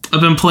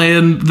been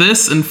playing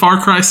this and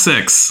Far Cry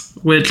 6,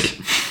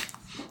 which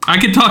I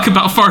could talk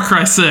about Far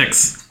Cry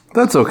 6.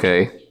 That's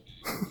okay.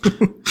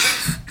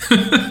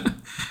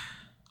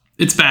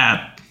 It's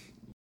bad.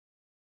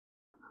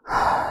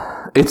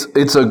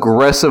 It's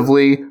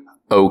aggressively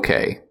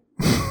okay.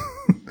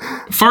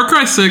 Far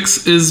Cry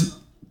 6 is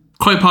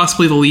quite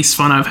possibly the least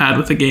fun I've had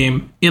with a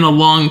game in a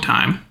long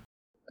time.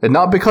 And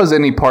not because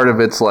any part of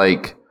it's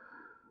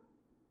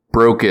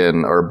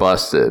broken or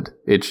busted.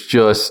 It's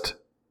just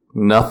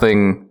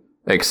nothing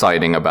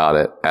exciting about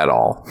it at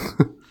all.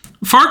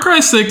 Far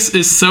Cry 6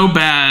 is so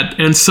bad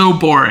and so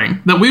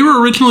boring that we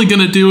were originally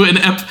going to do an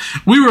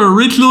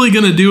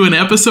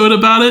episode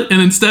about it,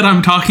 and instead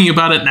I'm talking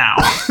about it now.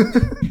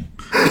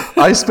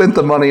 I spent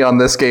the money on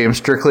this game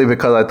strictly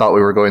because I thought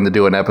we were going to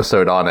do an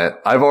episode on it.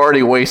 I've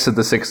already wasted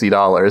the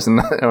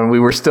 $60, and we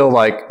were still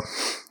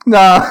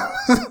nah,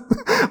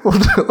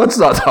 let's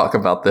not talk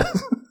about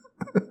this.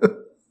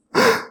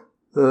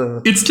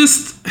 It's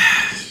just...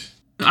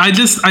 I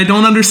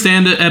don't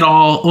understand it at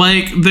all.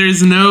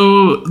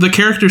 The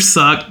characters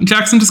suck.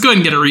 Jackson, just go ahead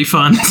and get a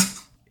refund.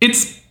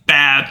 It's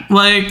bad.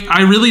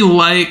 I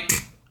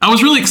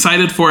was really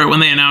excited for it when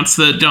they announced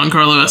that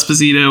Giancarlo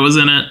Esposito was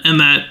in it, and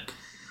that,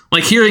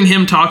 hearing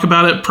him talk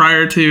about it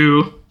prior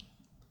to,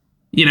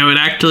 it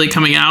actually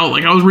coming out,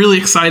 I was really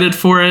excited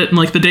for it, and,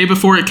 the day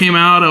before it came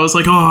out, I was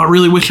like, oh, I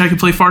really wish I could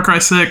play Far Cry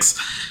 6.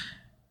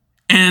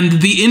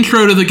 And the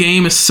intro to the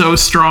game is so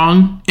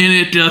strong, and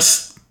it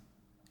just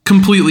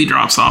completely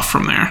drops off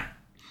from there.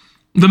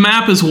 The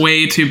map is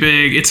way too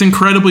big. It's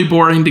incredibly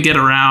boring to get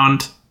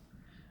around.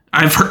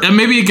 I've heard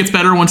maybe it gets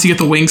better once you get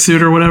the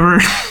wingsuit or whatever,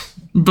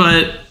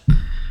 but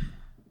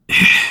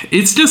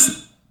it's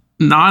just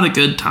not a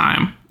good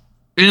time.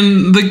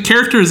 And the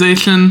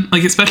characterization,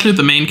 especially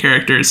the main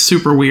character, is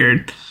super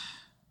weird,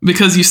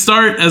 because you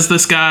start as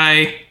this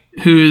guy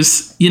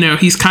who's,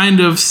 he's kind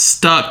of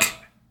stuck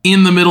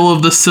in the middle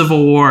of the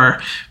Civil War,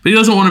 but he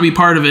doesn't want to be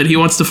part of it. He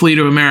wants to flee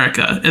to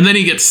America. And then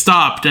he gets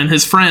stopped, and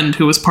his friend,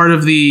 who was part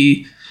of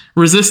the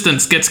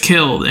resistance, gets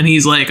killed. And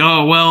he's like,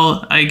 oh,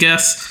 well, I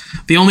guess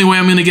the only way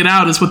I'm going to get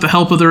out is with the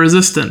help of the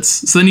resistance.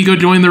 So then you go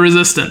join the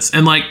resistance.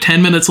 And like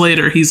 10 minutes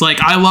later, he's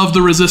like, I love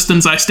the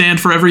resistance. I stand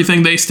for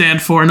everything they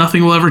stand for.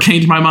 Nothing will ever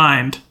change my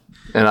mind.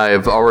 And I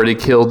have already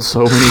killed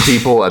so many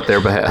people at their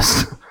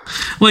behest.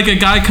 Like a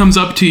guy comes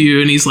up to you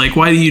and he's like,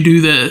 why do you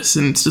do this?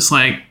 And it's just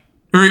like,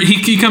 or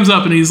he comes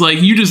up and he's like,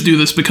 you just do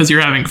this because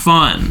you're having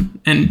fun.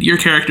 And your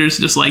character's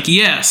just like,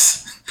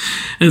 yes.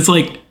 And it's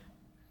like,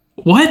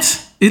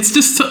 what? It's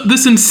just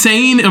this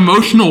insane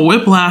emotional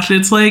whiplash.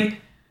 It's like,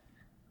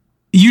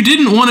 you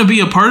didn't want to be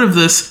a part of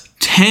this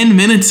 10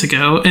 minutes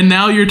ago, and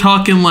now you're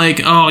talking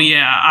like, oh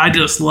yeah, I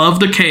just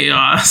love the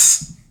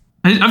chaos.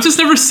 I've just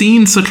never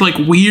seen such like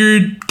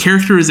weird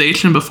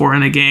characterization before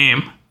in a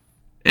game.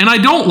 And I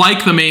don't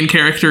like the main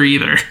character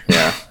either.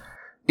 Yeah.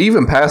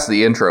 Even past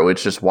the intro,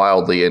 it's just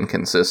wildly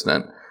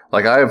inconsistent.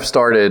 Like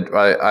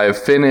I've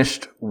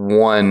finished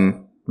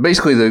one.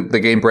 Basically, the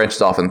game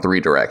branches off in 3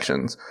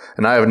 directions,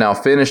 and I have now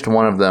finished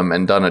one of them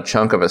and done a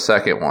chunk of a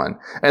second one.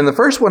 And the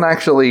first one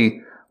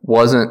actually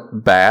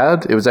wasn't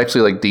bad. It was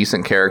actually like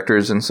decent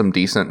characters and some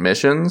decent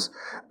missions.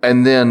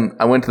 And then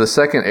I went to the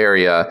second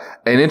area,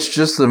 and it's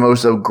just the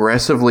most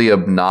aggressively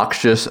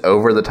obnoxious,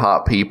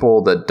 over-the-top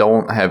people that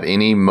don't have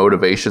any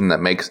motivation that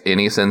makes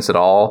any sense at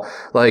all.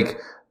 Like,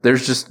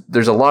 there's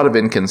a lot of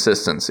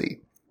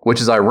inconsistency. Which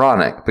is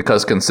ironic,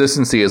 because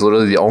consistency is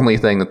literally the only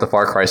thing that the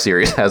Far Cry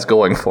series has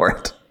going for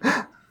it.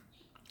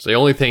 It's the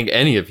only thing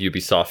any of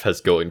Ubisoft has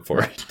going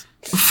for it.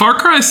 Far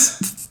Cry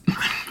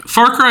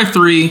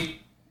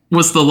 3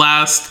 was the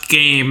last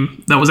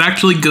game that was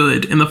actually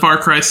good in the Far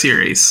Cry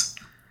series.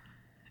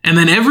 And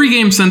then every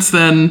game since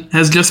then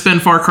has just been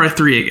Far Cry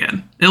 3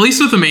 again. At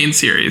least with the main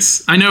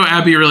series. I know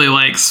Abby really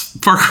likes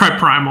Far Cry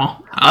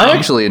Primal. I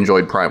actually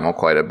enjoyed Primal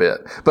quite a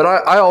bit. But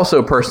I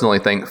also personally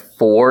think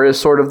 4 is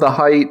sort of the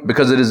height,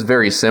 because it is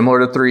very similar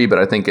to 3, but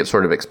I think it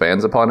sort of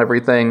expands upon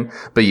everything.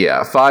 But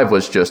yeah, 5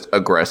 was just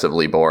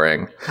aggressively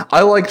boring.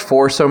 I liked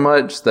 4 so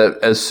much that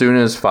as soon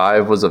as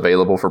 5 was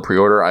available for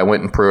pre-order, I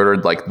went and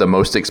pre-ordered like the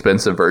most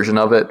expensive version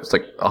of it. It's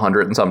like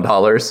 $100 and some.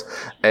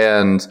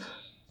 And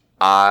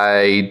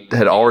I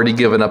had already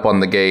given up on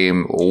the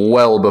game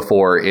well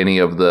before any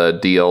of the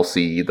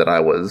DLC that I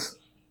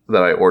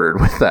ordered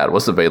with that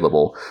was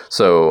available.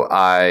 So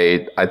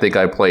I think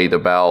I played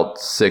about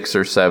 6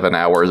 or 7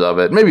 hours of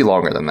it, maybe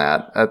longer than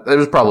that. I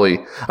probably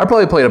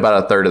played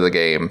about a third of the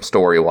game,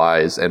 story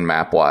wise and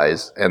map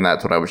wise, and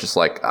that's when I was just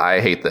like,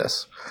 I hate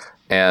this.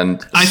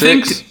 And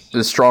 6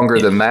 is stronger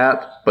than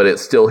that, but it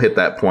still hit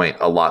that point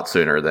a lot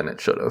sooner than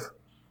it should have.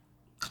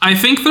 I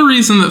think the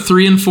reason that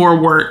 3 and 4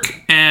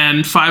 work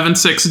and 5 and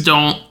 6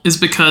 don't is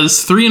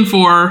because 3 and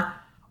 4,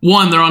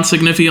 1, they're on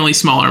significantly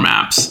smaller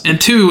maps, and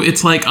 2,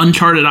 it's like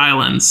Uncharted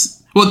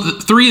Islands. Well,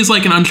 3 is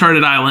like an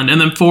Uncharted Island, and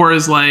then 4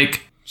 is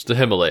like... It's the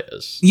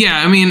Himalayas.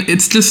 Yeah, I mean,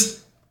 it's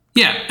just...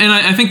 Yeah, and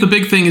I think the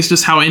big thing is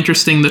just how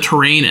interesting the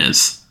terrain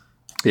is.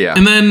 Yeah.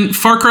 And then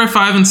Far Cry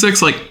 5 and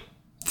 6, like,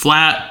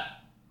 flat.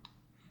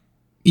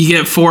 You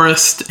get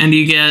forest, and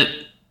you get...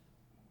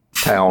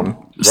 Town.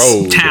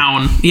 Road.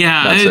 Town.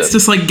 Yeah, That's it's it.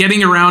 just like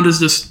getting around is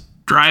just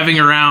driving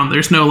around.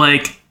 There's no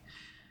like...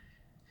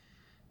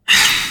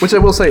 Which I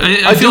will say,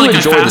 I feel like I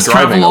enjoy fast the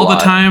driving travel all a lot.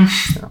 the time.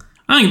 Yeah.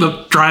 I think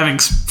the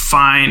driving's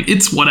fine.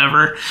 It's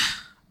whatever.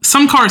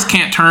 Some cars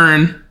can't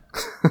turn.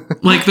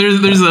 Like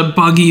there's a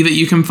buggy that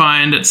you can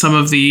find at some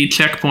of the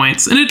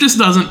checkpoints, and it just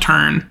doesn't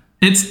turn.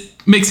 It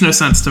makes no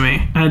sense to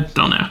me. I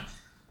don't know.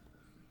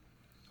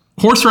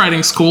 Horse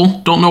riding's cool.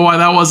 Don't know why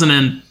that wasn't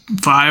in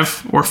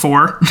 5 or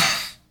 4.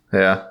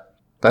 Yeah.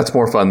 That's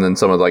more fun than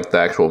some of like the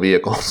actual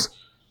vehicles.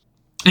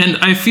 And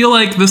I feel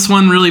like this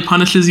one really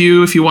punishes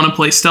you if you want to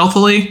play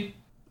stealthily,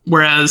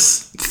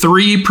 whereas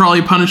 3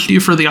 probably punished you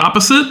for the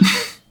opposite.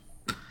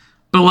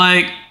 But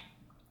like,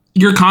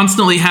 you're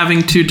constantly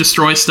having to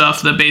destroy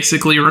stuff that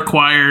basically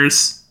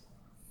requires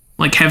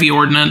like heavy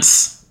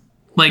ordnance,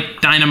 like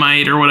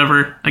dynamite or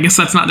whatever. I guess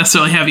that's not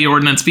necessarily heavy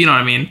ordnance, but you know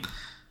what I mean.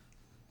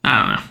 I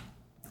don't know.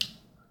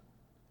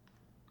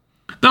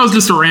 That was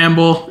just a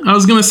ramble. I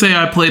was going to say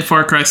I played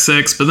Far Cry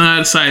 6, but then I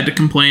decided to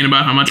complain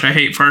about how much I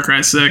hate Far Cry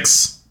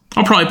 6.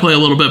 I'll probably play a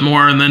little bit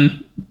more and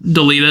then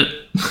delete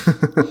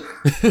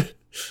it.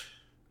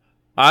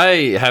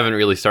 I haven't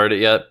really started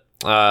yet.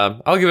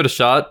 I'll give it a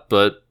shot,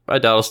 but I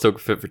doubt I'll stick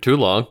with it for too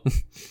long.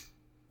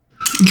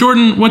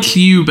 Jordan, what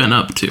you been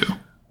up to?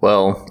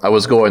 Well, I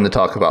was going to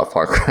talk about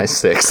Far Cry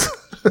 6.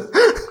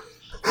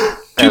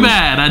 Too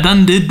bad. I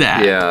done did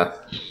that. Yeah.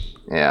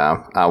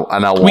 Yeah. I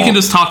won't. We can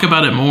just talk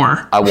about it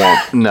more.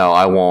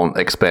 I won't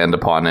expand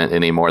upon it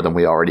any more than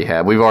we already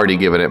have. We've already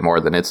given it more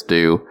than it's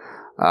due.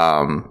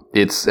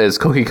 It's as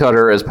cookie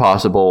cutter as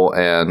possible,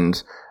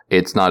 and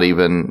it's not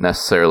even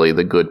necessarily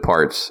the good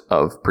parts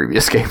of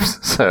previous games.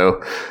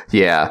 So,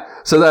 yeah.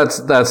 So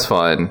that's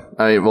fun.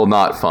 I mean, well,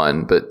 not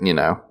fun, but you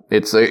know,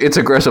 it's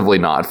aggressively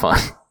not fun.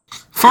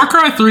 Far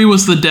Cry 3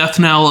 was the death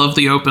knell of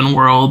the open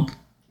world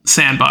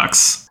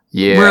sandbox.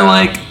 Yeah. Where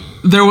like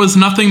there was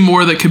nothing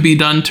more that could be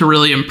done to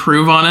really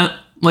improve on it.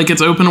 Like,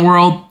 it's open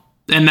world,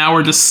 and now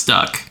we're just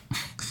stuck.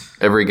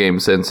 Every game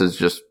since has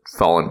just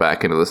fallen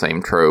back into the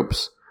same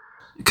tropes.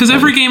 Because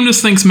every game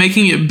just thinks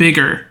making it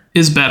bigger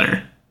is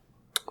better.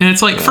 And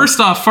it's like, first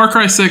off, Far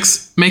Cry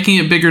 6, making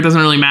it bigger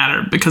doesn't really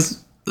matter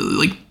because,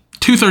 like,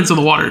 2/3 of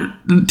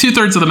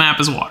the map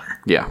is water.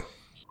 Yeah.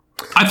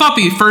 I thought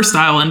the first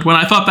island, when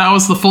I thought that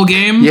was the full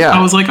game, Yeah.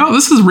 I was like, oh,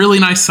 this is really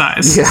nice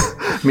size. Yeah,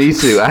 me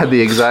too. I had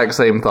the exact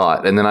same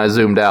thought. And then I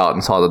zoomed out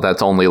and saw that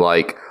that's only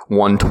like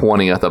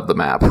 1/20th of the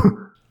map.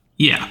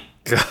 Yeah.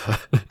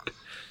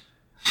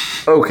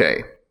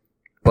 Okay.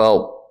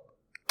 Well,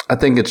 I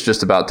think it's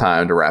just about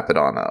time to wrap it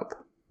on up.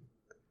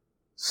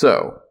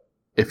 So,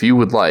 if you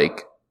would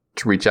like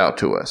to reach out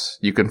to us,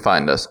 you can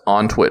find us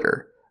on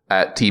Twitter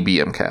at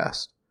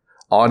TBMcast,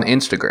 on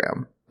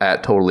Instagram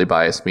at Totally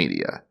Biased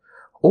Media,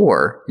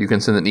 or you can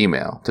send an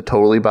email to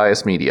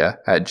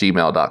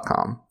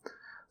totallybiasedmedia@gmail.com.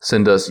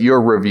 Send us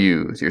your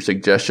reviews, your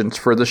suggestions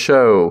for the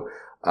show,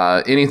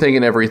 anything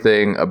and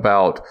everything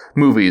about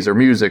movies or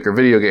music or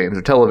video games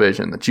or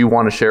television that you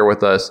want to share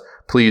with us.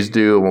 Please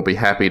do, and we'll be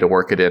happy to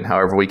work it in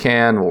however we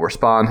can. We'll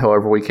respond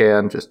however we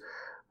can.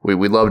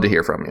 We'd love to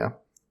hear from you.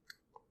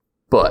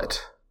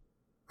 But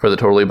for the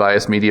Totally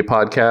Biased Media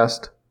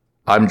Podcast,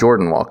 I'm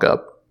Jordan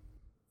Walkup.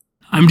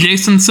 I'm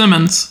Jason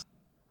Simmons.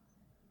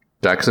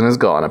 Jackson is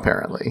gone,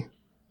 apparently.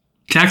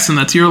 Jackson,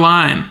 that's your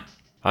line.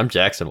 I'm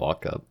Jackson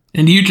Walkup.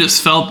 And you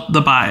just felt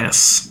the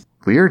bias.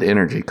 Weird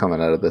energy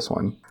coming out of this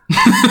one.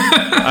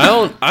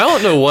 I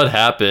don't know what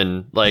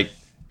happened. Like,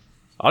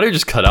 audio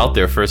just cut out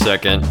there for a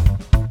second.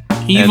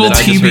 Evil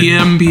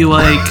TBM be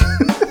like,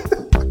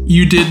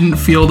 you didn't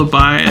feel the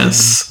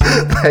bias.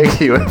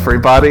 Thank you,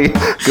 everybody.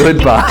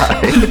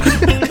 Goodbye.